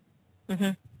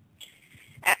 Mm-hmm.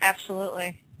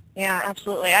 Absolutely. Yeah,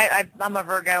 absolutely. I'm a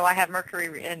Virgo. I have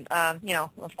Mercury, and,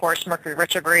 of course, Mercury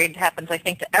retrograde happens, I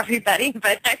think, to everybody,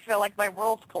 but I feel like my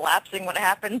world's collapsing when it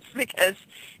happens because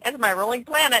it's my ruling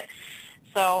planet.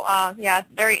 So,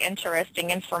 very interesting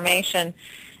information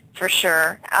for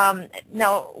sure.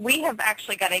 Now, we have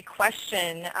actually got a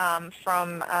question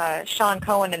from Sean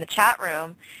Cohen in the chat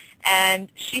room, and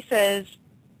she says,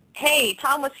 hey,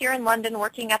 Tom was here in London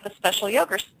working at the Special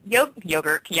Yogurt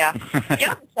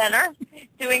Center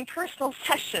doing personal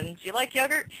sessions. You like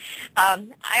yogurt?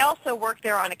 I also work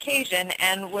there on occasion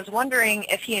and was wondering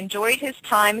if he enjoyed his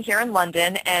time here in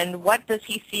London and what does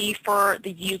he see for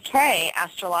the UK,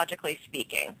 astrologically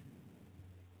speaking?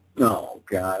 Oh,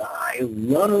 God, I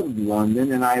love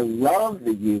London and I love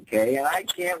the UK and I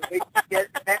can't wait to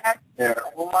get back there.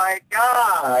 Oh, my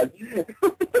God.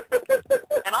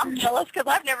 And I'm jealous because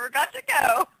I've never got to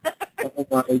go. Oh,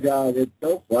 my God, it's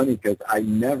so funny because I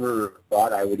never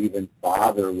thought I would even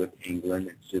bother with England.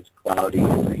 It's just cloudy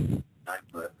and rainy. I'm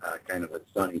kind of a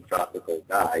sunny tropical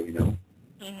guy,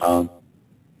 Mm-hmm.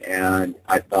 And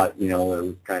I thought, it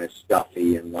was kind of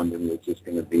stuffy, and London was just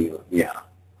going to be,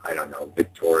 I don't know,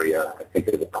 Victoria, I think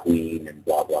of the Queen and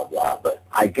blah, blah, blah. But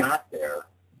I got there,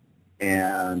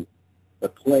 and the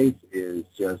place is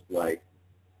just like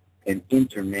an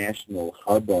international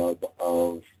hubbub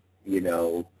of,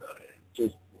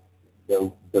 just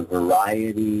the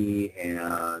variety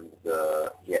and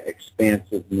the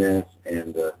expansiveness,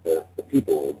 and the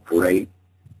people were great.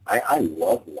 I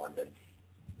love London.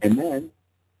 And then,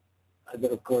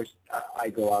 of course, I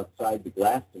go outside to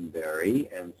Glastonbury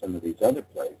and some of these other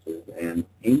places, and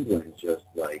England's just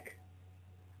like,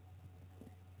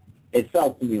 it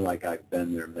felt to me like I've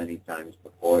been there many times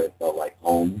before. It felt like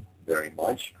home very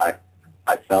much.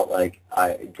 I felt like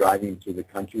driving to the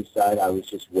countryside, I was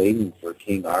just waiting for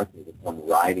King Arthur to come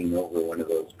riding over one of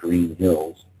those green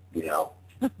hills,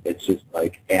 It's just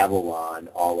like Avalon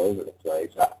all over the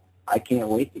place. I can't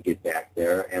wait to get back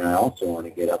there, and I also want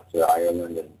to get up to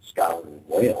Ireland and Scotland and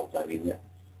Wales. I mean,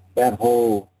 that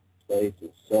whole place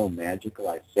is so magical.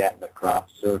 I sat in the crop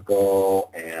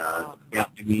circle, and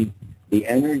the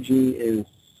energy is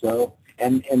so,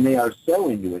 and they are so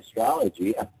into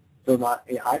astrology. So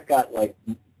I've got like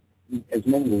as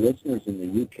many listeners in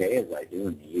the UK as I do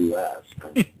in the US.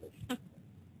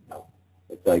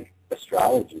 It's like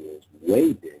astrology is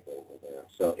way big over there.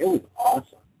 So it was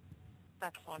awesome.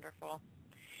 That's wonderful.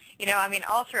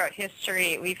 All throughout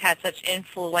history, we've had such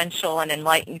influential and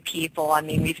enlightened people.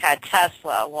 We've had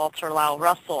Tesla, Walter Lau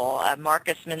Russell,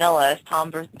 Marcus Manillas,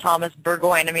 Thomas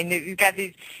Burgoyne. You've got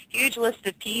these huge list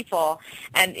of people,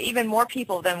 and even more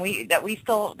people than that we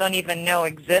still don't even know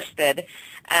existed,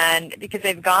 and because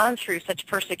they've gone through such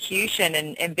persecution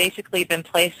and basically been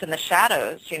placed in the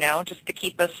shadows, just to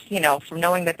keep us, from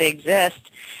knowing that they exist.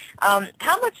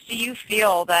 How much do you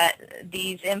feel that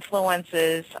these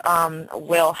influences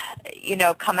will,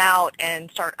 come out and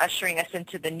start ushering us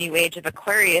into the new age of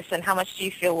Aquarius, and how much do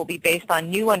you feel will be based on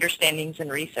new understandings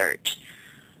and research?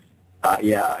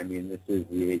 This is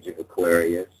the age of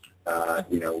Aquarius.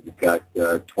 We've got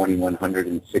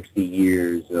 2,160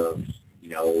 years of,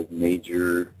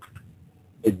 major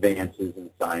advances in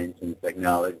science and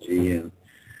technology, and,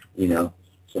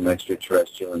 some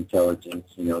extraterrestrial intelligence,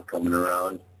 coming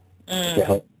around to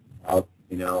help out,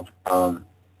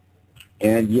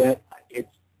 and yet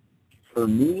it's, for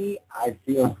me, I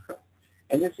feel,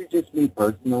 and this is just me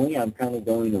personally, I'm kind of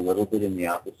going a little bit in the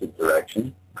opposite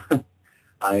direction.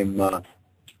 I'm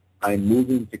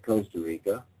moving to Costa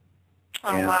Rica.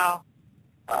 Oh, wow.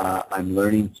 I'm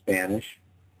learning Spanish,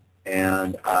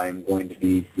 and I'm going to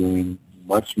be doing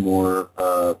much more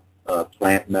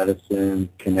plant medicine,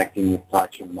 connecting with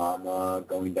Pachamama,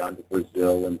 going down to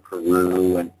Brazil and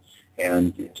Peru,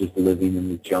 and just living in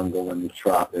the jungle and the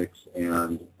tropics,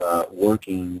 and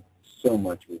working so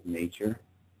much with nature.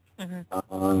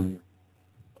 Mm-hmm.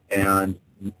 And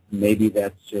maybe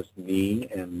that's just me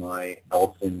and my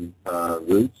elfin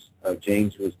roots.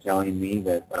 James was telling me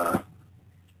that,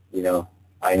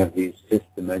 I have these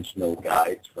fifth-dimensional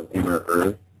guides from inner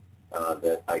Earth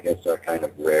that I guess are kind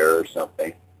of rare or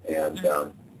something. And,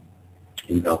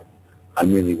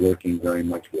 I'm really working very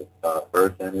much with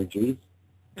Earth energies.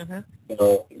 Mm-hmm.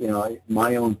 So,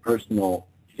 my own personal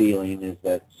feeling is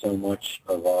that so much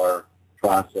of our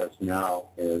process now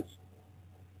is,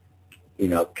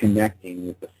 connecting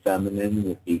with the feminine,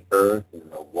 with the earth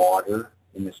and the water.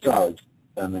 In astrology,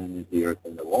 feminine is the earth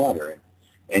and the water.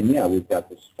 And we've got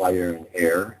this fire and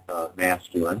air,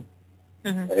 masculine.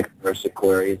 Mm-hmm. And of course,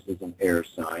 Aquarius is an air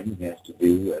sign. It has to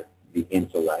do with the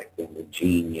intellect and the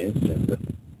genius and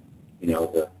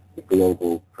the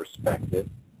global perspective.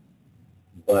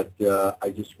 But I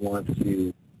just want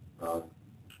to,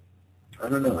 I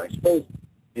don't know, I suppose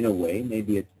in a way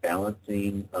maybe it's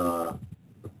balancing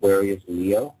Aquarius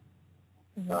Leo.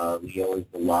 Mm-hmm. Leo is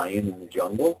the lion in the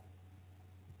jungle.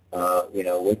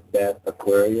 With that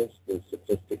Aquarius, the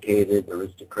sophisticated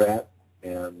aristocrat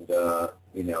and,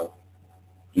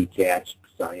 detached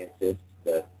scientist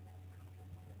that,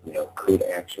 could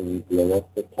actually blow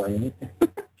up the planet.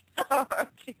 Oh,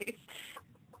 jeez.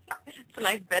 It's a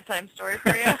nice bedtime story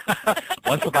for you.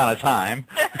 Once upon a time.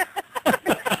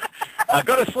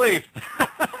 Go to sleep.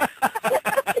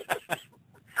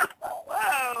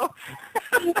 Whoa.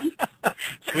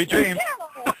 Sweet dreams.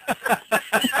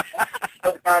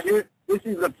 This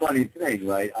is a funny thing,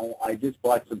 right? I just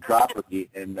bought some property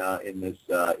in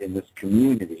this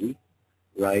community,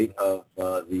 right, of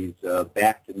these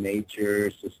back to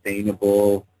nature,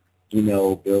 sustainable,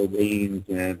 buildings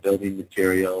and building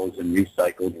materials and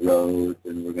recycled roads,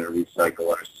 and we're going to recycle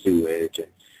our sewage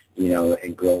and,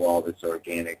 and grow all this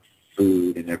organic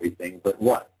food and everything. But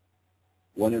what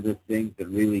one of the things that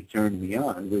really turned me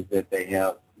on was that they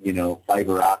have,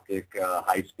 fiber optic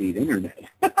high-speed internet.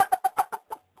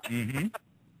 Mm-hmm.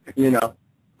 So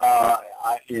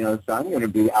I'm going to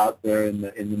be out there in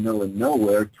the middle of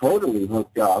nowhere, totally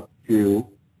hooked up to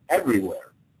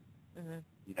everywhere.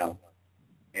 Mm-hmm.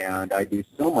 And I do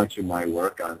so much of my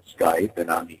work on Skype and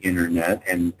on the internet,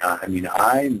 and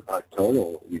I'm a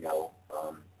total,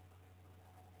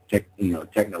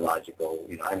 technological.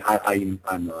 I'm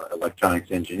an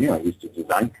electronics engineer. I used to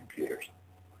design computers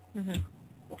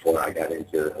before I got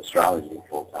into astrology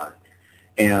full time,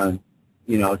 and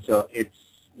so it's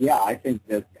I think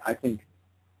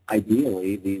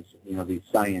ideally these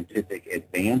scientific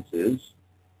advances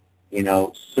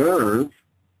serve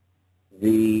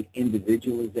the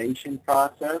individualization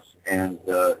process, and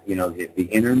the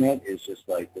internet is just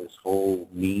like this whole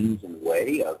means and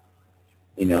way of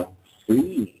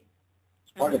free.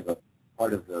 It's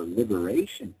part of the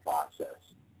liberation process,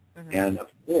 and of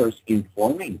course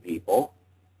informing people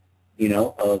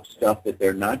of stuff that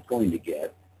they're not going to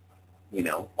get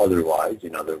otherwise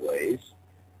in other ways.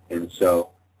 And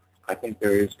so I think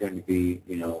there is going to be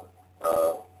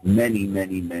many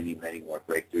more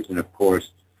breakthroughs, and of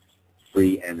course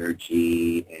free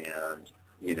energy, and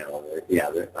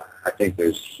I think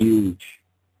there's huge,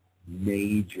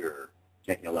 major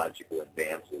technological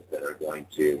advances that are going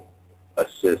to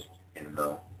assist in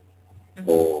the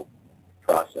whole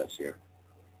process here.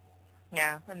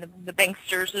 Yeah, and the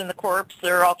banksters and the corps,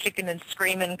 they're all kicking and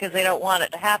screaming because they don't want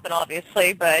it to happen,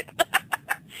 obviously, but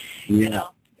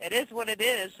it is what it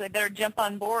is. They better jump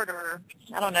on board, or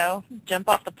I don't know, jump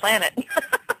off the planet.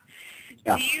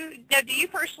 Yeah. Do you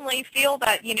personally feel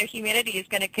that humanity is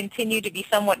going to continue to be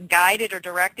somewhat guided or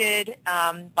directed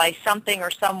by something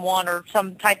or someone or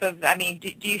some type of?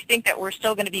 Do you think that we're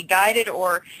still going to be guided,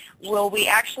 or will we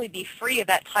actually be free of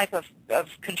that type of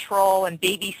control and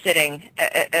babysitting?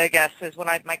 I guess is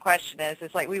what my question is.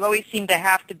 It's like we always seem to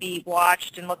have to be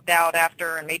watched and looked out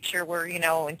after and made sure we're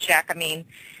in check.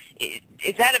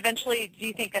 Is that eventually, do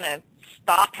you think, going to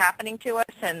stop happening to us,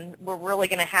 and we're really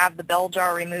going to have the bell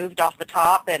jar removed off the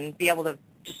top and be able to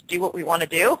just do what we want to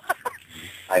do?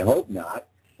 I hope not.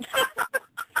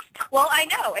 Well, I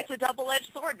know. It's a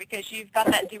double-edged sword because you've got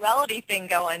that duality thing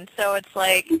going. So it's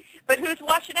like, but who's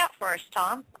watching out for us,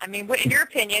 Tom? In your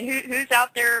opinion, who's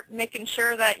out there making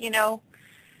sure that,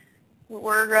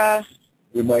 we're...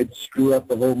 We might screw up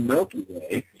the whole Milky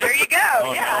Way. There you go.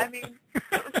 Oh, yeah,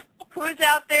 no. Who's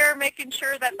out there making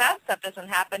sure that stuff doesn't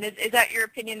happen? Is that your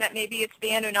opinion, that maybe it's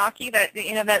the Anunnaki, that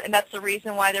and that's the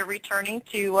reason why they're returning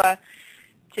to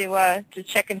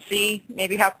check and see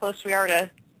maybe how close we are to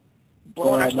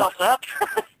blowing ourselves up?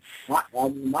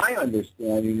 My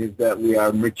understanding is that we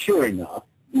are mature enough,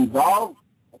 evolved,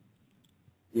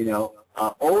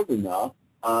 old enough,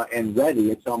 and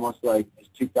ready. It's almost like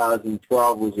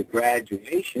 2012 was a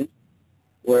graduation,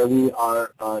 where we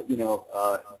are,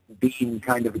 being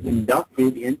kind of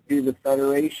inducted into the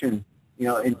Federation,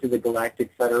 into the Galactic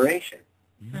Federation.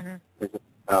 Mm-hmm. There's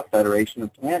a Federation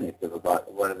of planets of about,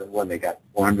 they got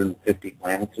 450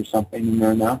 planets or something in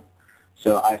there now.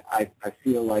 So I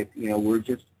feel like,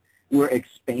 we're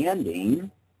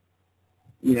expanding,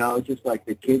 just like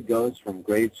the kid goes from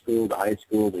grade school to high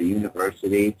school to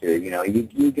university to,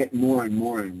 you get more and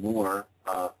more and more,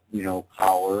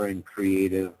 power and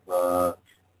creative,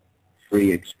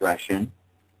 free expression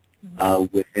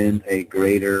within a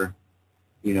greater,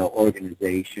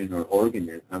 organization or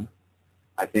organism.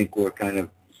 I think we're kind of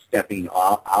stepping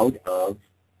out of,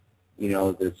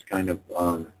 this kind of,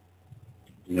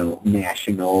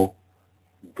 national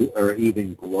or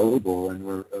even global, and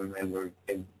we're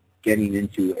getting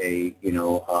into a,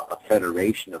 a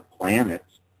federation of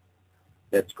planets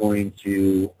that's going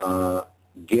to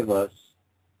give us,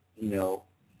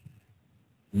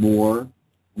 more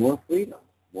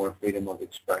freedom of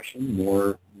expression,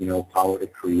 more, power to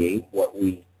create what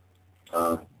we,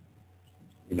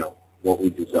 what we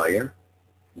desire.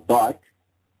 But,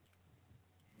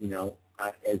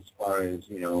 as far as,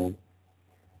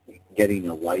 getting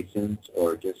a license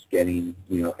or just getting,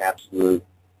 absolute,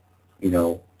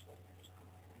 no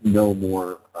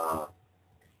more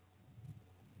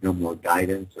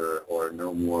guidance or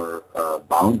no more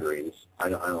boundaries, I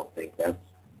don't think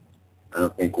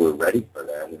we're ready for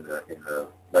that. In the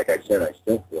like I said, I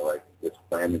still feel like this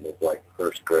planet is like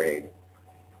first grade.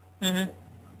 Mm-hmm.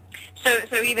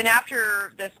 So even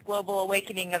after this global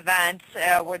awakening event,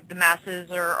 where the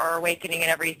masses are awakening and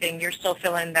everything, you're still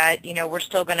feeling that we're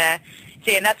still going to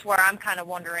see, and that's where I'm kind of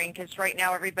wondering, because right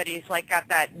now everybody's like got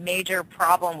that major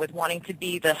problem with wanting to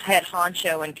be the head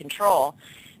honcho and control.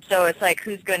 So it's like,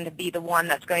 who's going to be the one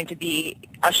that's going to be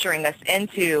ushering us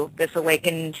into this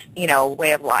awakened,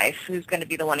 way of life? Who's going to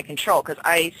be the one in control? Because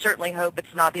I certainly hope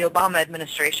it's not the Obama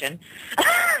administration.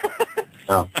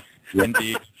 Oh, yeah.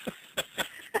 Indeed.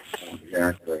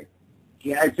 Exactly.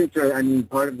 Yeah, it's interesting. I mean,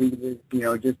 part of the,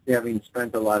 just having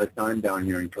spent a lot of time down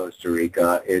here in Costa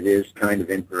Rica, it is kind of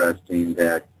interesting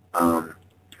that,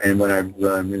 and what I'm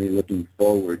really looking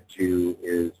forward to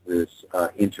is this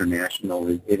international,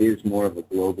 it is more of a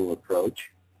global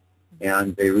approach,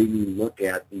 and they really look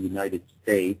at the United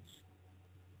States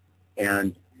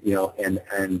and,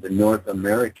 and the North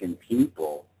American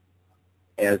people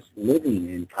as living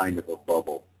in kind of a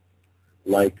bubble,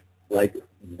 like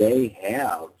they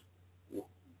have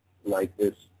like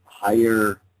this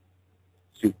higher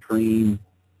supreme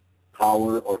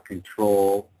power or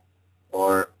control,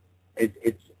 or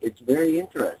it's very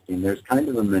interesting. There's kind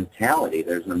of a mentality.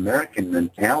 There's an American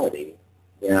mentality,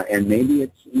 and maybe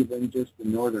it's even just the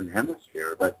Northern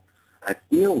Hemisphere, but I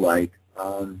feel like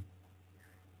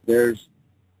there's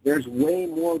way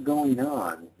more going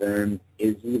on than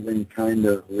is even kind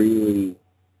of really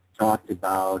talked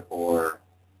about or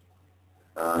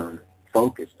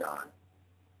focused on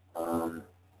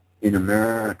in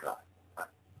America.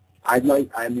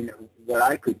 What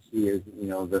I could see is,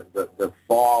 the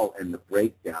fall and the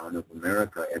breakdown of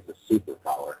America as a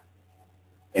superpower.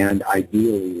 And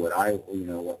ideally, what I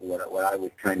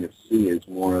would kind of see is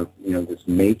more of, this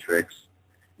matrix,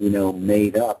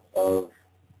 made up of,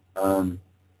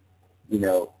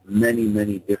 many,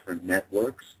 many different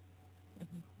networks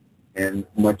and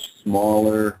much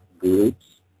smaller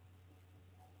groups,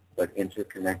 but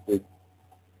interconnected,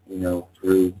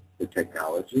 through the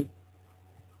technology.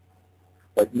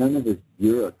 But none of this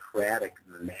bureaucratic,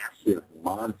 massive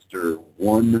monster,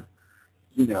 one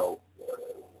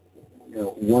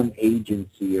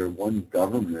agency or one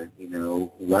government,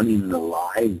 running the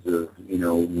lives of,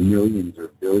 millions or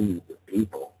billions of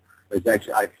people. There's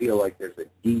actually, I feel like there's a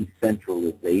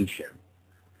decentralization,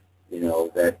 and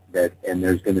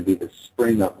there's going to be the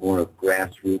spring up more of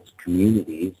grassroots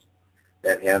communities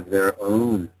that have their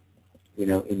own,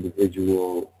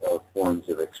 individual forms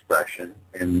of expression,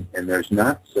 and there's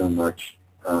not so much,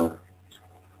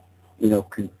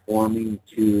 conforming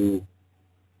to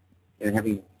and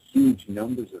having huge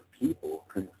numbers of people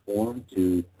conform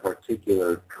to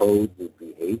particular codes of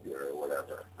behavior or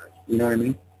whatever. You know what I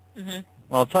mean? Mm-hmm.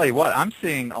 Well, I'll tell you what, I'm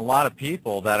seeing a lot of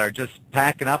people that are just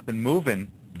packing up and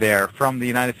moving there from the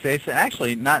United States, and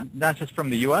actually not just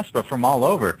from the U.S., but from all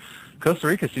over. Costa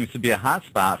Rica seems to be a hot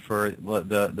spot for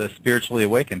the spiritually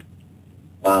awakened.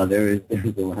 There's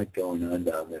a lot going on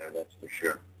down there, that's for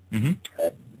sure. Mm-hmm.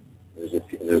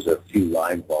 There's a few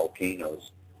live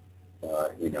volcanoes,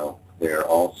 there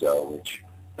also, which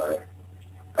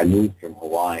I moved from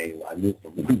Hawaii. I moved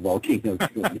from one volcano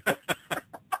to another.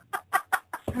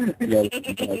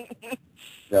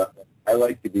 I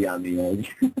like to be on the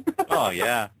edge. Oh,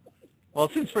 yeah. Well,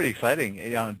 it seems pretty exciting.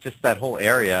 Just that whole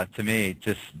area, to me,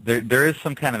 just there is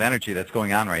some kind of energy that's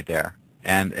going on right there.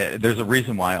 And there's a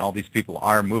reason why all these people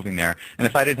are moving there. And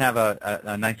if I didn't have a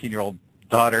 19-year-old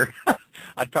daughter,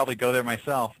 I'd probably go there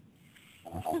myself.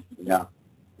 Yeah.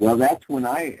 Well, that's when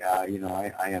I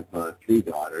have 3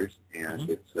 daughters, and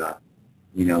Mm-hmm. it's,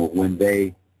 when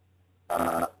they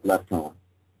left home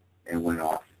and went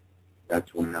off,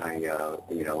 that's when I,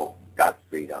 got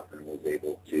freed up and was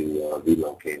able to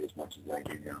relocate as much as I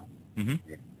do now. Mm-hmm.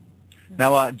 Yeah.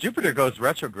 Now, Jupiter goes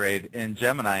retrograde in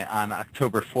Gemini on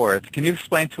October 4th. Can you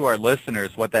explain to our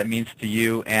listeners what that means to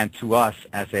you and to us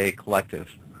as a collective?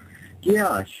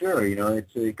 Yeah, sure.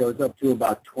 It goes up to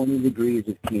about 20 degrees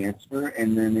of Cancer,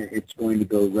 and then it's going to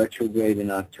go retrograde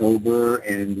in October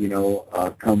and,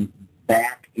 come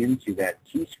back into that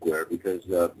T-square because,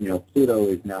 Pluto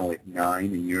is now at 9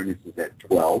 and Uranus is at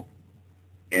 12.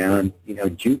 And,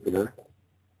 Jupiter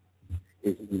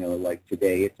is, like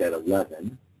today it's at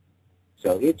 11.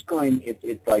 So it's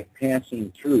like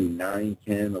passing through 9,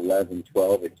 10, 11,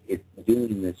 12. It's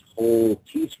doing this whole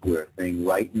T-square thing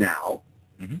right now.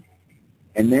 Mm-hmm.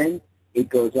 And then it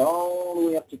goes all the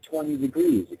way up to 20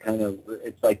 degrees.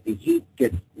 It's like the heat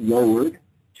gets lowered,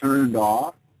 turned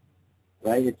off,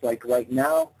 right? It's like right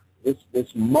now, this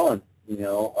month,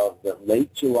 of the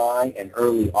late July and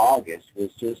early August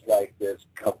was just like this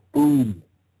kaboom,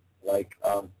 like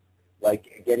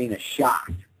getting a shot,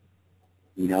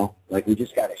 like we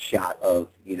just got a shot of,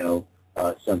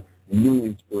 some new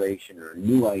inspiration or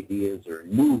new ideas or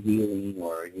new healing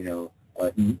or,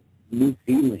 new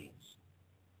feelings.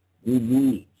 New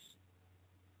needs.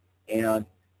 And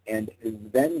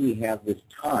then we have this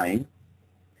time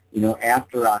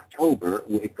after October,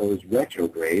 it goes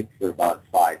retrograde for about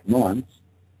 5 months,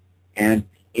 and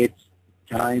it's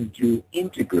time to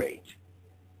integrate.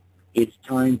 It's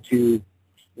time to,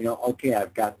 okay,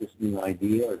 I've got this new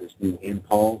idea or this new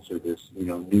impulse or this,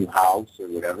 new house or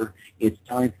whatever. It's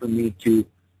time for me to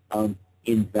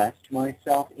invest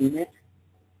myself in it.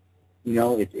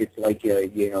 It's like,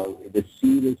 the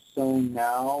seed is sown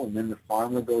now, and then the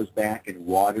farmer goes back and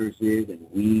waters it and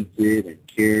weeds it and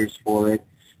cares for it.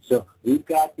 So we've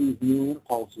got these new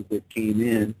impulses that came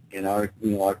in and are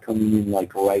coming in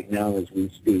like right now as we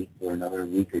speak for another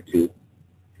week or two.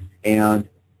 And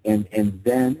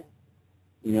then,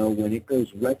 when it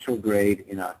goes retrograde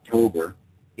in October,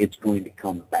 it's going to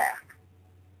come back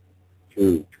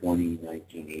through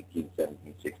 2019, 18,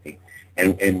 17, 16.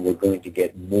 And we're going to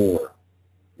get more,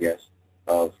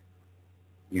 of,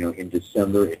 in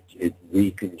December it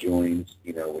reconjoins,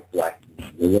 with Black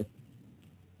Lilith,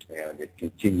 and it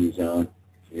continues on,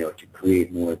 to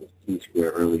create more of the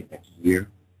T-square early next year.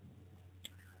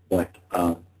 But,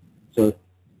 so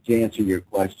to answer your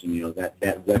question,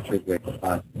 that retrograde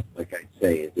process, like I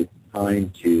say, is it's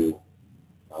time to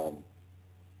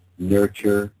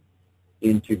nurture,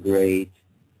 integrate,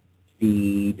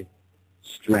 feed,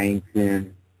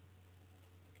 strengthen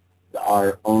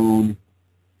our own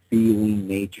feeling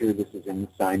nature. This is in the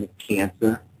sign of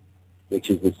Cancer, which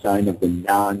is the sign of the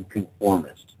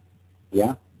nonconformist.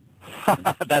 Yeah?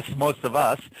 That's most of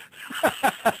us.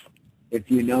 If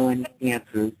you know any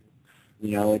Cancers,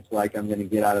 it's like I'm going to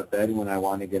get out of bed when I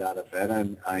want to get out of bed.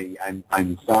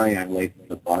 I'm sorry I'm late for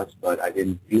the bus, but I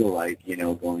didn't feel like,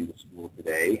 going to school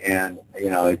today. And,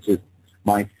 it's just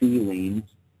my feelings,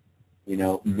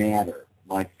 matter.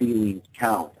 My feelings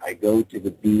count. I go to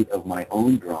the beat of my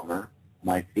own drummer.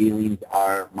 My feelings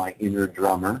are my inner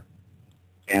drummer.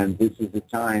 And this is the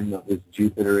time of this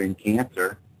Jupiter in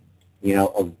Cancer,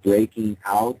 of breaking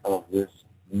out of this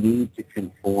need to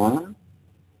conform.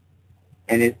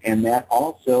 And that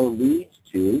also leads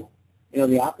to,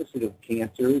 the opposite of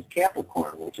Cancer is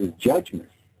Capricorn, which is judgment.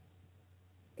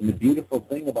 And the beautiful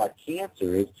thing about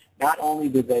Cancer is not only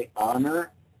do they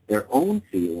honor their own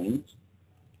feelings,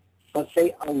 but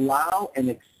they allow and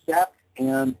accept,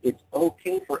 and it's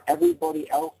okay for everybody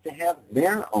else to have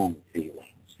their own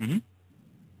feelings. Mm-hmm.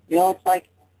 It's like,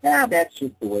 that's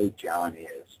just the way John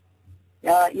is.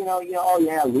 Oh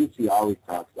yeah, Lucy always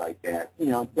talks like that.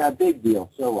 It's a big deal.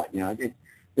 So what?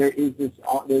 There's this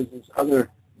other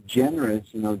generous,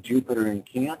 Jupiter in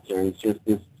Cancer is just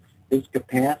this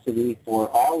capacity for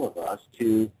all of us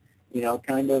to,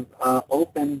 kind of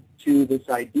open to this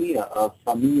idea of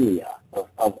familia,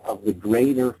 of the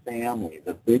greater family,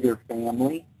 the bigger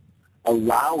family,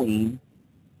 allowing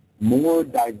more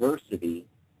diversity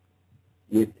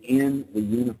within the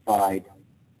unified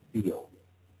field.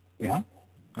 Yeah?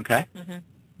 Okay.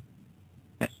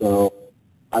 Mm-hmm. So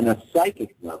on a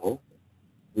psychic level,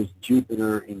 this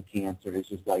Jupiter in Cancer is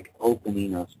just like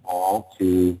opening us all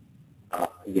to,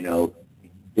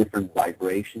 different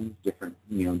vibrations, different,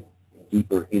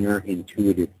 deeper inner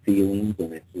intuitive feelings,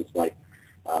 and it's just like,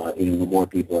 the more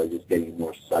people are just getting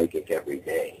more psychic every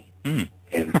day. Mm.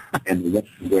 And the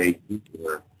retrograde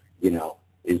Jupiter,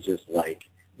 is just like,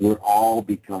 we're all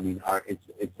becoming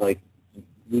it's like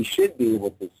we should be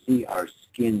able to see our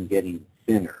skin getting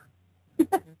thinner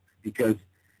because,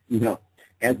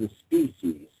 as a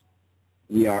species,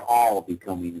 we are all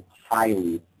becoming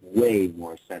way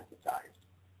more sensitized.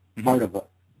 Mm-hmm. Part of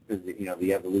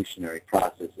the evolutionary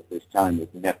process at this time is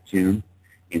Neptune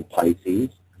in Pisces,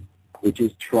 which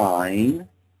is trine,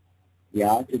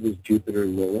 to this Jupiter,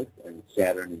 Lilith, and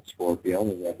Saturn in Scorpio.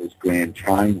 We have this grand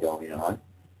trine going on.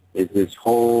 Is this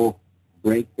whole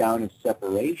breakdown of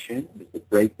separation, is the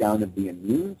breakdown of the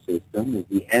immune system, is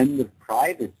the end of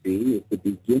privacy, is the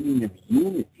beginning of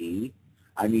unity.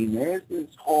 I mean, there's this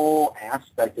whole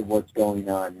aspect of what's going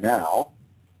on now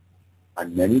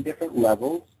on many different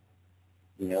levels,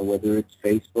 whether it's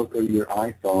Facebook or your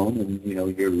iPhone and,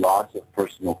 your loss of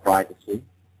personal privacy,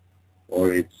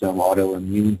 or it's some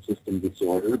autoimmune system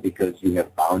disorder because you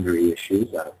have boundary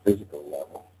issues on a physical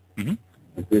level. Mm-hmm.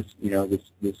 But this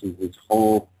is this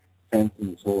whole sense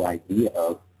and this whole idea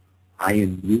of I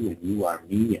am you and you are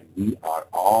me and we are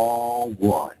all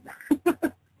one.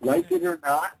 Like it or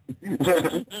not,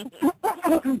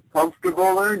 comfortable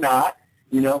or not,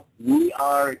 we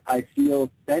are, I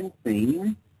feel,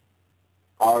 sensing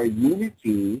our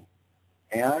unity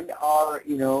and our,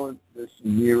 this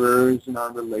mirrors and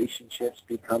our relationships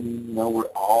becoming, we're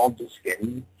all just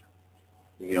getting,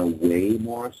 way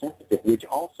more sensitive, which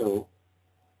also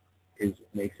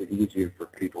makes it easier for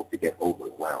people to get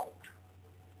overwhelmed.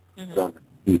 Mm-hmm. Some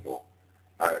people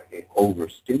are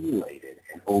overstimulated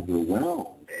and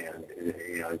overwhelmed, and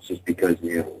it's just because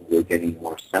we're getting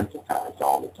more sensitized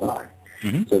all the time.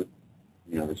 Mm-hmm. So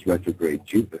this retrograde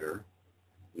Jupiter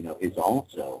is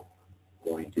also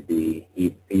going to be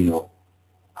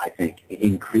I think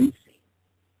increasing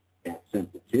that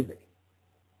sensitivity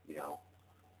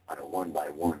on a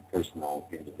one-by-one personal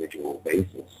individual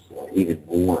basis, even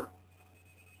more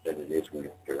than it is when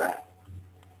it's direct.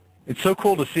 It's so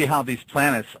cool to see how these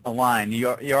planets align. You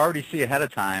already see ahead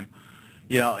of time,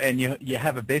 and you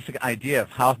have a basic idea of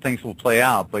how things will play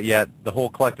out, but yet the whole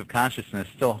collective consciousness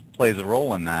still plays a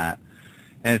role in that.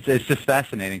 And it's just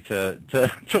fascinating to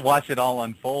watch it all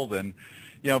unfold, and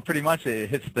pretty much it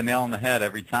hits the nail on the head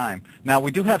every time. Now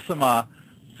we do have some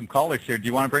callers here. Do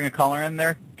you want to bring a caller in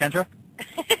there, Kendra?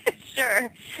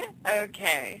 Sure.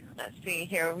 Okay. Let's see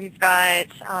here. We've got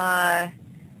I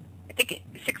think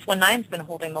 619's been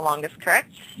holding the longest,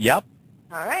 correct? Yep.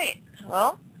 All right.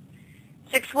 Well,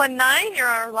 619,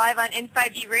 you're live on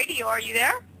In5D Radio. Are you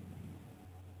there?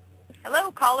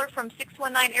 Hello, caller from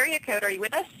 619 area code. Are you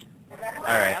with us? All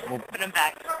right. We'll put him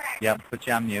back. Yep. Put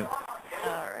you on mute.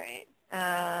 All right.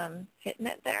 Hitting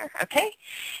it there. Okay.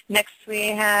 Next we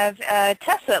have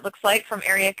Tessa, it looks like, from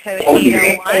area code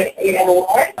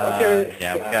 801.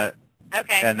 Yeah, we got.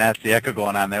 Okay. And that's the echo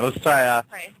going on there. Let's try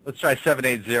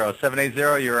 780.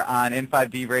 780, you're on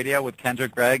In5D Radio with Kendra,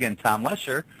 Gregg, and Tom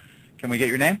Lescher. Can we get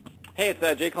your name? Hey, it's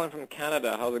Jay calling from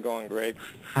Canada. How's it going, Gregg?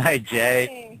 Hi,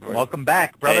 Jay. Hey. Welcome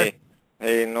back, brother.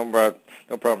 Hey, no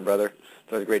problem, brother.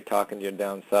 It was great talking to you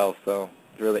down south, so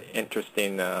it's a really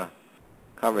interesting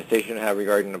conversation to have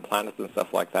regarding the planets and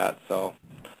stuff like that. So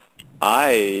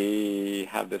I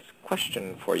have this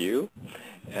question for you,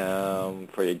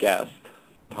 for your guest,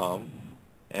 Tom,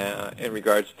 in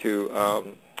regards to,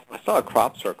 I saw a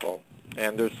crop circle,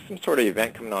 and there's some sort of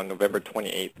event coming on November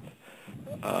 28th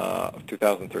of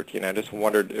 2013. I just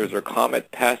wondered, is there a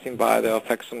comet passing by that'll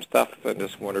affect some stuff? I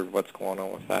just wondered what's going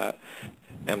on with that.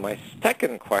 And my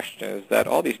second question is that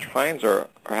all these trines are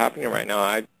happening right now.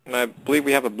 I believe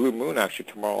we have a blue moon actually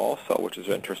tomorrow also, which is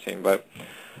interesting. But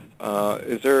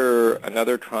is there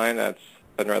another trine that's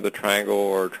another triangle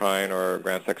or trine or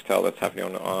grand sextile that's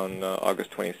happening on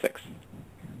August 26th?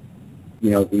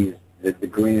 The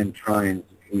grand trines,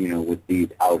 with these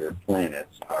outer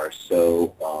planets are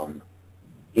so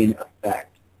in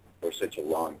effect for such a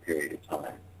long period of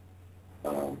time.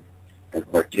 And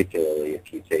particularly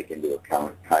if you take into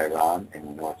account Chiron and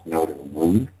the north node of the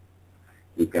moon,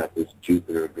 you've got this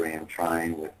Jupiter grand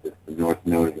trine with the north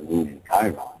node of the moon in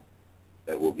Chiron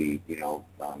that will be,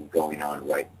 going on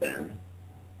right then,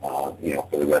 for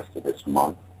the rest of this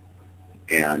month.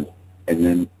 And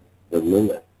then the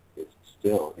Lilith is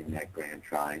still in that grand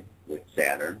trine with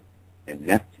Saturn and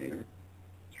Neptune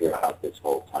throughout this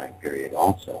whole time period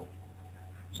also.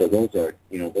 So those are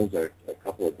a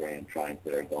couple of grand trines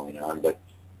that are going on, but,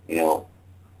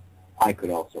 I could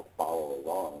also follow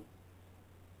along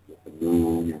with the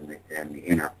moon and the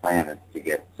inner planets to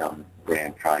get some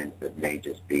grand trines that may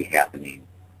just be happening,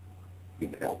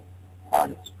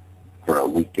 for a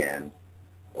weekend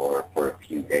or for a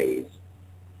few days.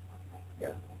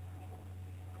 Yeah.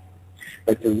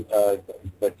 But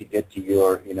to get to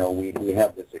your, we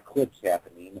have this eclipse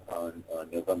happening on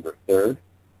November 3rd.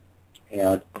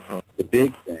 And the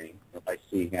big thing that I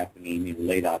see happening in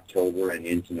late October and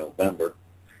into November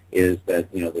is that,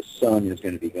 the sun is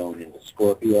going to be going into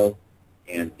Scorpio,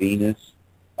 and Venus,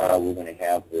 we're going to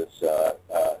have this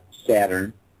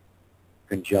Saturn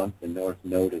conjunct the north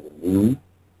node of the moon.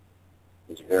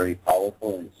 It's very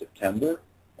powerful in September.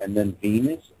 And then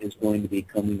Venus is going to be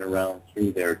coming around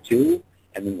through there too,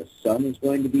 and then the sun is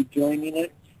going to be joining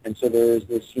it. And so there's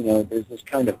this, there's this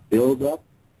kind of build-up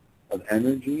of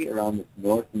energy around this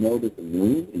north node of the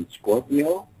moon in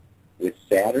Scorpio, with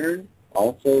Saturn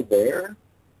also there,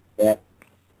 that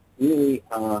really,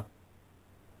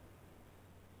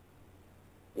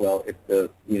 if the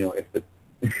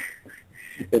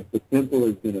if the pimple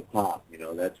is going to pop,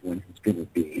 that's when it's going to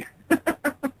be.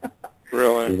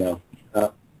 Really?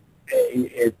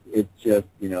 It's just,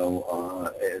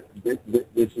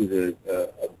 this is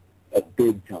a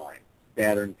big time.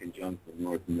 Saturn conjunct the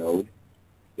north node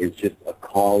is just a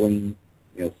calling.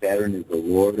 Saturn is the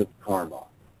lord of karma,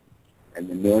 and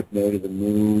the north node of the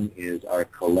moon is our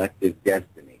collective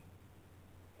destiny.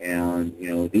 And,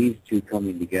 these two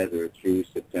coming together through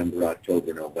September,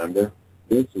 October, November,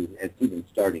 it's even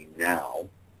starting now,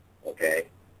 okay?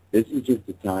 This is just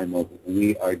a time of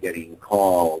we are getting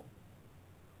called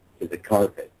to the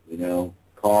carpet,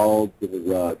 called to the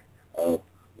rug of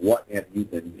what have you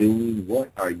been doing,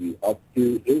 what are you up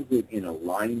to, is it in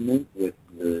alignment with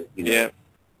the,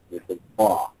 with the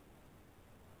law,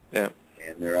 Yeah.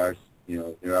 And there are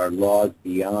laws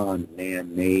beyond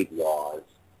man-made laws.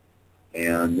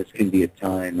 And this can be a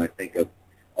time, I think, of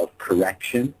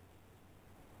correction,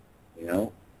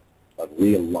 of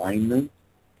realignment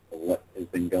of what has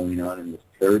been going on in this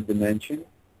third dimension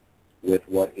with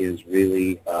what is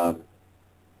really,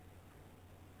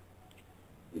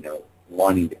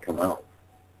 wanting to come out.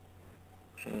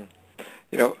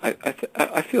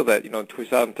 I feel that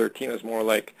 2013 is more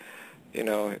like,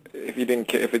 if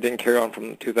it didn't carry on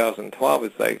from 2012,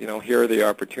 it's like, here are the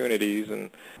opportunities,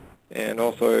 and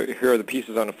also here are the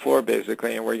pieces on the floor,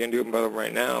 basically, and what are you going to do about them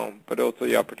right now? But also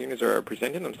the opportunities are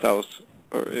presenting themselves,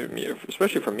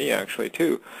 especially for me, actually,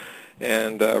 too.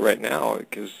 And right now,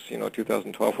 because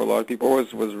 2012 for a lot of people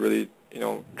was really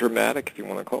dramatic, if you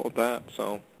want to call it that.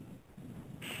 So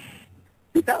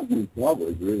 2012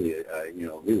 was really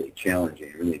really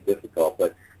challenging, really difficult.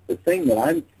 But the thing that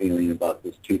I'm feeling about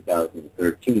this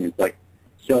 2013 is like,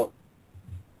 so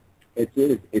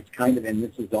it's kind of, and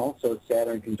this is also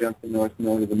Saturn conjunct the North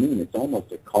Node of the Moon. It's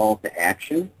almost a call to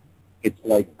action. It's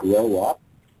like grow up.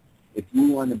 If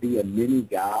you want to be a mini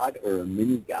god or a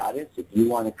mini goddess, if you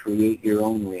want to create your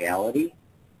own reality,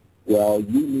 well,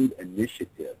 you need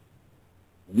initiative.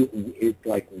 It's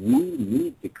like we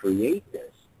need to create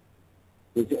this.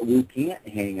 We can't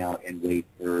hang out and wait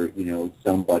for,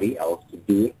 somebody else to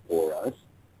do it for us.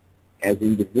 As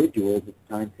individuals, it's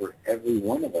time for every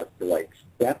one of us to,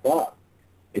 step up.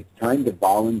 It's time to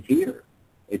volunteer.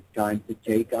 It's time to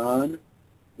take on,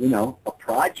 a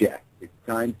project. It's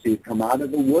time to come out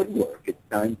of the woodwork. It's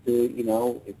time to,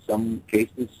 in some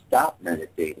cases, stop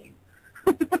meditating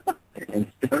and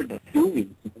start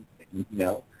doing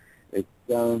something, It's,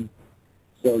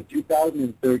 so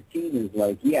 2013 is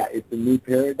like, it's a new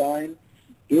paradigm.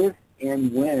 If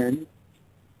and when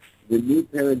the new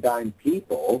paradigm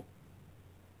people,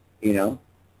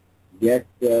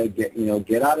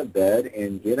 get out of bed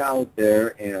and get out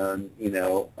there and,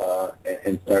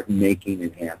 and start making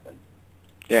it happen.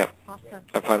 Yeah, Awesome.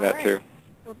 I find that too.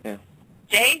 Yeah.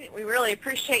 Jay, we really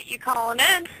appreciate you calling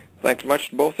in. Thanks much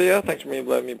to both of you. Thanks for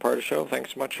letting me be part of the show.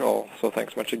 Thanks much all. So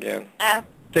thanks much again.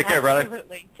 Take care, brother.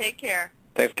 Absolutely. Take care.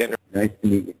 Thanks, Kendra. Nice to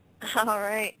meet you. All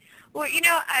right. Well,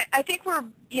 I think we're,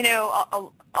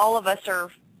 all of us are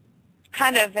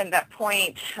kind of in that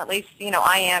point, at least,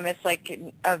 I am, it's like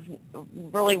of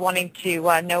really wanting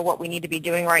to know what we need to be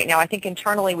doing right now. I think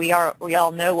internally we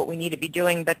all know what we need to be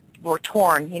doing, but we're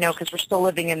torn, because we're still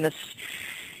living in this,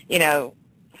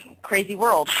 crazy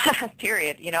world,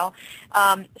 period,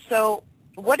 So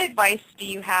what advice do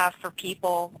you have for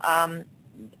people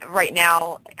right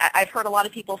now? I've heard a lot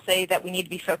of people say that we need to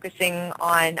be focusing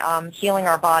on healing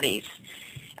our bodies.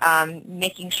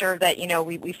 Making sure that,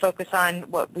 we focus on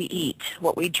what we eat,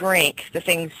 what we drink, the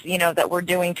things, that we're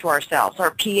doing to ourselves,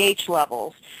 our pH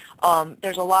levels.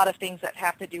 There's a lot of things that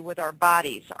have to do with our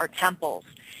bodies, our temples.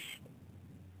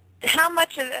 How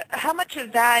much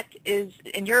of that is,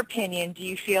 in your opinion, do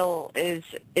you feel is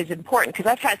important?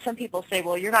 Because I've had some people say,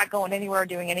 well, you're not going anywhere or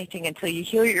doing anything until you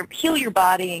heal your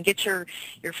body and get your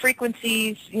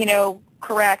frequencies,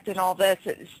 correct and all this.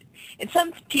 And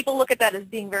some people look at that as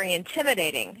being very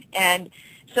intimidating. And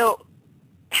so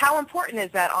how important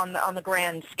is that on the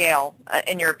grand scale,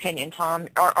 in your opinion, Tom?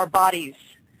 Our bodies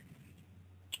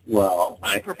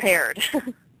being prepared?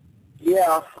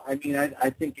 Yeah, I mean, I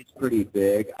think it's pretty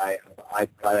big. I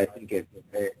think it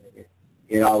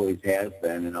always has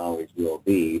been and always will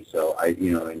be. So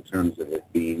in terms of it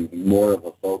being more of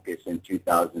a focus in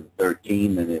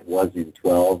 2013 than it was in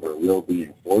 12 or will be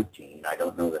in 14, I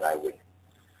don't know that I would.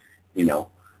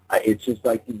 It's just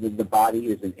like the body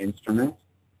is an instrument,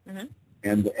 mm-hmm.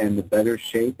 and the better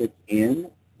shape it's in,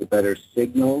 the better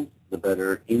signals, the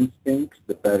better instincts,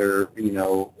 the better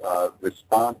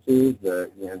responses.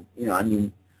 The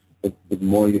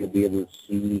more you'll be able to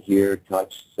see, hear,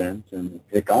 touch, sense, and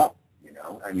pick up.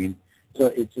 So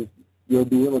it's just you'll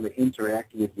be able to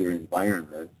interact with your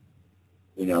environment.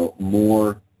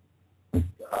 More.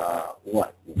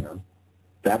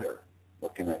 Better.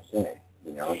 What can I say?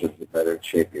 The better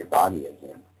shape your body is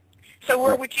in. So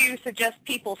where would you suggest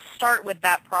people start with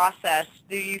that process?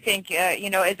 Do you think,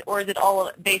 or is it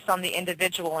all based on the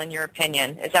individual, in your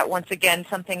opinion? Is that, once again,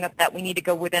 something that we need to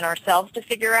go within ourselves to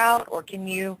figure out? Or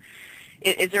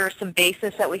is there some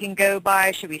basis that we can go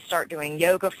by? Should we start doing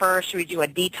yoga first? Should we do a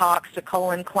detox, a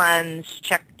colon cleanse,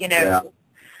 check, Yeah,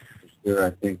 sure.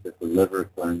 I think that the liver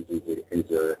cleanse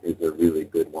is a really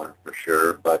good one for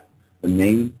sure. But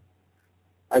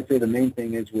I'd say the main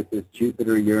thing is with this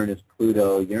Jupiter, Uranus,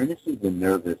 Pluto. Uranus is the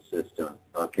nervous system,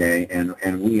 okay? And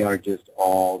we are just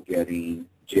all getting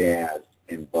jazzed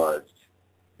and buzzed.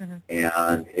 Mm-hmm.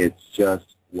 And it's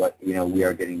just, we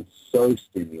are getting so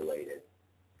stimulated.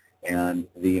 And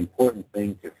the important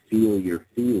thing to feel your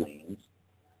feelings,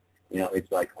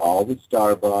 it's like all the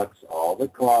Starbucks, all the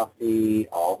coffee,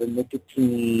 all the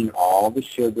nicotine, all the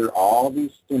sugar, all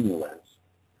these stimulants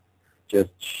just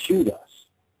shoot us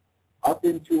up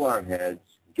into our heads,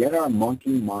 get our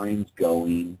monkey minds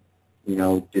going,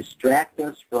 distract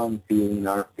us from feeling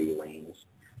our feelings,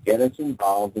 get us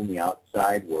involved in the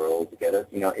outside world, get us,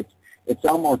 it's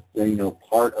almost,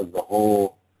 part of the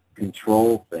whole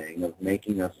control thing of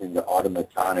making us into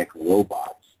automatonic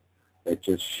robots that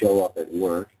just show up at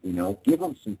work. Give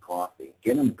them some coffee,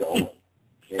 get them going,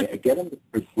 get them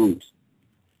to boost.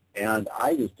 And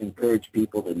I just encourage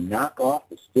people to knock off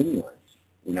the stimulants.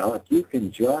 If you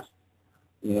can just,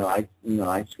 I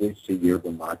switched to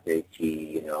yerba mate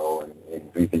tea,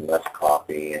 and drinking less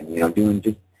coffee, and doing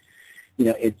just,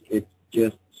 it's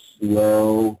just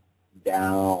slow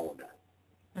down.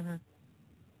 Mm-hmm.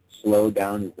 Slow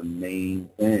down is the main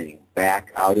thing.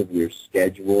 Back out of your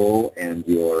schedule and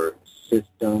your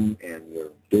system and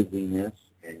your busyness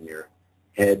and your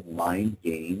head-mind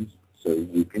games so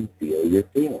you can feel your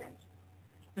feelings.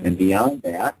 Mm-hmm. And beyond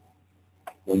that,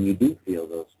 when you do feel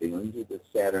those feelings with the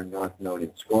Saturn North Node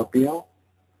in Scorpio,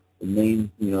 the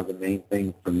main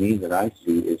thing for me that I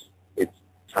see is it's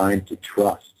time to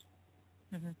trust.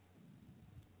 Mm-hmm.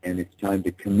 And it's time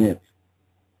to commit.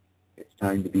 It's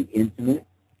time to be intimate,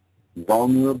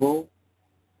 vulnerable,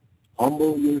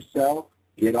 humble yourself,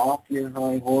 get off your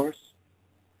high horse,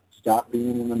 stop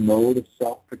being in the mode of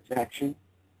self-protection,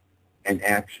 and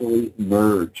actually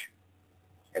merge.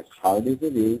 As hard as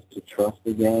it is to trust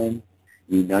again,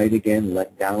 unite again,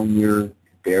 let down your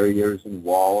barriers and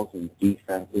walls and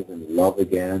defenses and love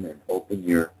again and open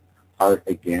your heart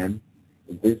again.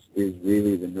 This is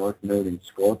really the North Node in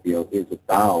Scorpio is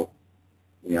about,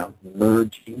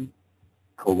 merging,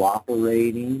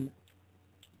 cooperating,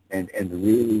 and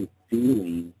really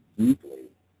feeling deeply,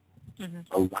 mm-hmm.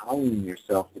 allowing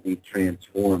yourself to be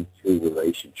transformed through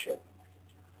relationship.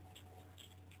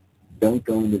 Don't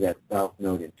go into that South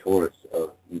Node in Taurus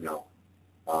of,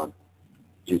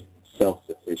 just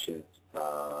self-sufficient,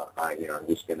 I'm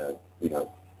just going to,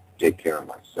 take care of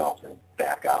myself and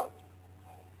back out.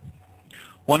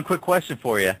 One quick question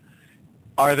for you.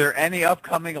 Are there any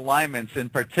upcoming alignments in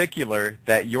particular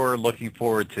that you're looking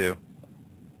forward to?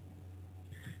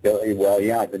 Well,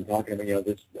 yeah, I've been talking about,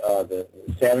 the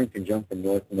Saturn conjunct the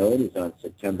North Node is on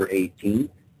September 18th.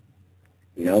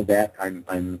 That I'm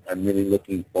really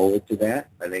looking forward to that.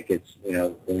 I think it's,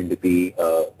 going to be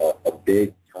a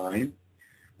big time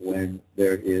when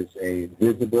there is a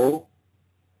visible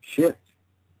shift.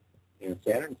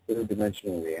 Saturn's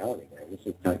third-dimensional reality, man. This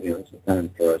is time, this is time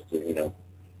for us to,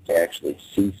 to actually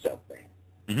see something.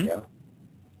 Mm-hmm. Yeah.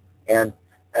 And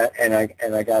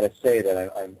I got to say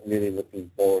that I'm really looking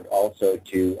forward also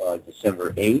to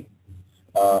December 8th.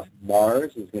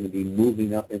 Mars is going to be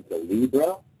moving up into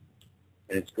Libra,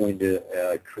 and it's going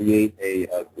to create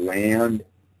a grand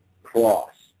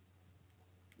cross.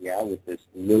 Yeah, with this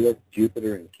Lilith,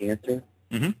 Jupiter, and Cancer,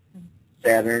 mm-hmm.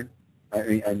 Saturn.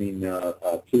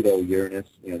 Pluto, Uranus,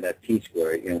 that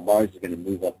T-square, Mars is going to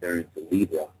move up there into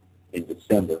Libra in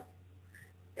December.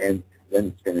 And then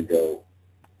it's going to go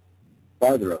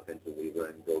farther up into Libra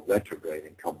and go retrograde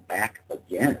and come back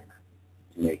again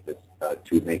to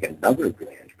make another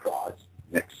grand cross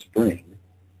next spring.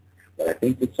 But I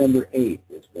think December 8th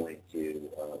is going to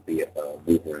be a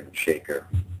mover and shaker.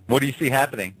 What do you see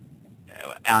happening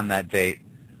on that date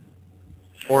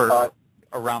or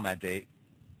around that date?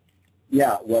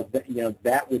 Yeah, well,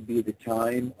 that would be the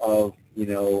time of,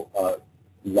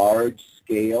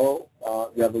 large-scale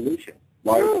revolution.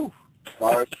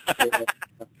 Large-scale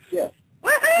shift.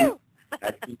 Woohoo!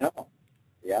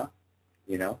 Yeah,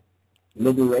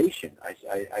 liberation.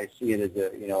 I see it as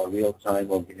a real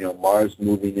time of, Mars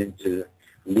moving into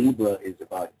Libra is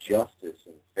about justice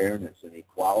and fairness and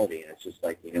equality. And it's just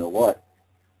like, what?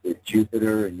 With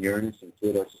Jupiter and Uranus and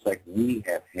Pluto, it's just like we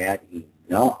have had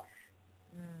enough.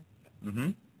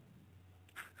 Mm-hmm.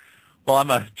 Well,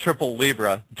 I'm a triple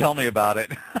Libra. Tell me about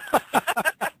it.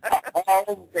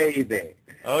 Oh, baby.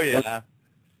 Oh, yeah.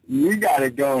 You got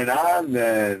it going on,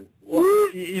 then.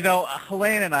 Well,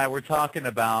 Helene and I were talking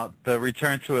about the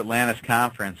Return to Atlantis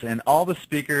conference, and all the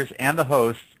speakers and the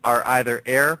hosts are either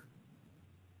air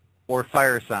or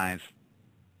fire signs.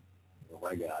 Oh,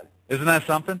 my God. Isn't that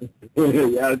something?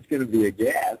 Yeah, it's going to be a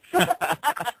gas.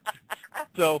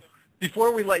 So,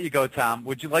 before we let you go, Tom,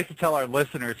 would you like to tell our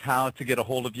listeners how to get a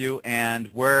hold of you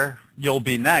and where you'll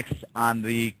be next on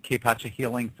the Kaypatcha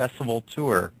Healing Festival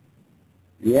Tour?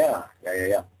 Yeah.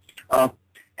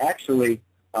 Actually,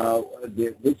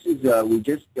 This is we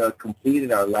just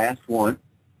completed our last one,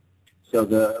 so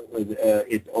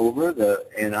it's over.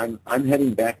 And I'm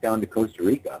heading back down to Costa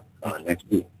Rica next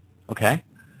week. Okay.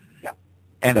 Yeah.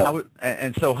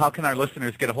 And so how can our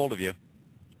listeners get a hold of you?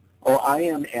 Oh, I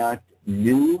am at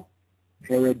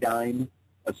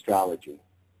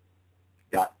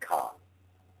newparadigmastrology.com,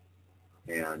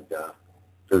 and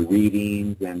for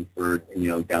readings and for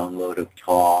download of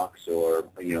talks or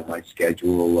my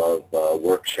schedule of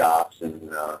workshops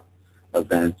and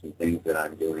events and things that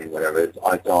I'm doing, whatever. It's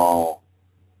all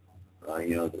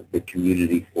the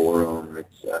community forum.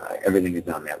 It's everything is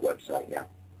on that website. Yeah.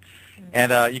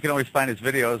 And you can always find his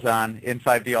videos on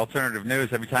In5D Alternative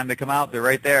News. Every time they come out, they're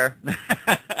right there.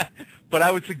 But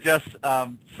I would suggest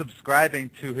subscribing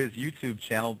to his YouTube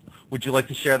channel. Would you like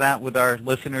to share that with our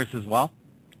listeners as well?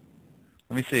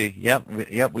 Let me see. Yep,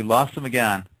 we lost him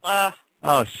again.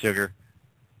 Oh, sugar.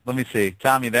 Let me see.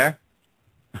 Tom, you there?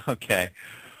 Okay.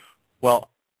 Well,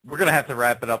 we're going to have to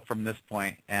wrap it up from this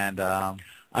point, and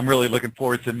I'm really looking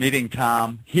forward to meeting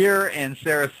Tom here in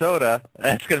Sarasota.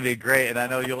 That's going to be great, and I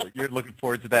know you're looking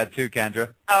forward to that too,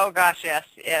 Kendra. Oh, gosh, yes,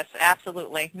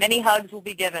 absolutely. Many hugs will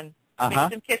be given. Maybe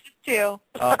some kisses, too.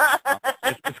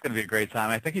 It's going to be a great time.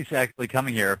 I think he's actually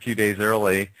coming here a few days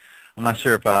early. I'm not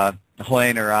sure if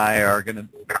Helene or I are going to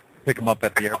pick him up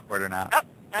at the airport or not. Oh,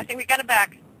 I think we got it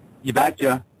back. You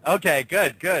betcha. Okay,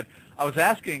 good. I was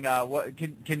asking, what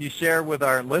can you share with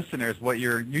our listeners what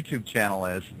your YouTube channel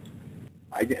is?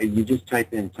 You just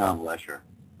type in Tom Lescher.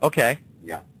 Okay.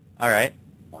 Yeah. All right.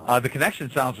 The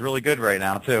connection sounds really good right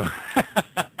now, too.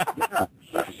 Yeah.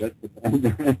 That's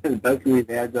the best we've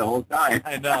had the whole time.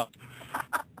 I know.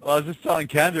 Well, I was just telling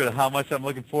Kendra how much I'm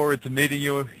looking forward to meeting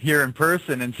you here in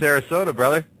person in Sarasota,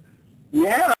 brother.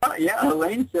 Yeah.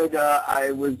 Elaine said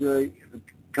I was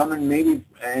coming maybe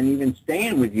and even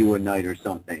staying with you a night or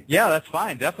something. Yeah, that's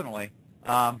fine, definitely.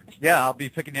 I'll be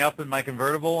picking you up in my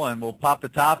convertible, and we'll pop the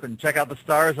top and check out the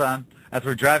stars as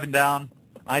we're driving down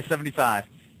I-75.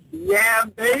 Yeah,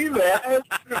 baby. Man,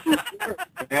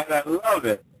 I love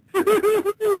it.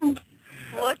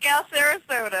 Look out,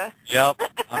 Sarasota. Yep,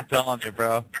 I'm telling you,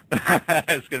 bro.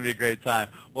 It's going to be a great time.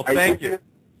 Well, thank you.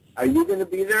 Are you going to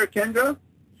be there, Kendra?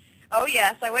 Oh,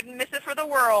 yes. I wouldn't miss it for the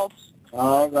world.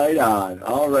 All right,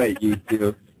 All right, you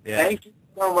two. Yeah. Thank you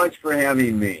so much for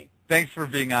having me. Thanks for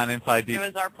being on In5D It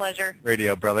was our pleasure.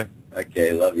 Radio, brother.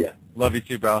 Okay, love you. Love you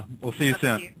too, bro. We'll see you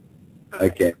soon. You.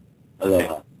 Okay.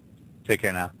 Aloha. Okay. Take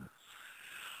care now.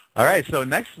 All right, so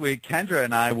next week, Kendra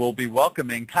and I will be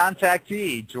welcoming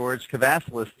contactee Gregg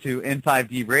Prescott to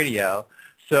In5D Radio.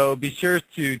 So be sure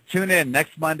to tune in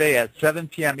next Monday at 7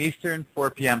 p.m. Eastern,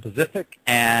 4 p.m. Pacific,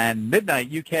 and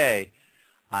midnight UK.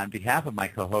 On behalf of my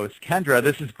co-host, Kendra,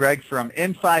 this is Greg from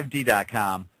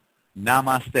In5D.com.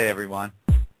 Namaste, everyone.